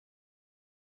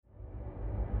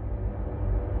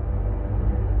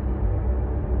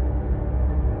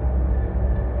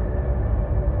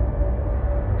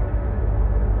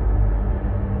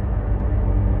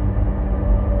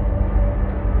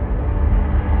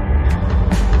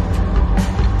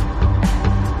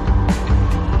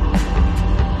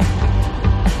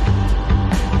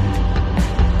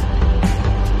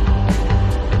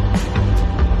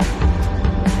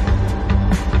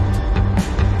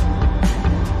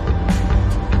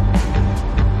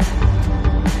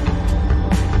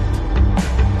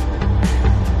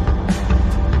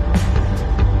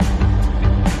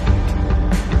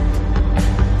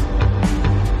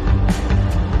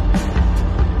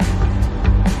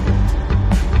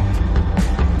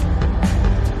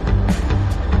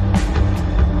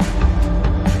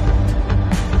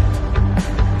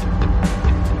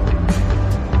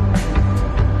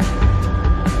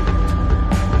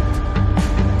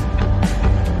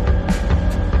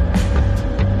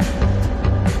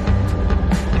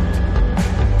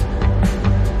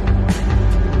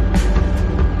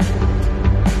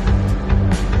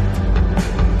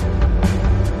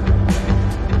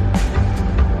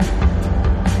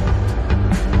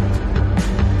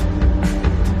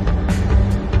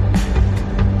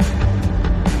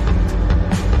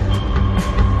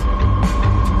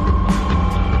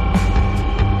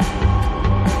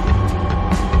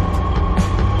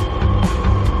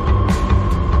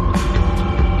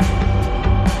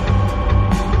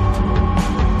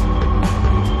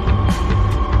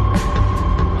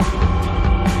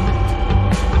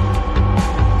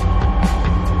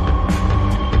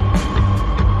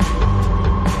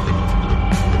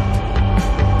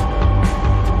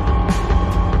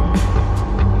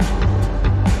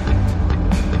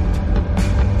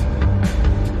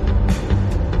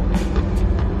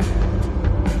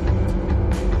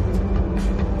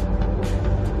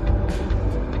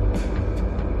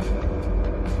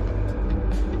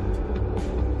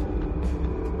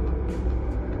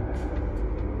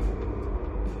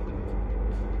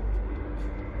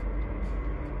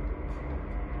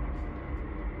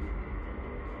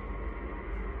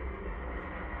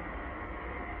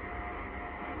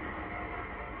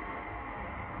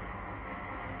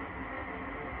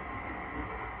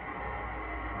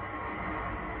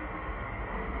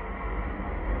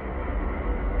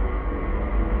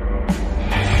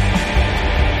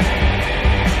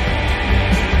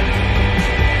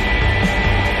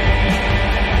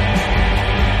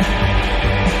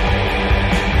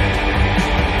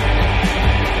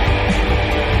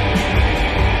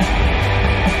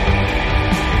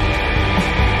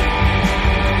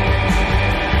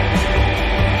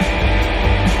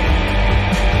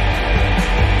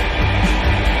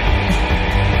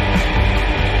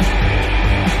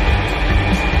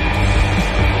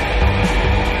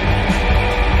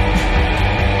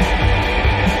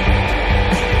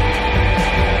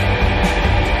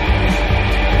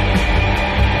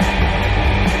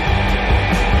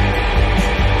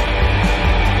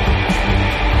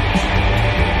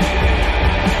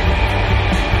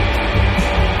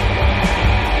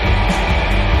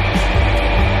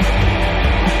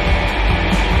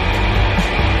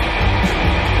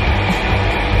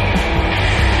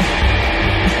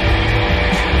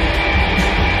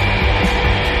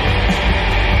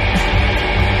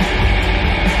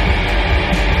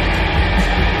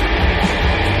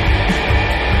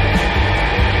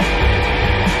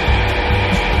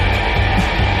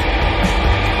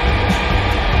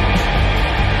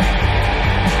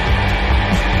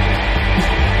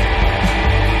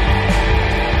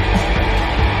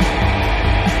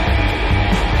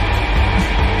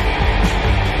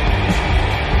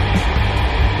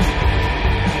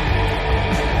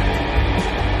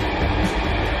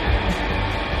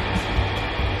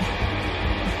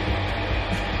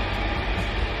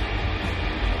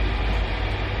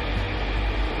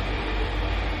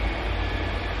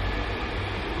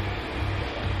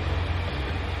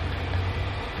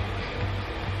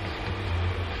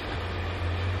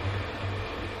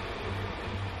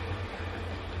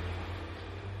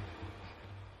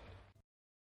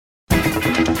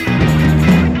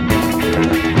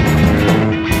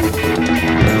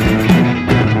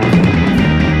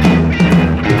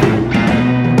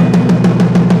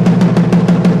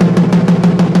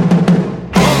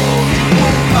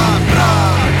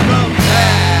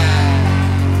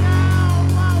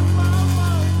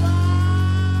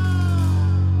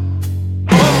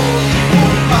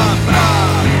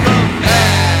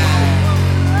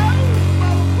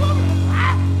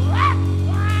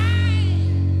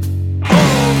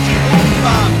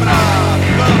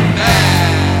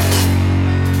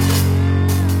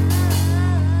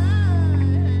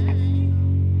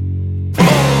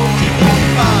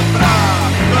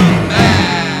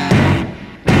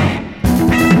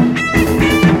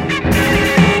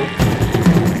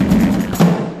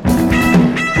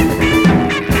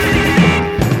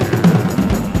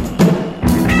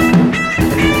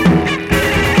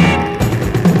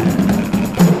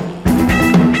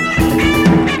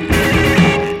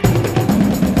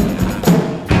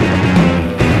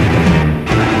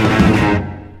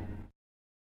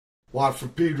 For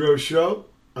Pedro Show,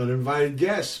 uninvited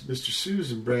guest, Mr.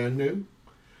 Susan, brand new.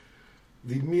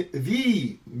 The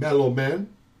Melomen,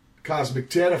 Cosmic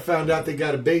Ted. I found out they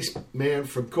got a bass man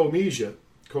from Komesia.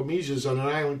 Komesia's on an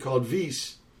island called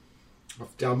Vis,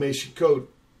 off Dalmatian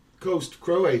coast,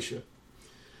 Croatia.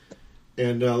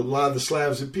 And a lot of the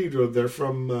Slavs in Pedro, they're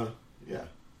from, so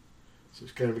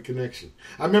it's kind of a connection.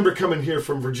 I remember coming here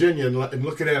from Virginia and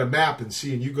looking at a map and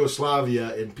seeing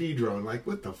Yugoslavia and Pedro, and like,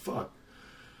 what the fuck?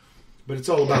 But it's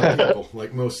all about people,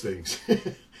 like most things.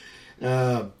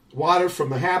 Water from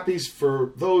the Happies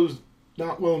for those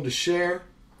not willing to share.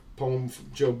 Poem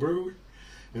from Joe Brewer.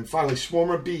 And finally,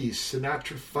 Swarmer Bees,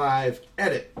 Sinatra 5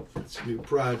 Edit. That's a new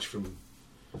project from,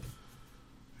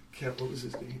 what was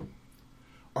his name?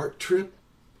 Art Trip.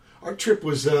 Art Trip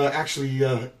was actually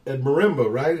at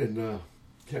Marimba, right? And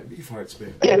Camp Beefheart's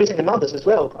band. Yeah, he was in the Mothers as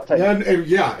well, I think.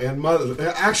 And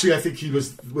Mother. Actually, I think he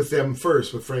was with them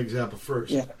first, with Frank Zappa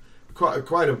first. Yeah.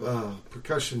 Quite a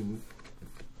percussion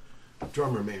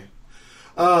drummer, man.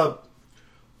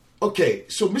 Okay,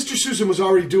 so Mr. Susan was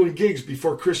already doing gigs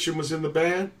before Christian was in the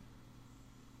band?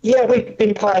 Yeah, we'd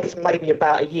been playing for maybe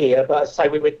about a year, but I'd say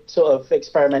we were sort of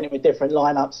experimenting with different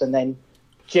lineups, and then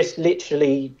just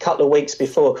literally a couple of weeks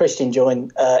before Christian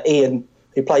joined, Ian,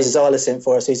 who plays his xylophone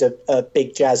for us, he's a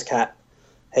big jazz cat.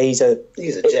 He's a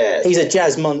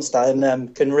jazz monster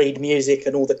and can read music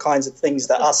and all the kinds of things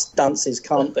that us dunces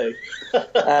can't do.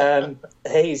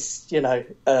 He's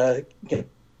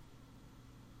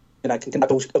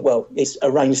he's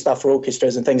arranged stuff for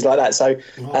orchestras and things like that. So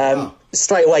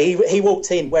straight away he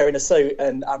walked in wearing a suit,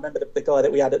 and I remember the guy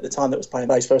that we had at the time that was playing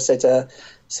bass for us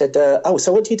said, "Oh,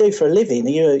 so what do you do for a living?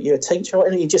 Are you a teacher?"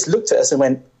 And he just looked at us and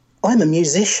went, "I'm a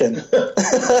musician."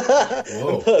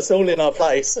 Put us all in our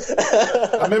place.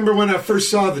 I remember when I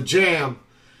first saw the Jam,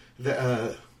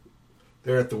 they're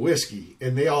at the Whiskey,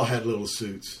 and they all had little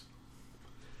suits.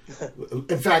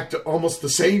 In fact, almost the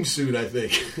same suit, I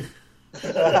think.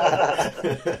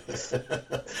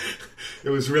 It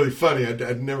was really funny.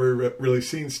 I'd never really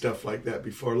seen stuff like that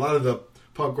before. A lot of the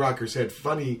punk rockers had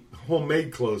funny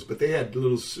homemade clothes, but they had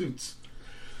little suits.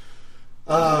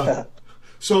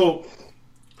 So...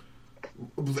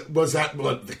 was that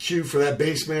the cue for that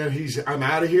bass man? I'm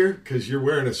out of here because you're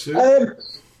wearing a suit.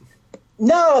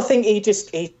 No, I think he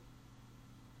just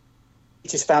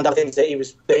found out things that he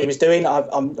was doing.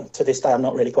 I'm to this day I'm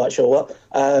not really quite sure what.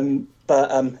 But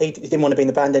he didn't want to be in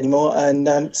the band anymore,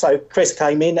 and so Chris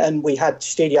came in and we had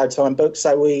studio time booked,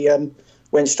 so we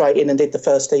went straight in and did the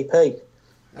first EP.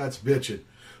 That's bitchin'.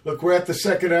 Look, we're at the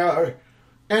second hour,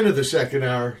 end of the second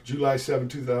hour, July 7,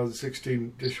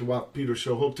 2016, Dishwap Pedro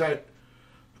Show. Hold tight.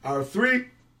 Hour 3,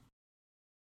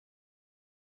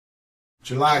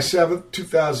 July 7th,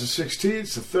 2016.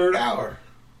 It's the third hour.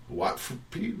 What for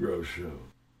Pedro Show?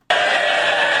 The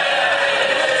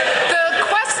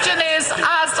question is,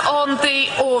 as on the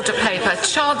order paper,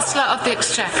 Chancellor of the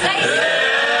Exchequer.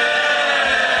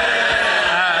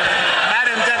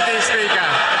 Madam Deputy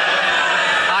Speaker,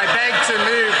 I beg to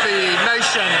move the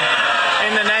motion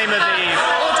in the name of the...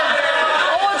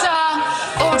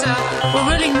 Order. We're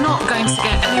really not going to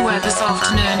get anywhere this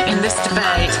afternoon in this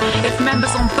debate if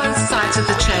members on both sides of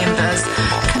the chambers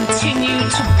continue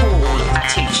to bawl at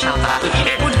each other.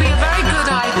 It would be a very good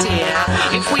idea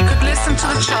if we could listen to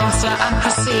the Chancellor and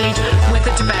proceed with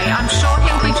the debate. I'm sure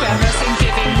he'll be generous in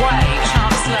giving way,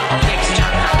 Chancellor of the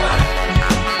Exchequer.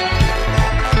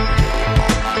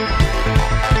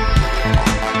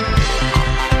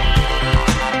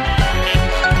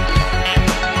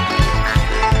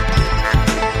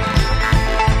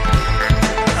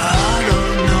 I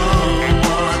don't know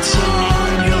what's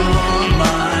on your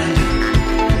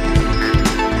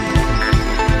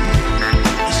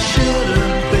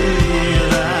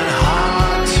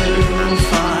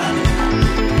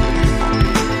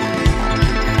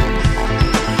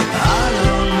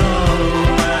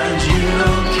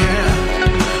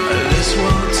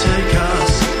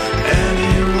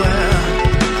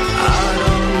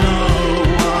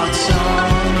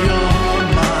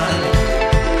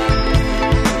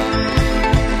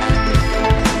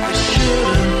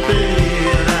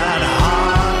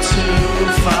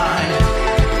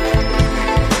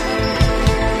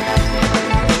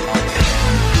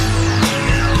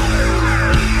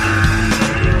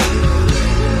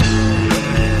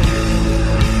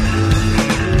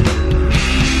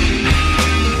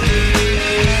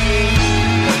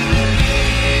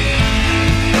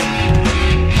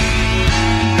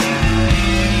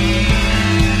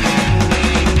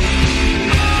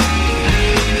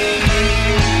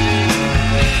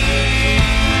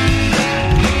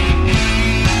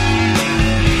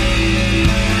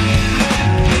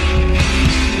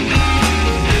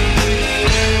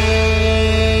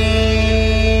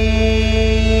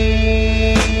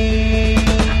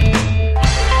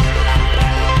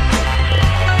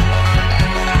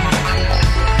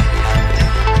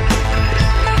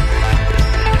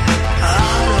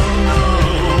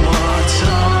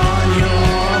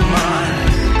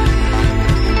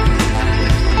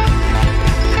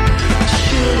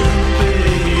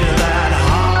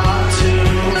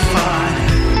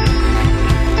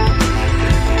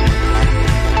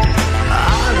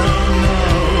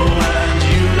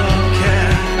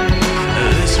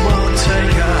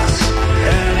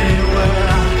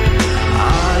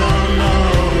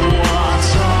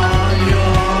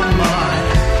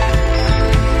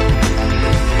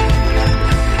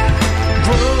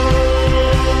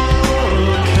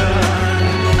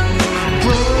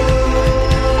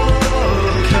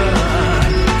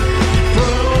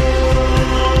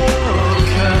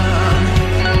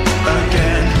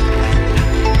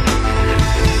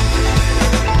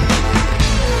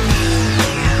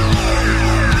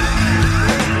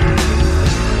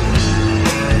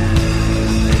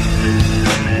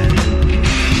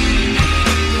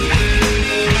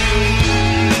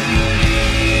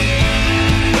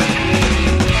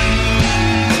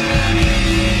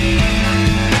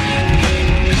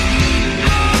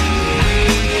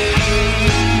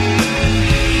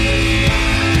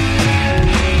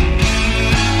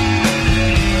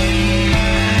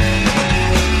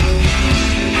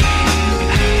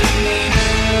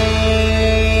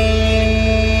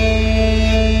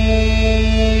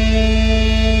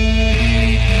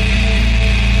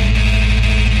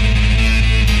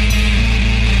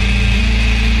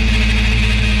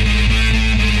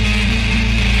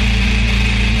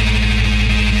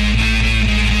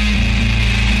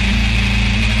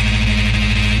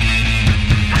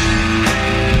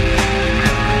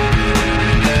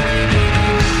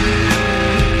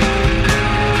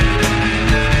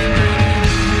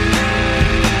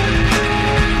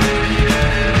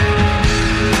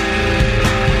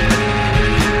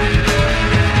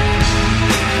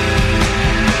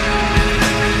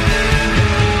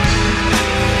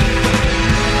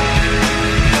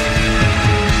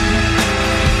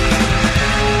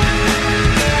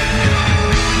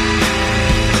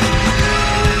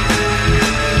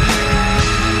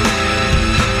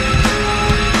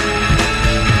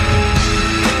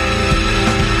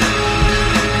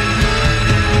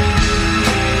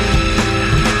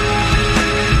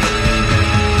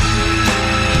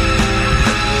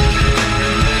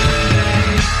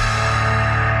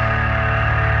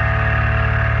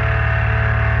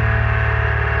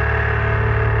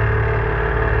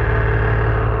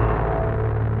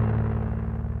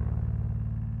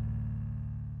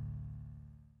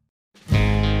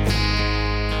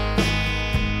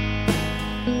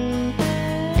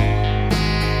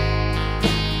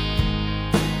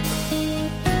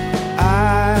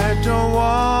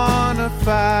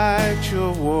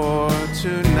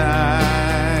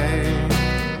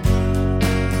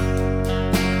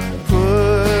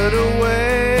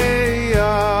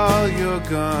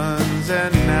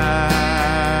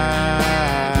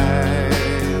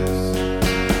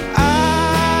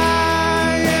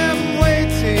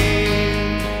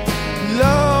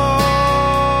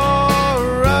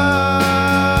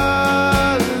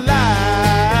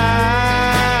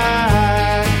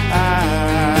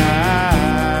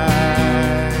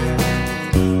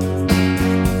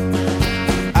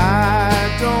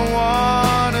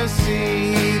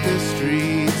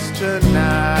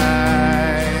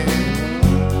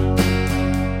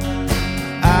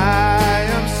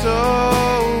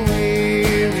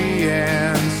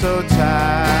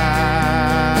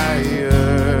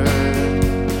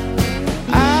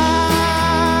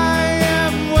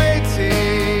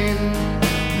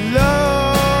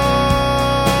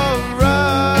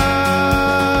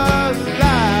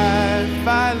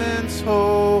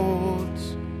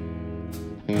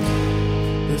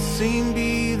seen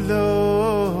below.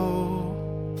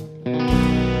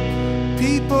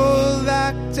 People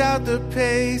act out their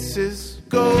paces,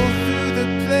 go through the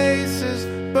places,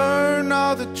 burn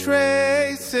all the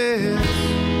traces.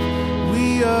 We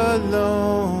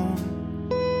alone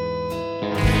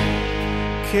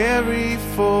carry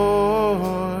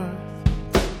forth.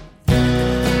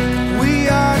 We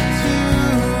are two,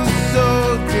 so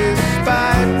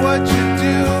despite what you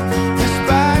do,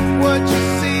 despite what you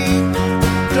see,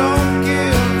 don't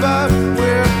give up,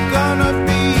 we're gonna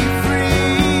be free.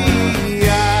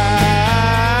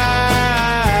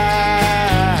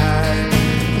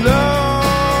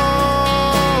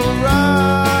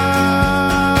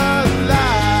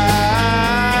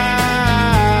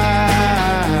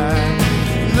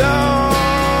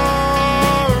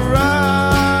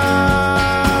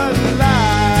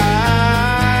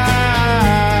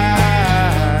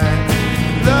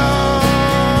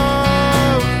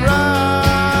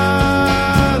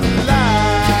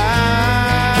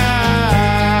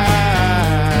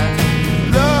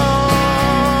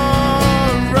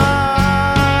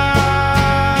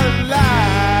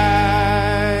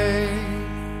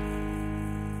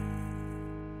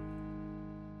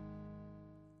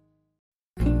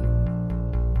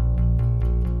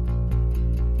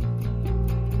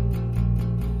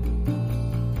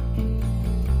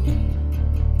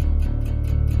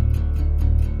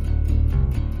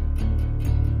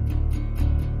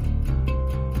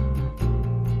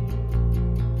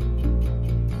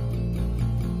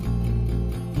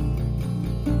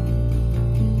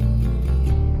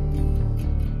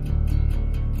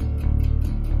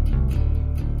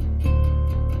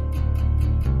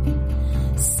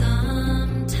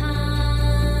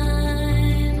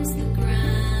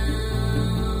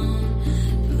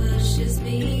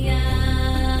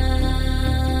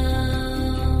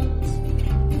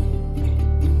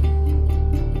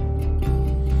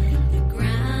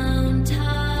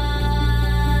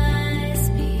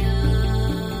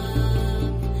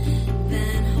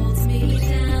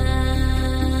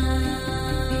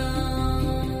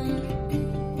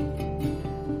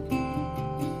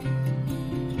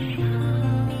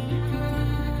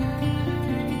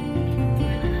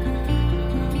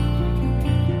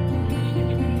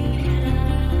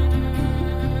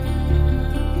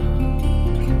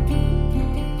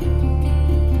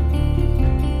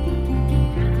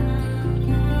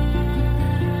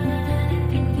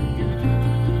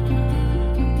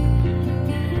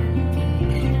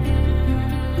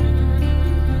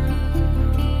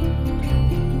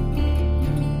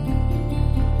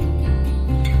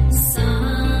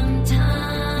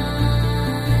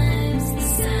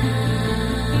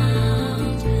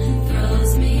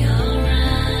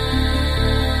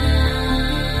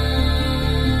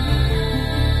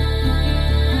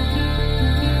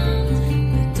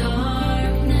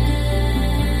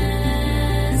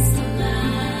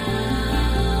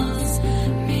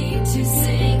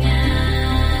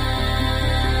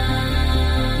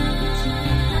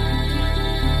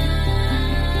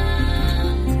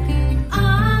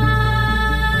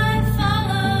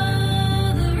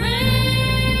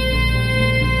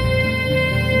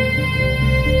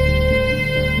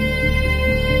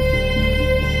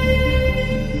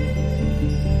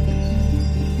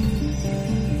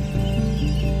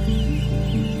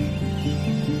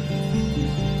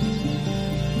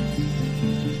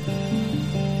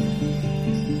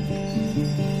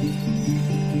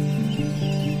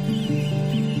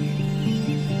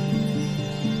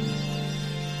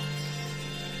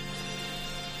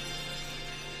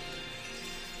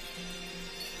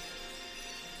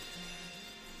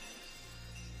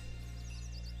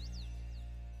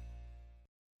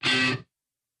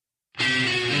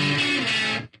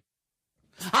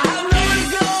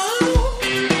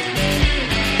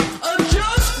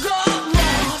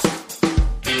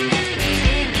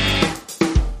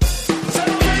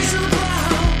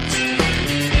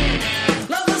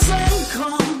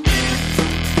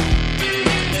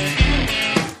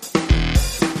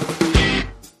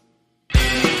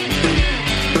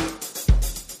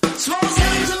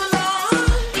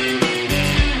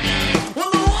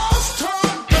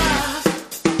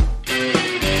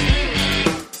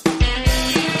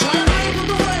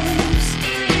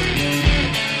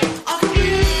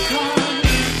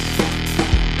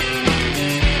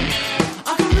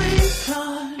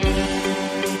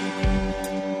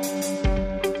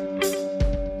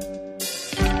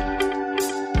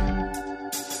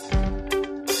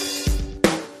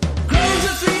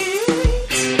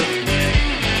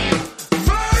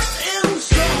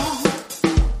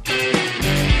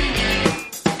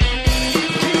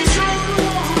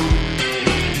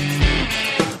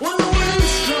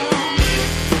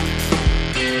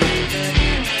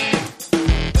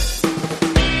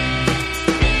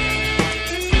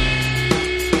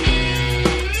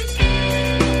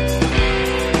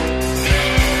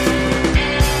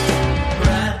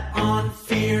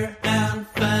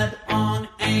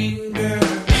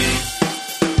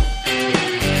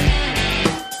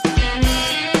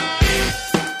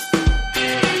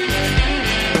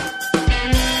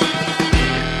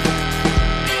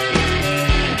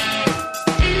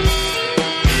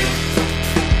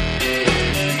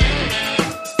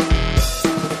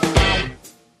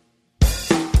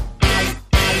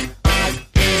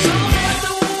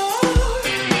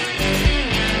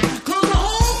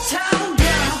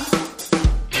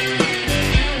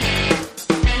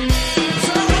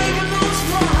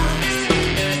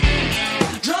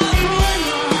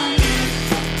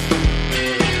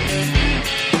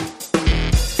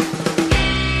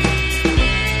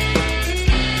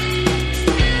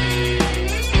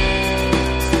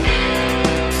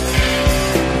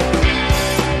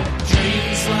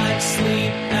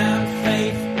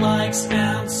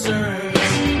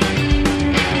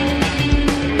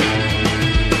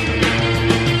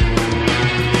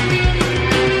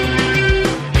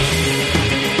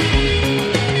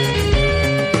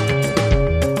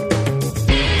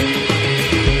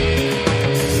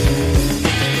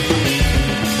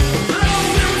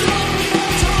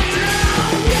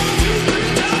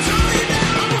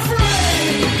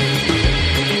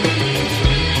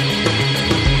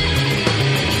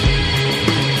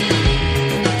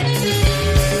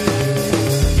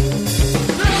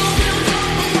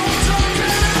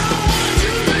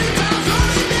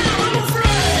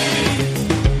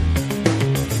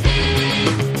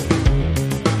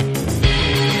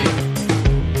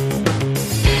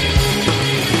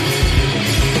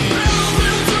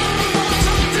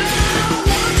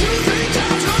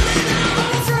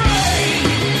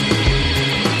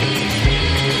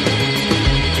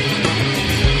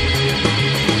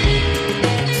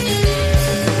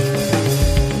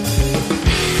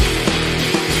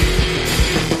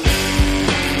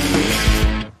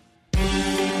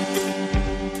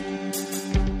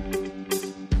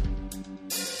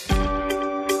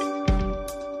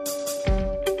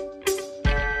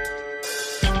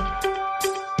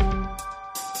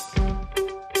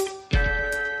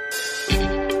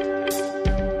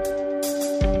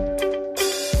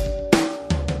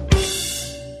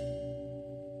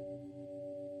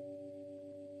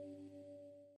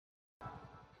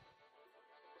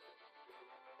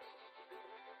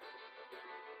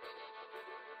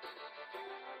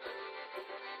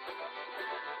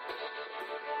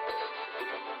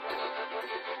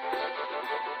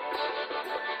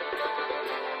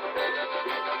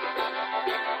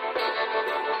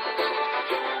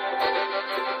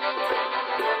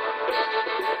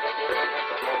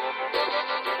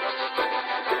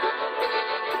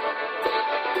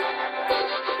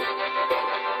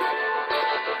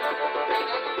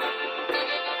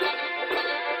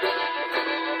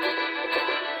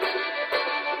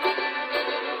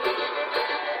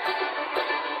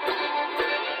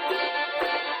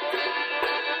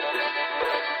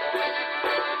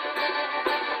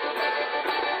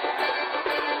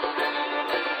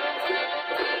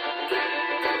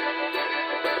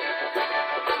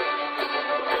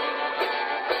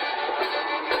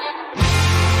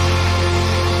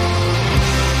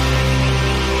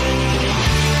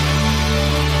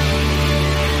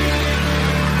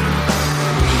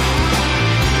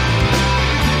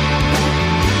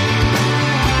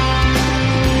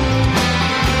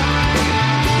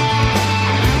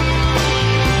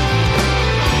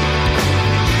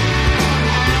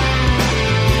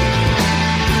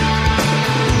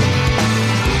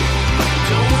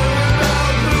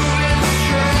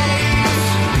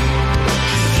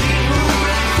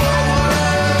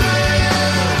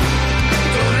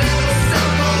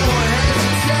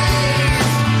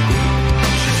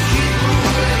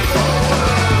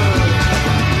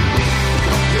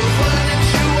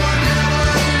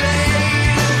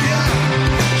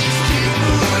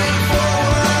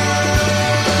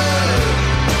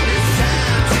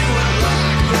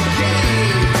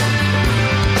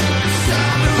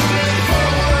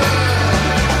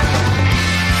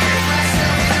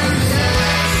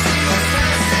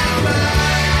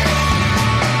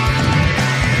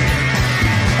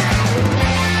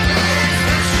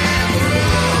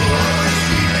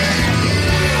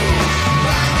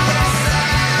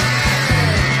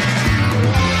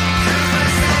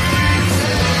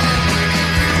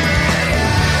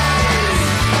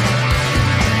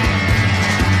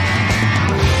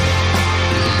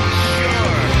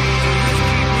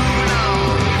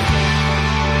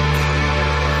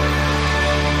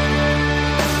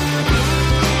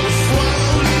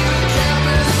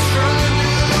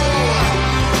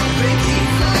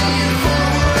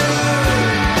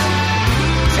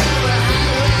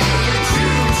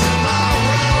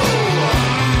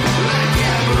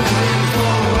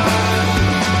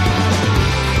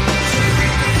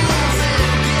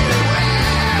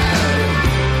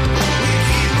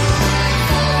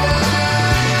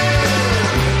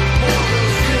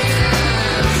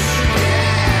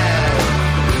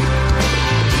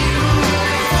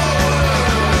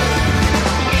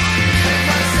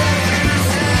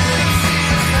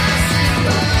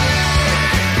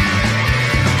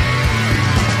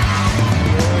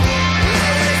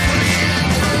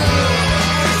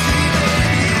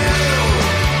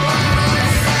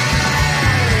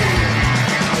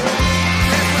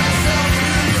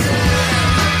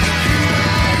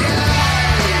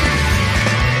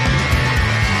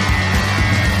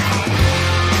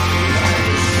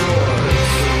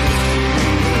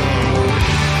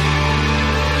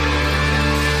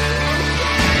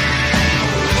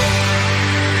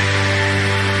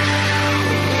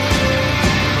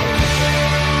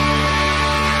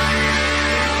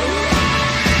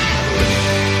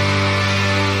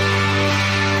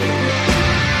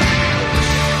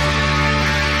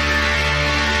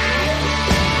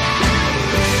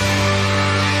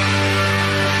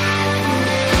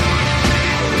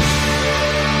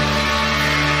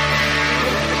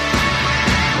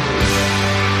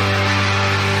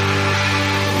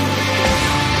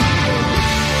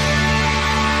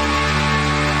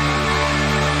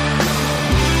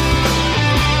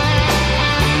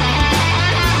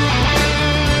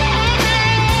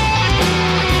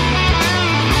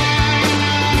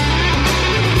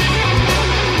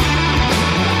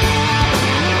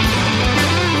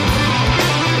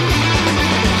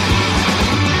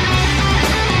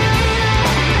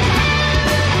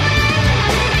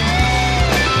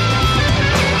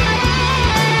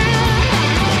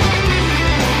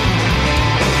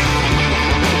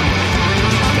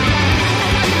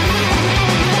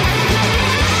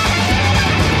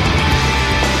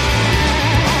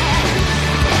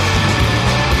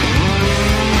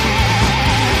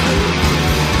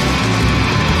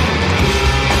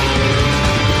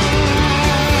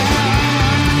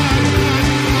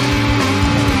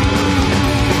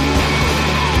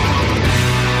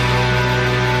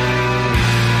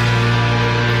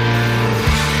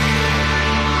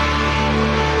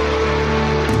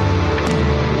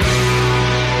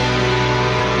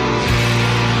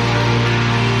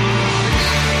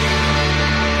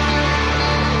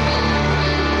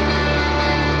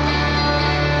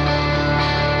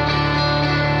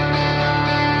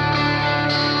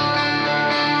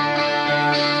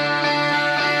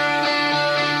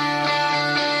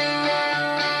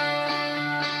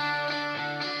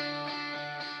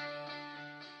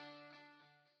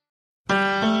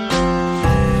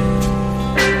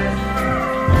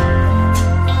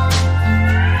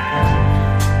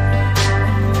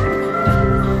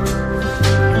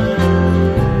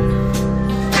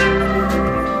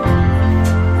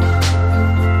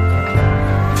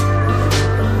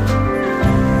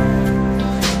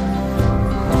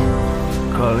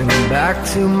 Calling back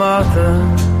to Martha,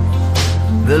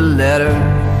 the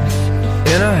letters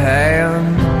in her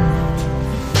hand.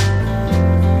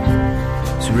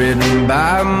 It's written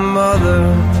by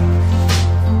mother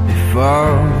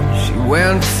before she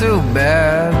went to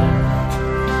bed.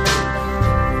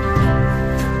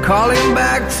 Calling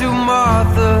back to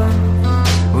Martha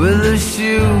with a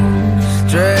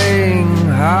shoestring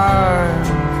heart.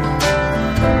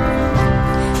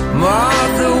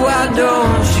 Martha, why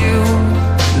don't you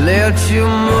let your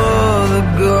mother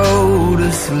go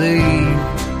to sleep?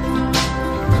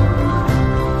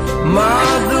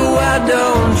 Martha, why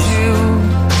don't you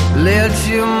let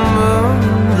your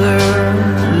mother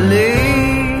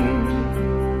leave?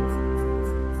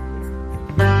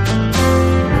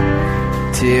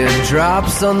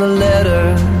 Teardrops on the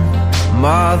letter,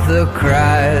 Martha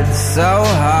cried so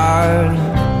hard.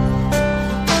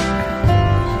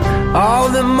 All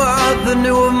that Martha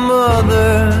knew of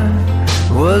mother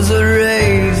was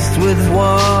erased with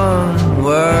one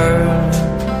word.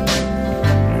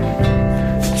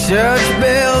 Church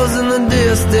bells in the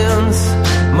distance,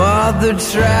 Martha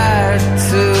tried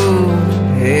to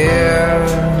hear.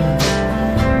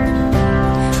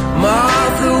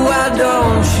 Martha, why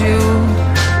don't you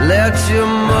let your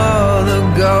mother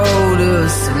go to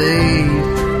sleep?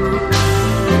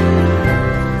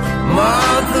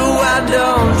 Martha, why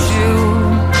don't you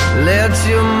let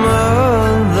your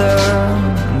mother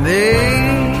be?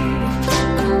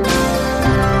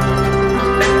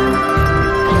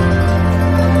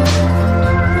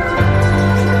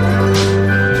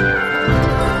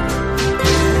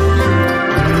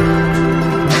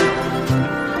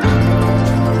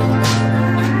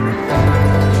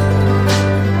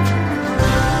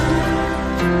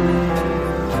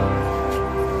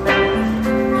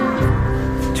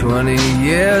 20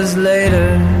 years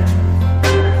later,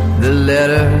 the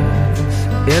letters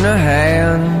in her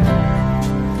hand.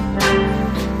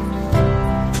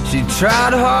 She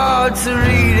tried hard to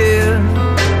read it,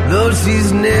 though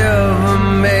she's never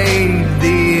made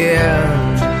the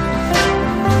end.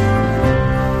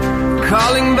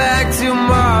 Calling back to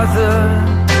Martha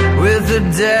with a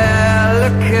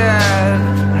delicate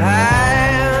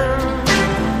hand.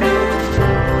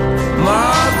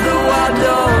 Martha, why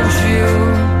don't you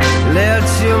let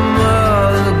your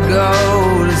mother go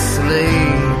to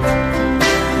sleep?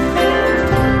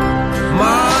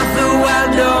 Martha, why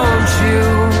don't you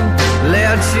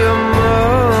let your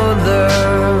mother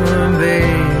be?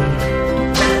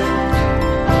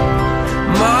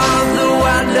 Martha,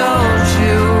 why don't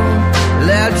you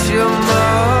let your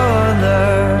mother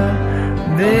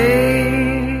be?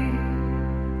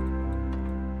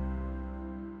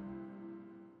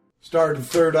 Started the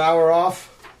third hour off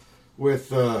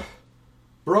with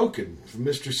Broken from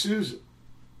Mr. Susan.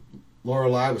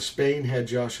 Lorelei with Spain had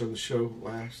Josh on the show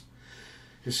last.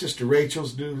 His sister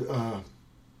Rachel's new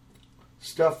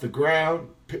stuff, The Ground,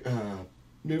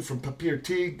 new from Papier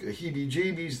Teague,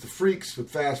 Heebie-Jeebies, The Freaks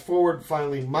with Fast Forward.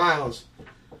 Finally, Miles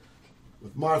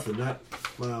with Martha, not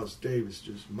Miles Davis,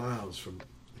 just Miles from,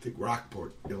 I think,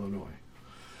 Rockport, Illinois.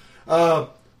 So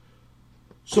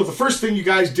the first thing you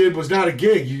guys did was not a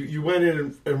gig. You went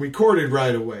in and recorded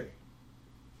right away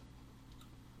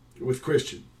with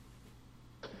Christian.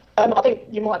 I think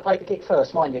you might have played the gig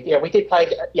first, mind you. Yeah, we did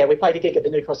play. Yeah, we played a gig at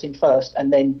the New Crossing first,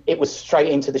 and then it was straight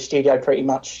into the studio pretty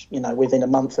much, within a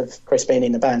month of Chris being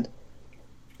in the band.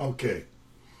 Okay.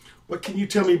 What can you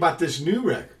tell me about this new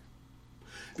record?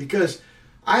 Because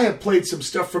I have played some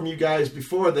stuff from you guys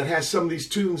before that has some of these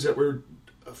tunes that were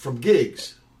from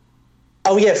gigs.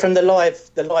 Oh yeah, from the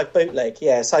live bootleg.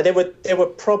 Yeah, so there were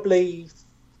probably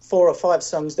 4 or 5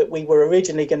 songs that we were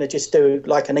originally going to just do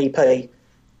like an EP,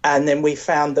 and then we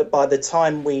found that by the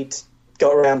time we'd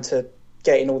got around to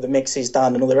getting all the mixes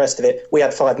done and all the rest of it, we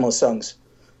had 5 more songs.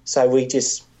 So we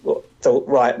just thought,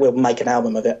 right, we'll make an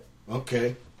album of it.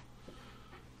 Okay.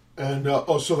 And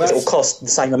so that's... It'll cost the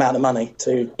same amount of money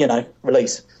to,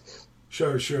 release.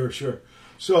 Sure.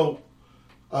 So,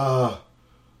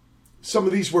 some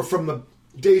of these were from the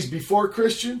days before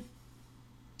Christian?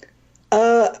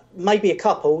 Maybe a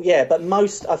couple, yeah, but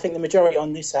I think the majority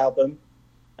on this album,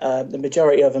 the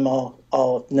majority of them are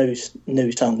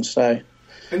new songs. So,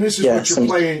 and this is what you're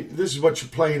playing. This is what you're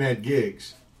playing at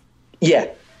gigs. Yeah.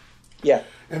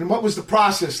 And what was the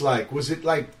process like? Was it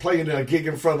like playing a gig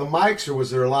in front of the mics, or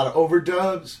was there a lot of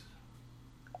overdubs?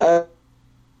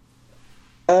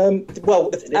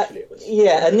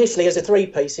 Initially as a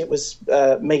 3-piece, it was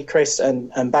me, Chris,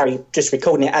 and Barry just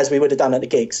recording it as we would have done at the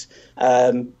gigs.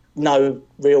 No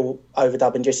real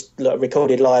overdubbing, just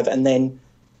recorded live. And then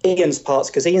Ian's parts,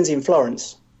 because Ian's in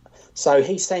Florence, so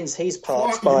he sends his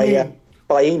parts by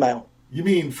email. You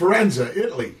mean Firenze,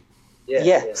 Italy?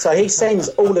 Yeah. So he sends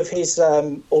all of his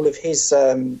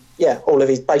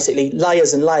basically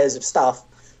layers and layers of stuff,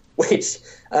 which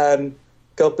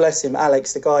God bless him,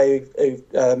 Alex, the guy who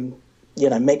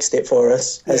mixed it for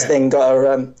us, has then got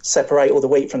to separate all the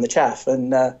wheat from the chaff,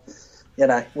 and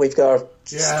we've got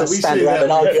to stand around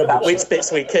and argue about which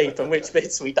bits we keep and which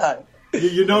bits we don't.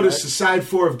 You notice the side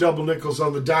 4 of double nickels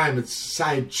on the dime, it's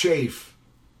side chafe.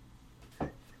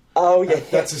 Oh, yeah.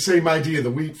 That's the same idea,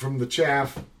 the wheat from the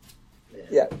chaff.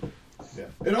 Yeah.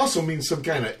 It also means some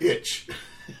kind of itch.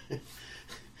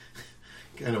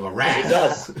 Kind of a rat. It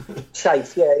does.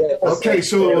 Chafe, yeah. Okay,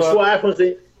 so what happens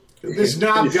this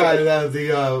knob guy,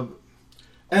 the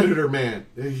editor man,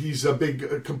 he's a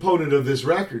big component of this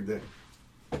record then.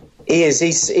 He is.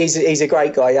 He's a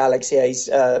great guy, Alex. Yeah, he's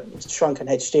Shrunken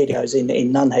Head Studios in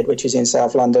Nunhead, which is in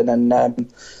South London, and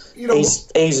he's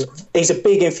a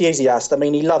big enthusiast. I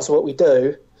mean, he loves what we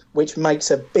do, which makes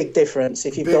a big difference.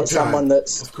 If you've got someone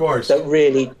that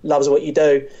really loves what you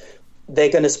do,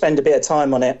 they're going to spend a bit of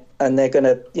time on it, and they're going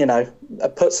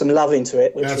to put some love into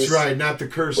it. That's right, not the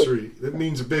cursory. That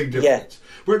means a big difference.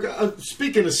 Yeah. We're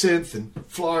speaking of synth and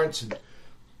Florence, and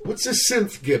what's this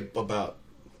synth gimp about?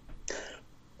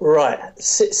 Right,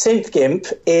 synth gimp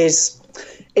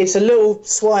it's a little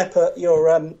swipe at your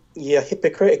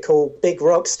hypocritical big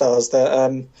rock stars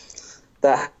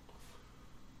that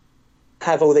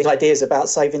have all these ideas about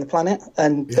saving the planet,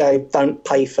 and they don't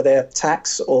pay for their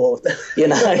tax, or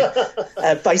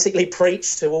basically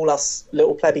preach to all us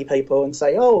little plebby people and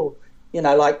say,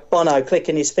 like Bono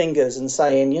clicking his fingers and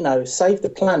saying, save the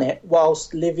planet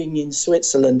whilst living in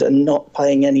Switzerland and not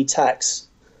paying any tax.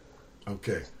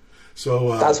 Okay.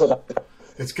 So that's what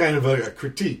it's kind of a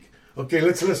critique. Okay,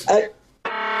 let's listen.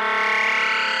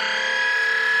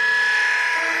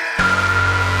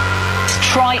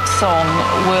 Trite song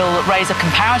will raise a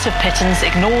comparative pittance,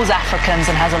 ignores Africans,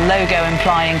 and has a logo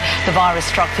implying the virus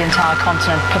struck the entire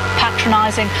continent,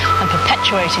 patronising and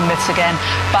perpetuating myths again.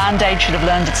 Band-Aid should have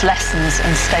learned its lessons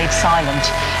and stayed silent.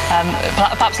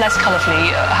 Perhaps less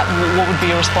colourfully, what would be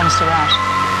your response to that?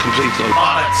 Complete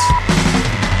bollocks.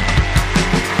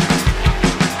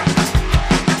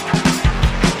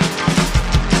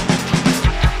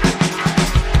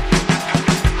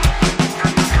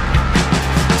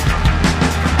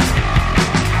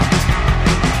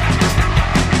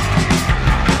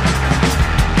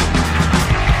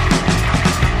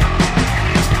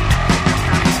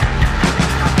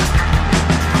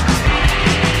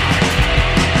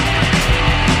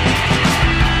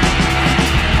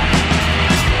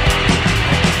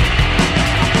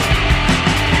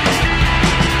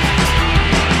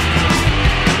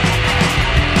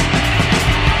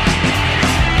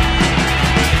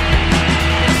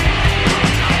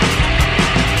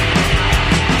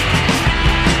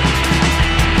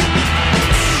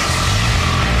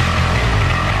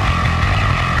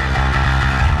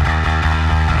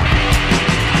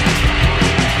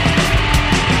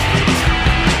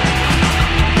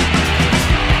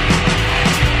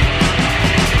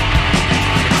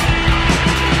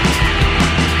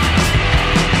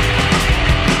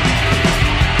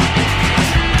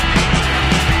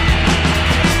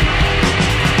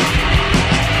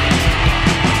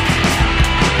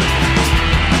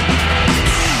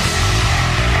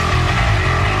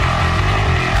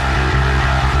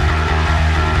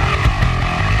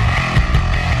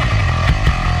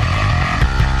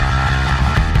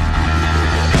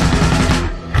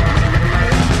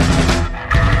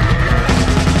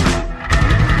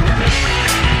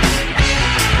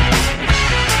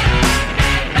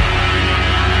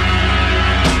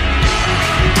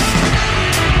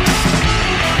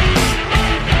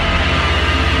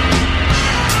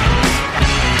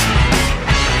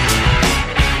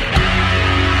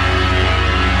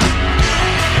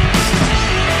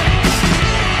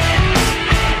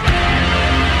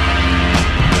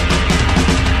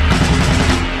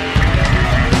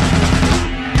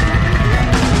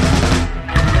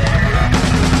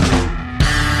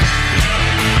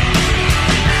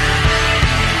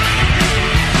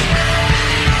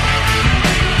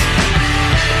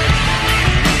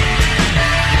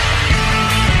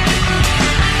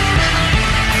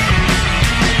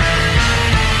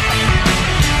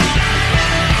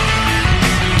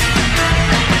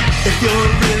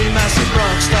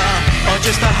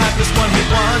 just a hapless one-hit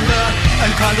wonder,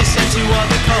 and condescend to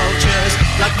other cultures,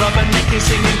 like rubbernecking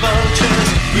singing vultures.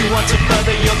 You want to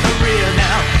further your career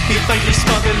now, be faintly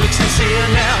smug and look sincere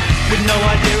now, with no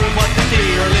idea of what the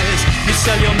deal is. You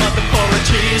sell your mother for a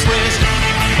cheese whiz.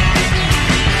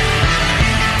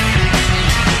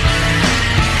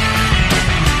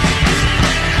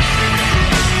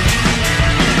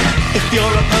 You're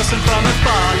a person from a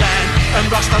far land, and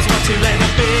Rastas want to lend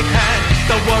a big hand.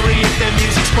 Don't worry if their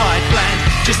music's quite bland,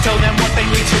 just tell them what they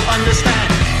need to understand.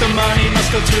 The money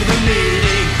must go to the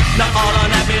needy, not all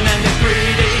on admin and the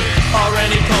greedy, or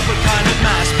any corporate kind of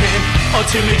mass pimp, or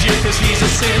to me Jew cause he's a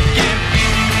simp gimp.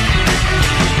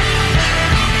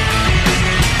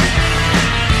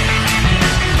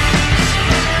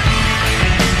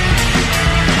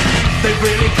 They've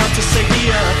really come to save the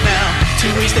earth now, to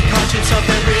ease the conscience of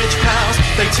their rich pals.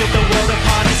 They took the world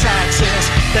upon its axis,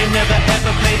 they never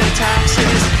ever pay their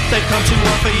taxes. They've come to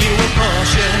offer you a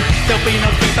portion, there'll be no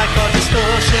feedback or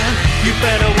distortion. You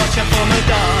better watch out for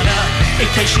Madonna, in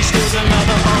case she steals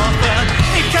another orphan.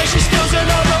 In case she steals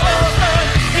another orphan.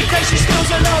 In case she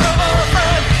steals another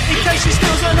orphan. In case she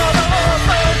steals another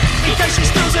orphan. In case she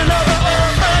steals another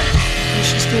orphan. In case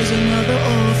she steals another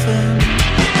orphan.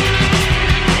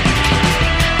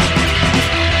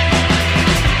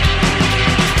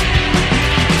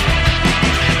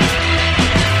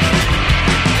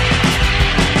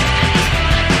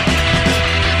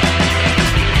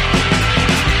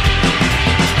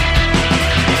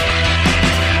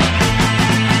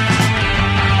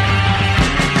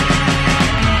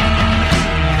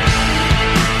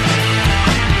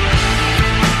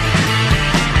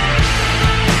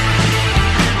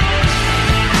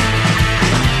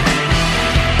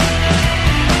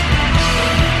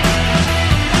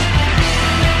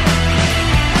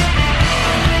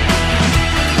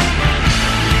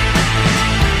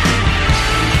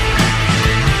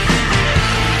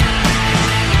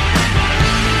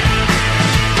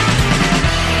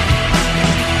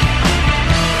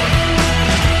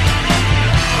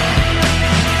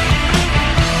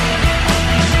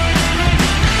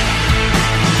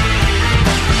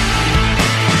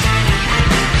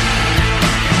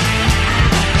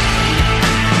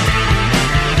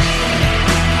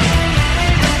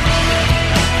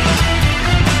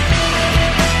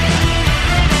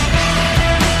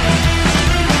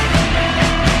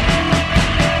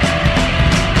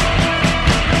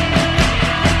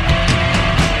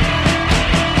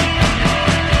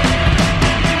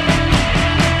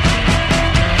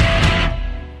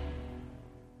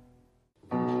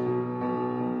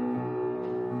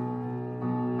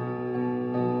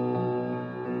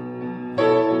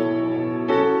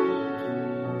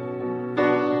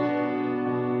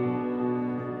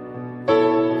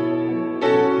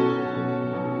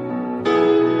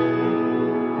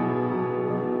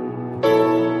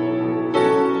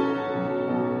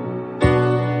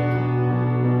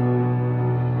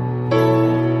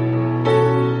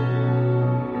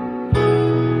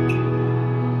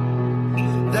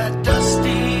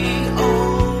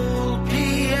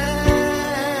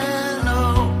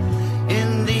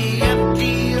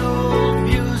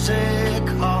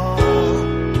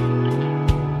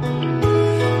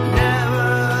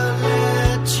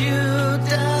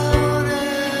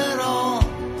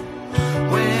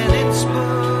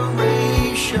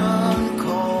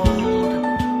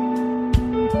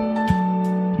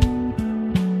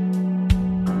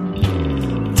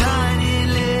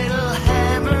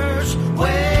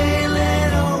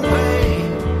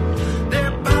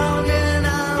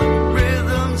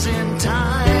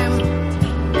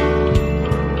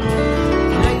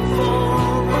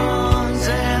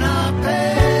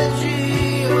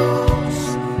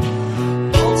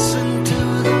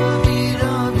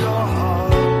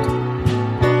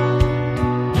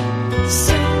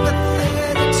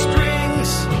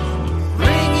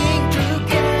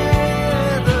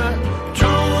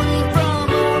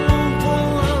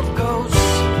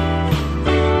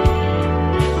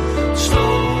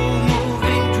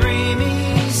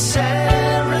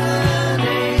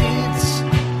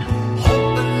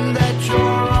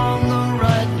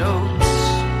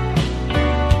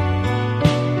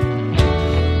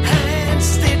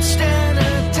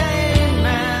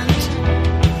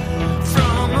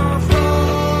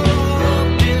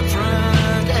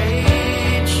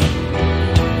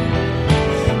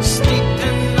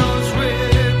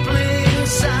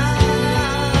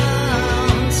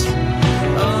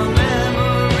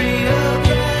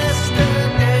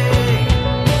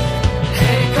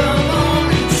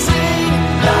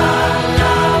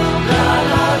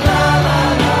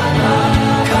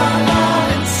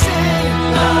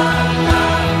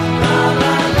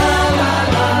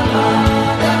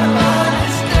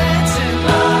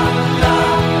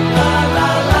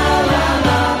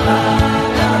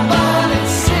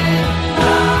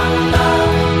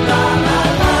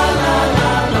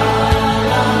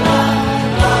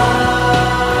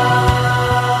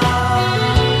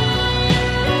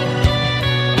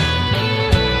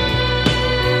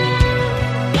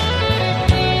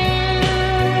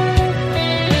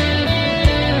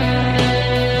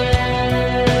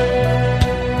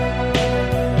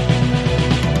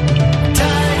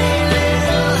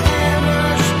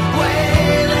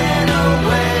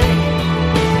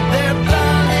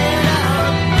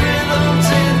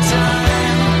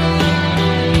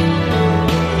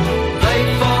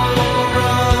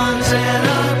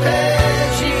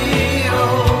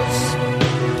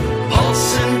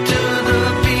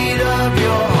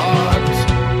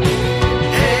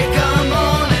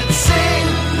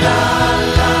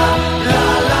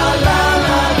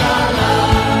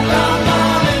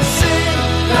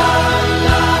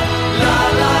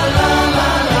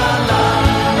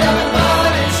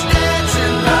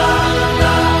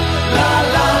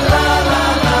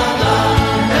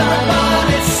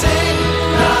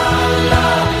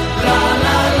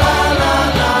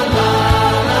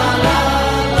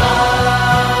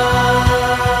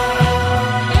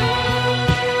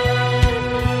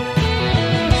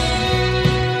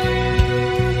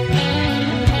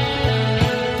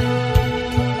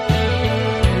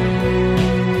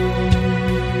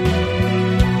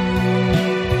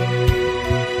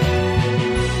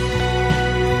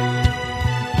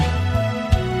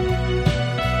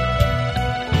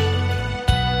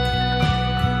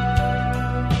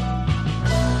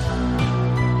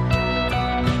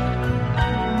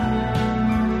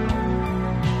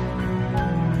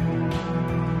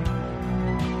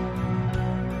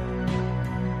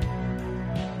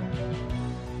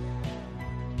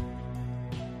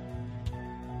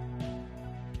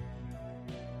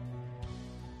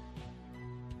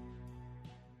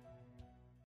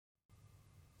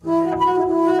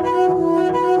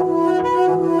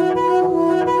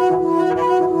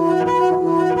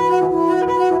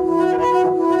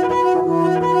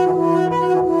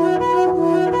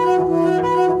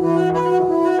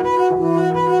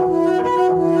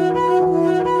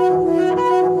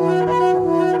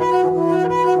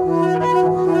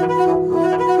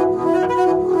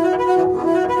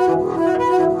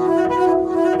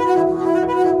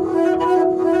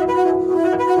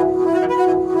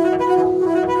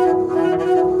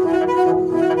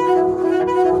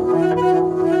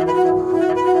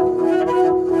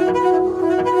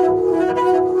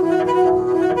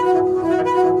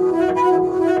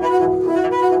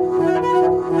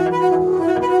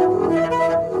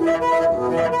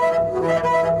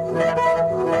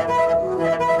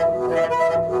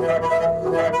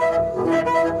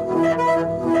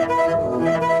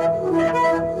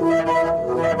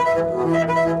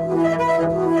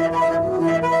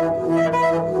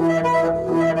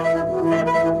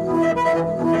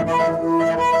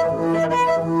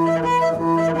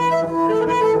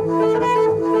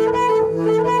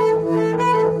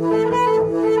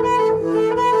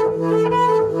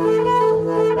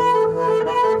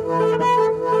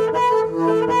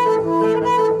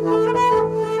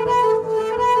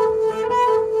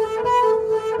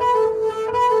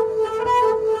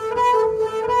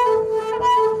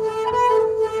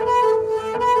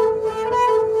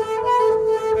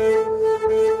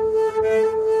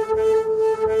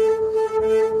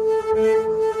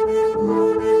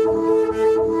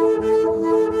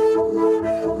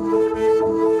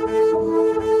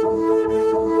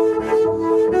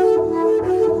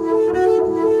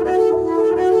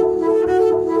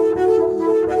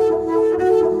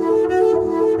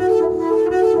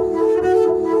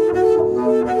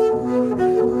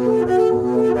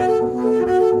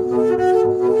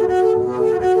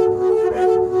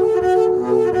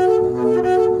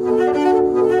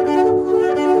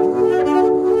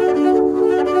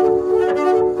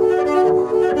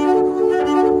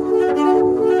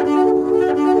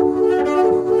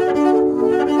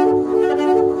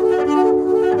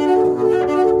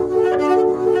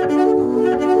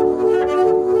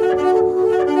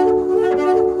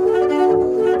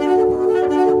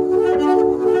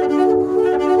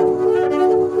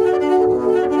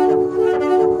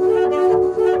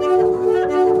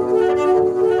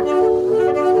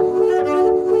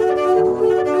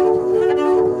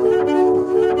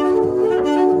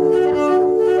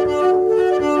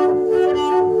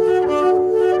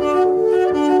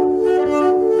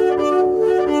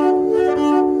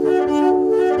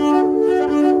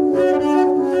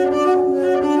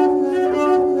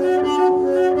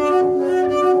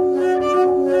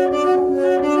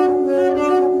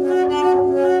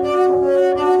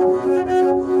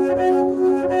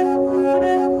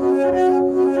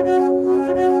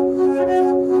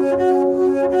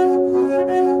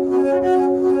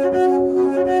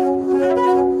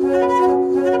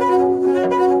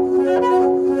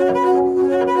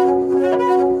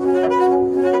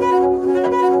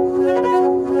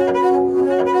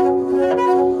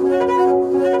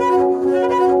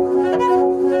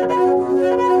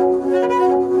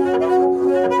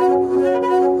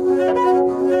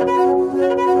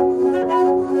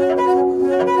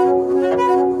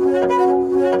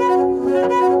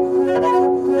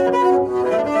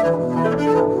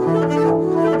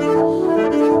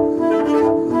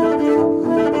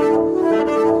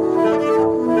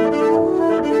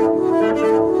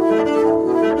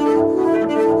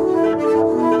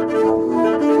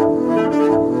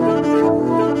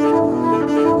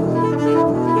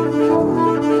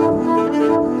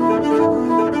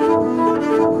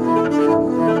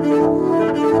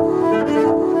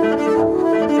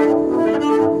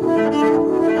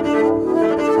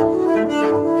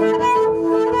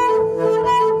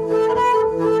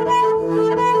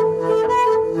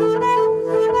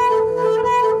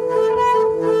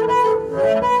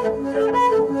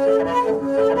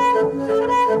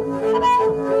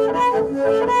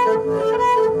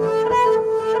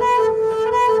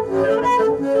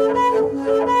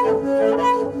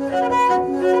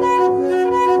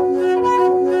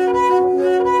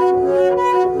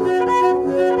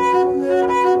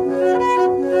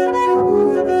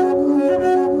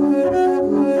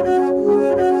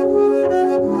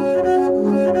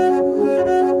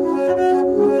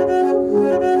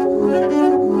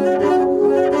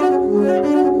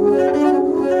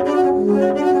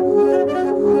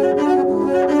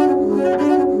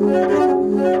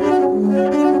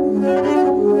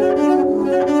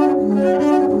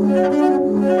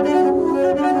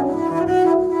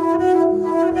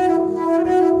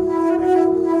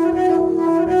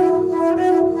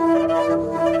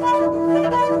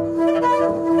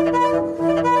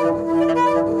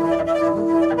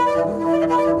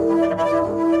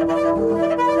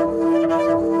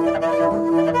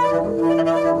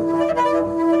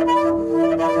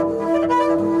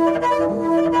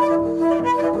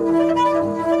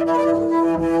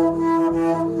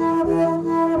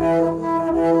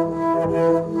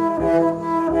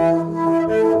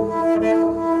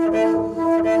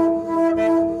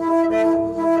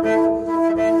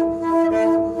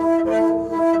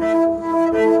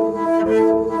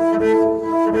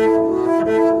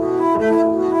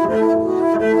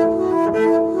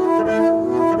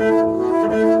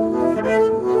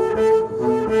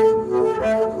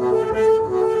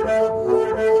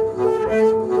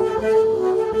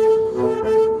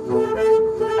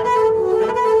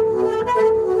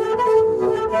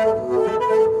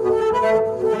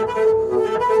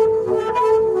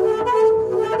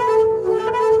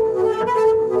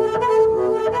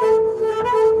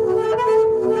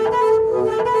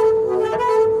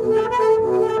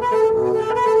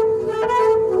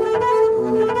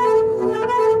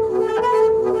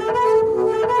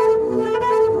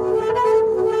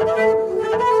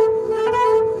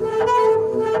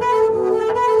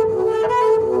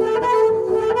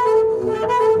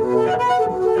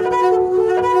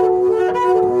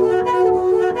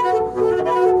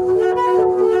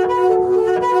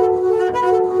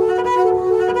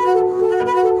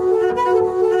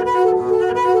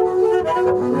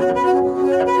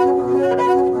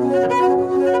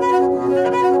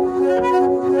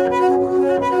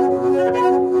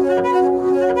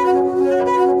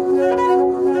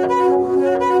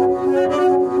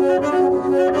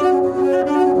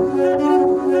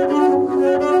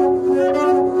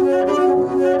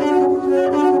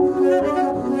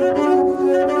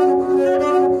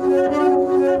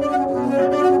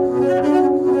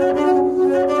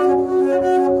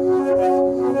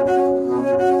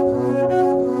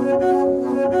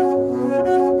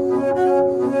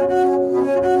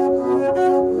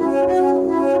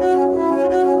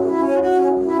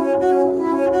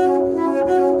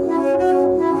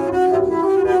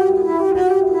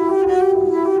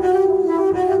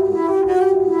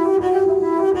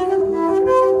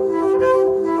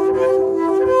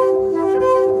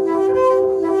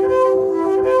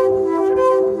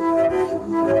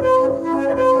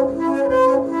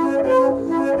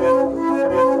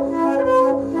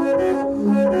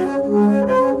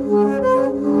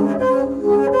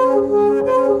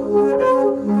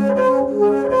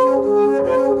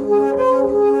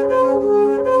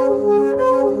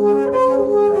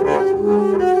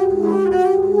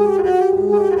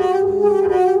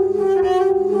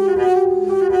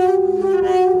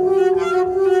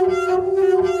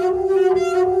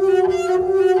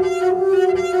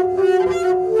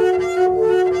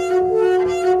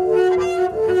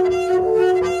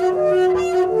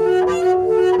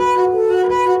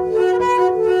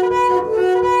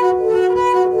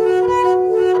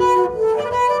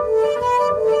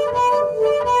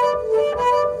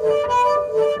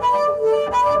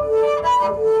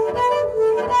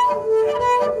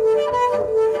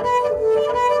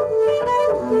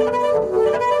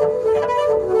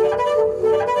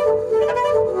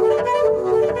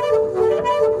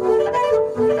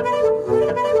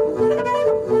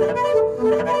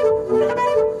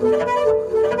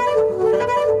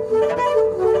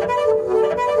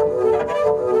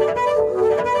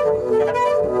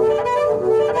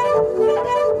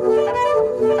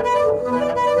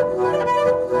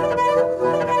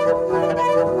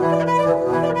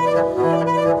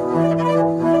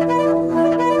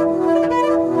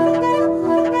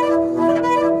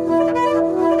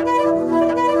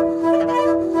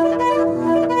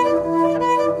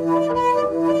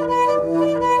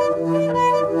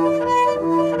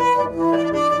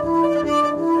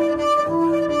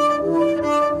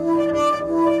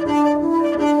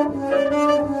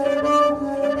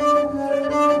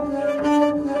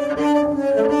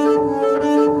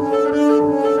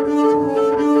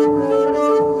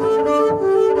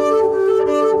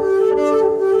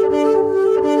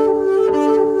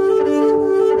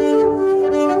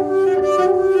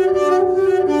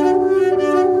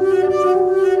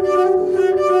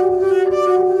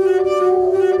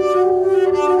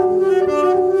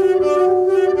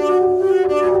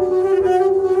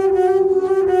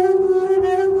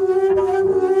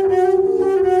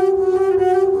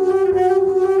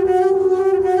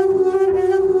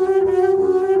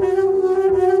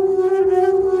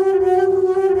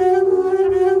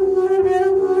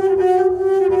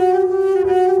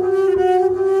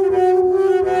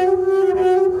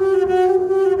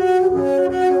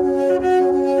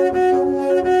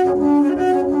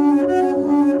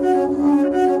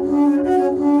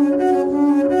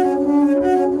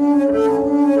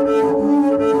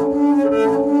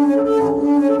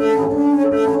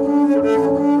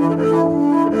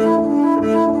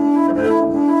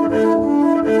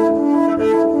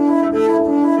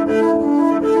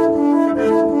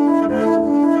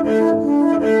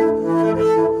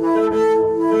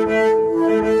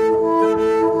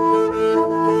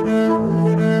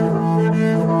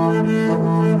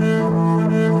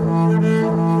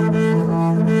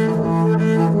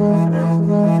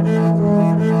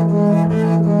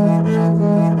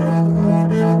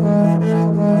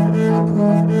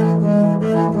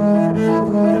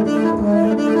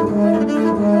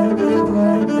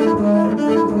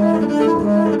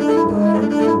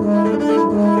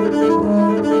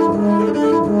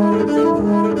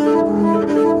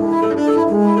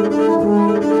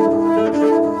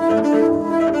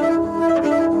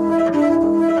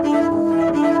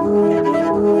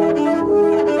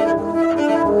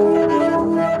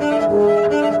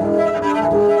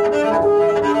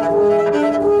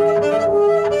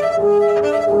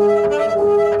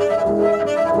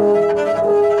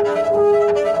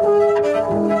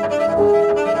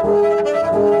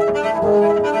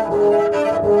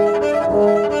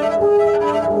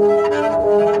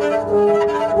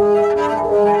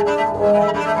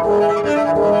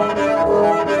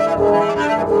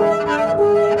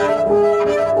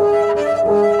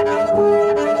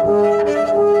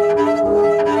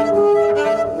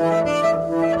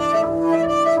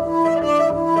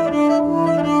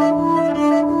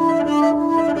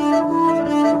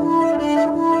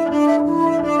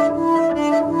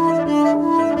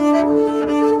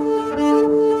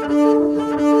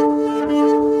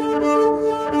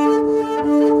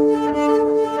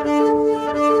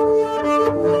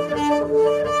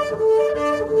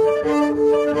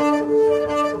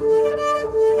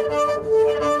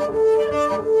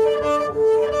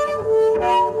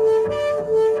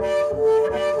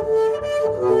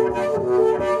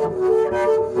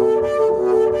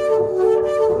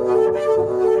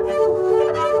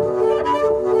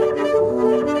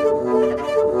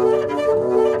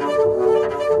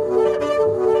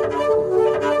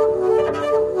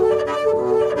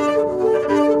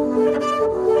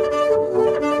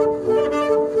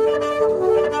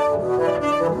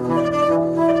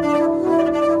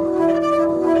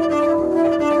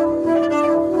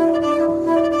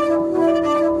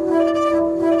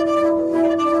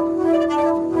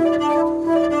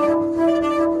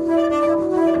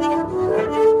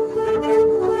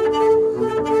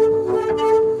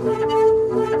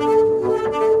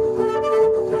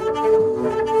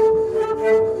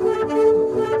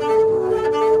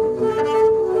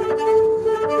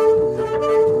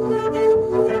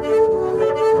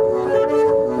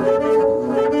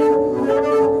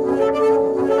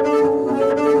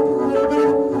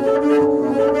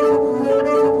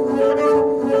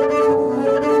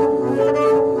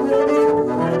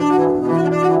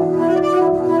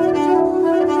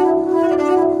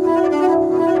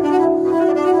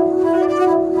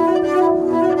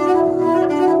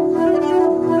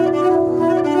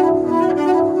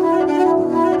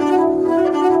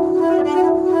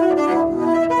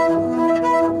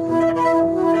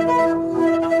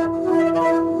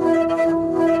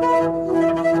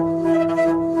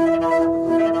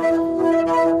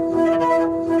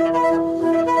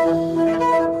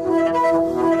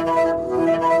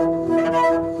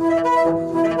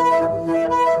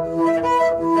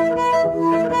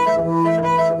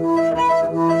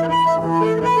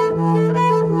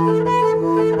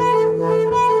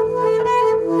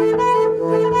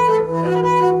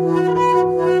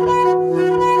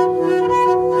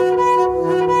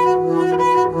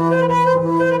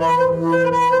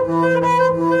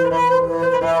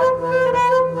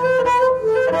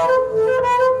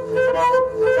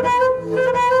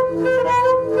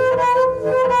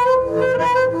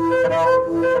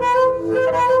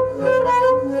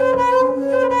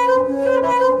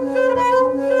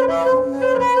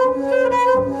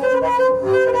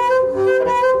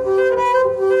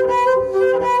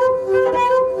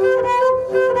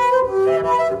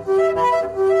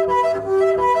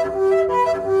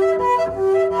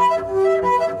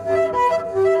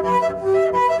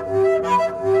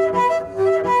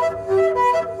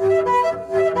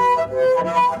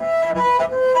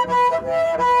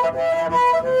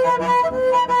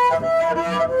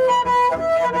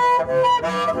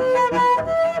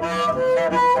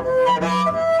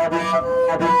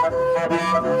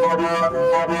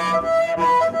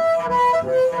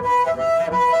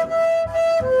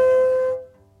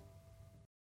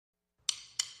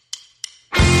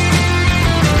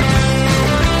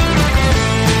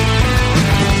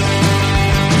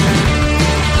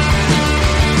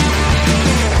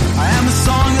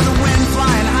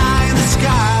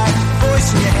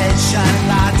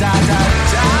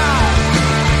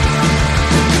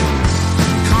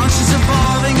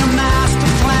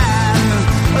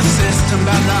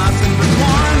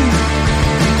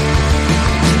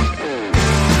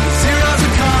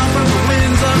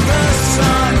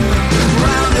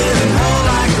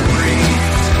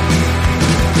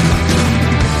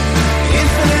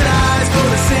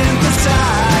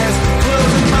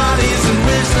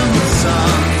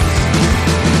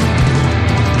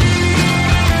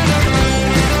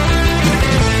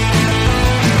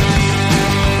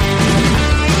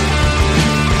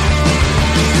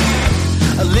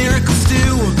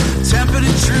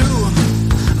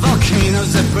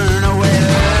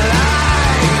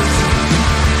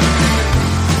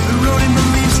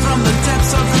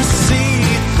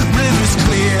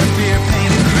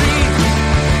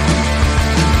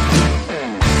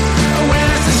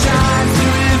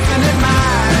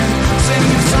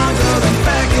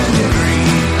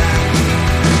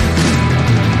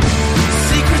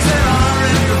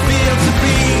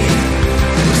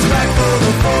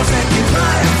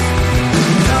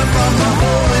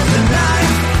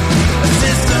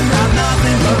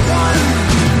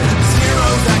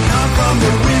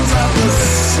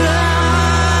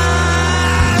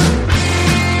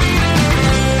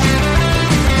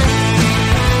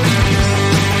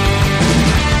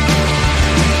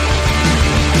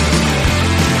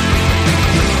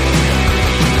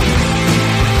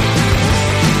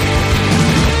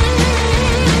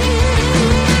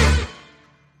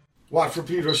 For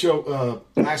Pedro Show,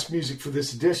 last music for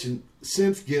this edition,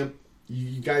 Synth Gimp.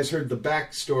 You guys heard the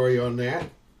backstory on that.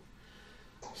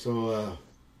 So,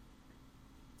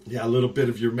 yeah, a little bit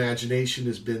of your imagination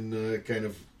has been kind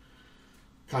of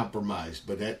compromised,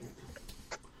 but that,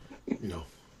 you know,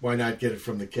 why not get it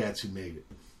from the cats who made it?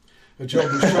 Joe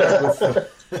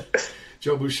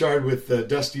Bouchard with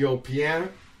Dusty Old Piano.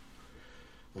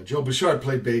 Joe Bouchard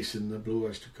played bass in the Blue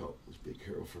Oyster Cult. He's a big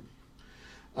hero for me.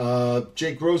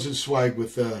 Jake Rosenzweig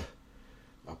with a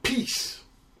piece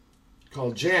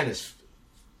called Janice.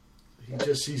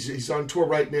 He's on tour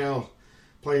right now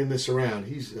playing this around.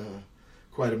 He's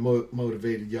quite a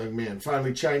motivated young man.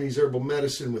 Finally, Chinese Herbal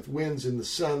Medicine with Winds in the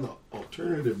Sun, the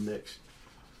alternative mix.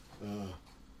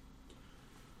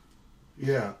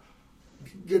 Yeah.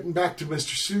 Getting back to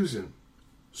Mr. Susan.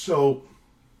 So,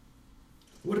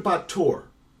 what about tour?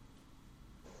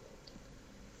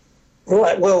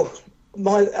 Right, well,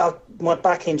 my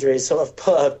back injury has sort of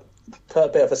put a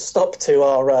bit of a stop to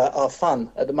our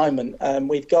fun at the moment.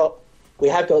 We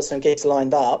have got some gigs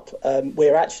lined up.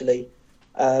 We're actually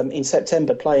in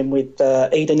September playing with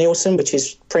Ida Nielsen, which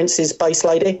is Prince's bass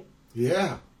lady.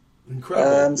 Yeah,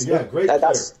 incredible. Great.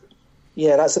 That's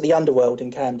at the Underworld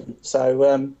in Camden.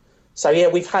 So yeah,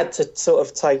 we've had to sort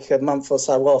of take a month or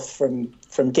so off from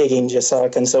gigging just so I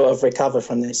can sort of recover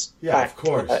from this back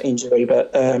injury.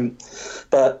 But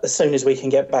as soon as we can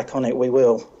get back on it, we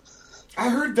will. I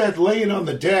heard that laying on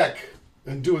the deck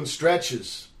and doing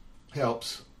stretches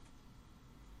helps.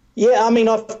 Yeah, I mean,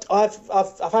 I've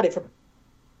had it for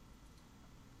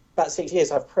about 6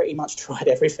 years. I've pretty much tried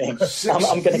everything.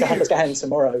 I'm going to go have a scan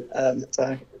tomorrow.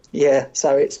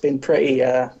 So it's been pretty.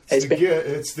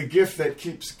 It's the gift that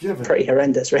keeps giving. Pretty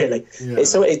horrendous, really. Yeah.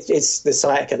 It's the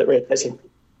sciatica that really does it.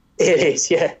 It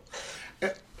is, yeah.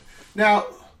 Now,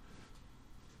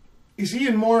 is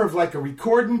Ian more of like a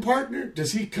recording partner?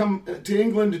 Does he come to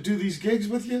England to do these gigs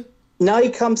with you? No, he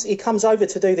comes over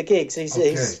to do the gigs.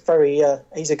 He's very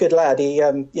he's a good lad. He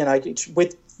via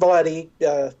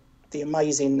the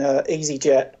amazing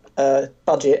EasyJet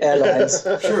budget airlines.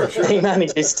 Sure. He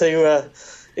manages to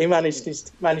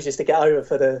get over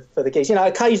for the gigs. You know,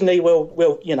 occasionally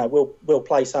we'll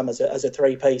play some as a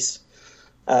 3-piece.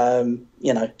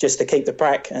 Just to keep the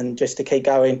prac and just to keep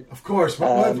going. Of course.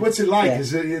 What's it like? Yeah.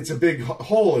 It's a big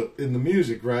hole in the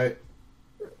music, right?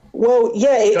 Well,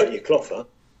 yeah. You got your cloffer.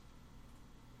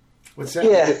 What's that?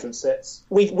 Yeah. Different sets.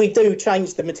 We do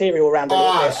change the material around a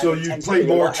little bit. So you play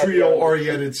more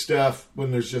trio-oriented stuff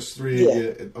when there's just three of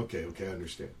you. Okay, I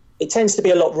understand. It tends to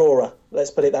be a lot rawer.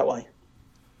 Let's put it that way.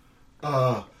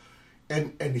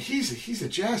 And he's a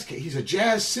jazz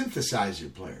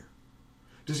synthesizer player.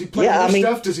 Does he play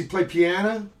stuff? Does he play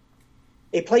piano?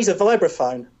 He plays a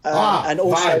vibraphone and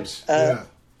also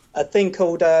a thing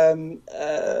called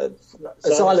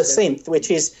xylosynth, which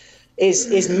is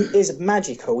is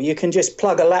magical. You can just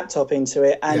plug a laptop into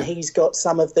it, and he's got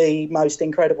some of the most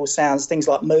incredible sounds, things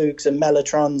like Moogs and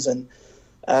Mellotrons and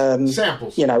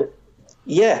samples. You know,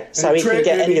 so he can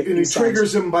get any of these. And he sounds.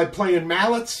 triggers them by playing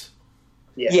mallets.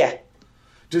 Yeah.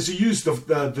 Does he use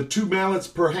the 2 mallets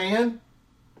per hand?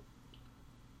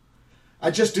 I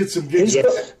just did some gigs.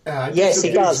 Yes,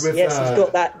 he does. He's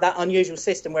got that unusual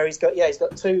system where he's got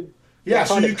 2. Yeah,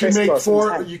 so you can make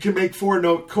 4. You can make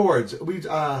 4-note chords.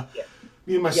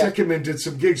 Me and my second man did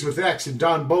some gigs with X and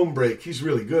Don Bonebreak. He's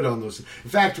really good on those. In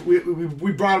fact, we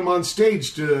brought him on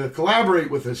stage to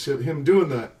collaborate with us. Him doing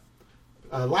that.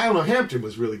 Lionel Hampton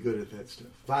was really good at that stuff.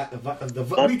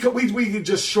 We could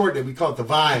just shorten it. We call it the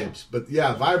vibes, but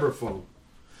vibraphone.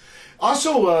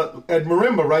 Also, at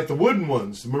marimba, right? The wooden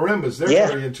ones, the marimbas, they're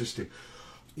very interesting.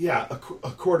 Yeah, a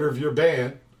quarter of your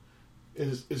band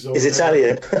is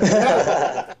Italian.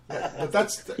 But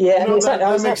that's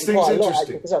that makes things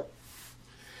interesting.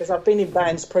 Because I've been in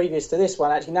bands previous to this one.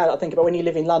 Actually, now that I think about when you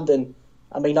live in London,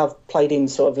 I mean, I've played in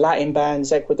sort of Latin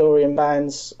bands, Ecuadorian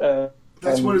bands.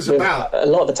 That's what it's about. A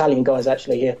lot of Italian guys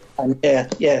actually here. And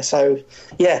that's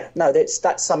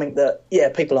something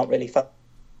that people aren't really.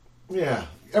 Yeah.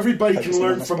 Everybody can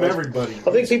learn from everybody.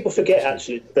 I think people forget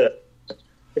actually that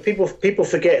people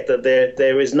forget that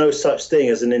there is no such thing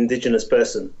as an indigenous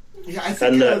person. Yeah, I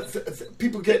think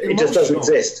people get emotional. It just doesn't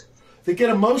exist. They get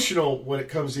emotional when it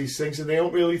comes to these things, and they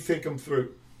don't really think them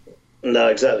through. No,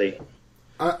 exactly.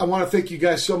 I want to thank you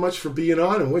guys so much for being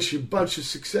on, and wish you a bunch of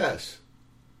success.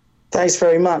 Thanks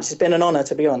very much. It's been an honor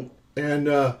to be on.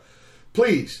 And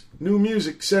please, new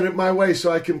music, send it my way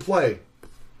so I can play.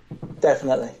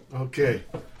 Definitely. Okay.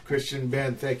 Christian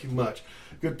band, thank you much.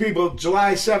 Good people,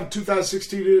 July 7th,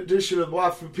 2016 edition of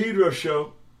the Pedro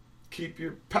Show. Keep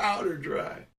your powder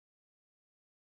dry.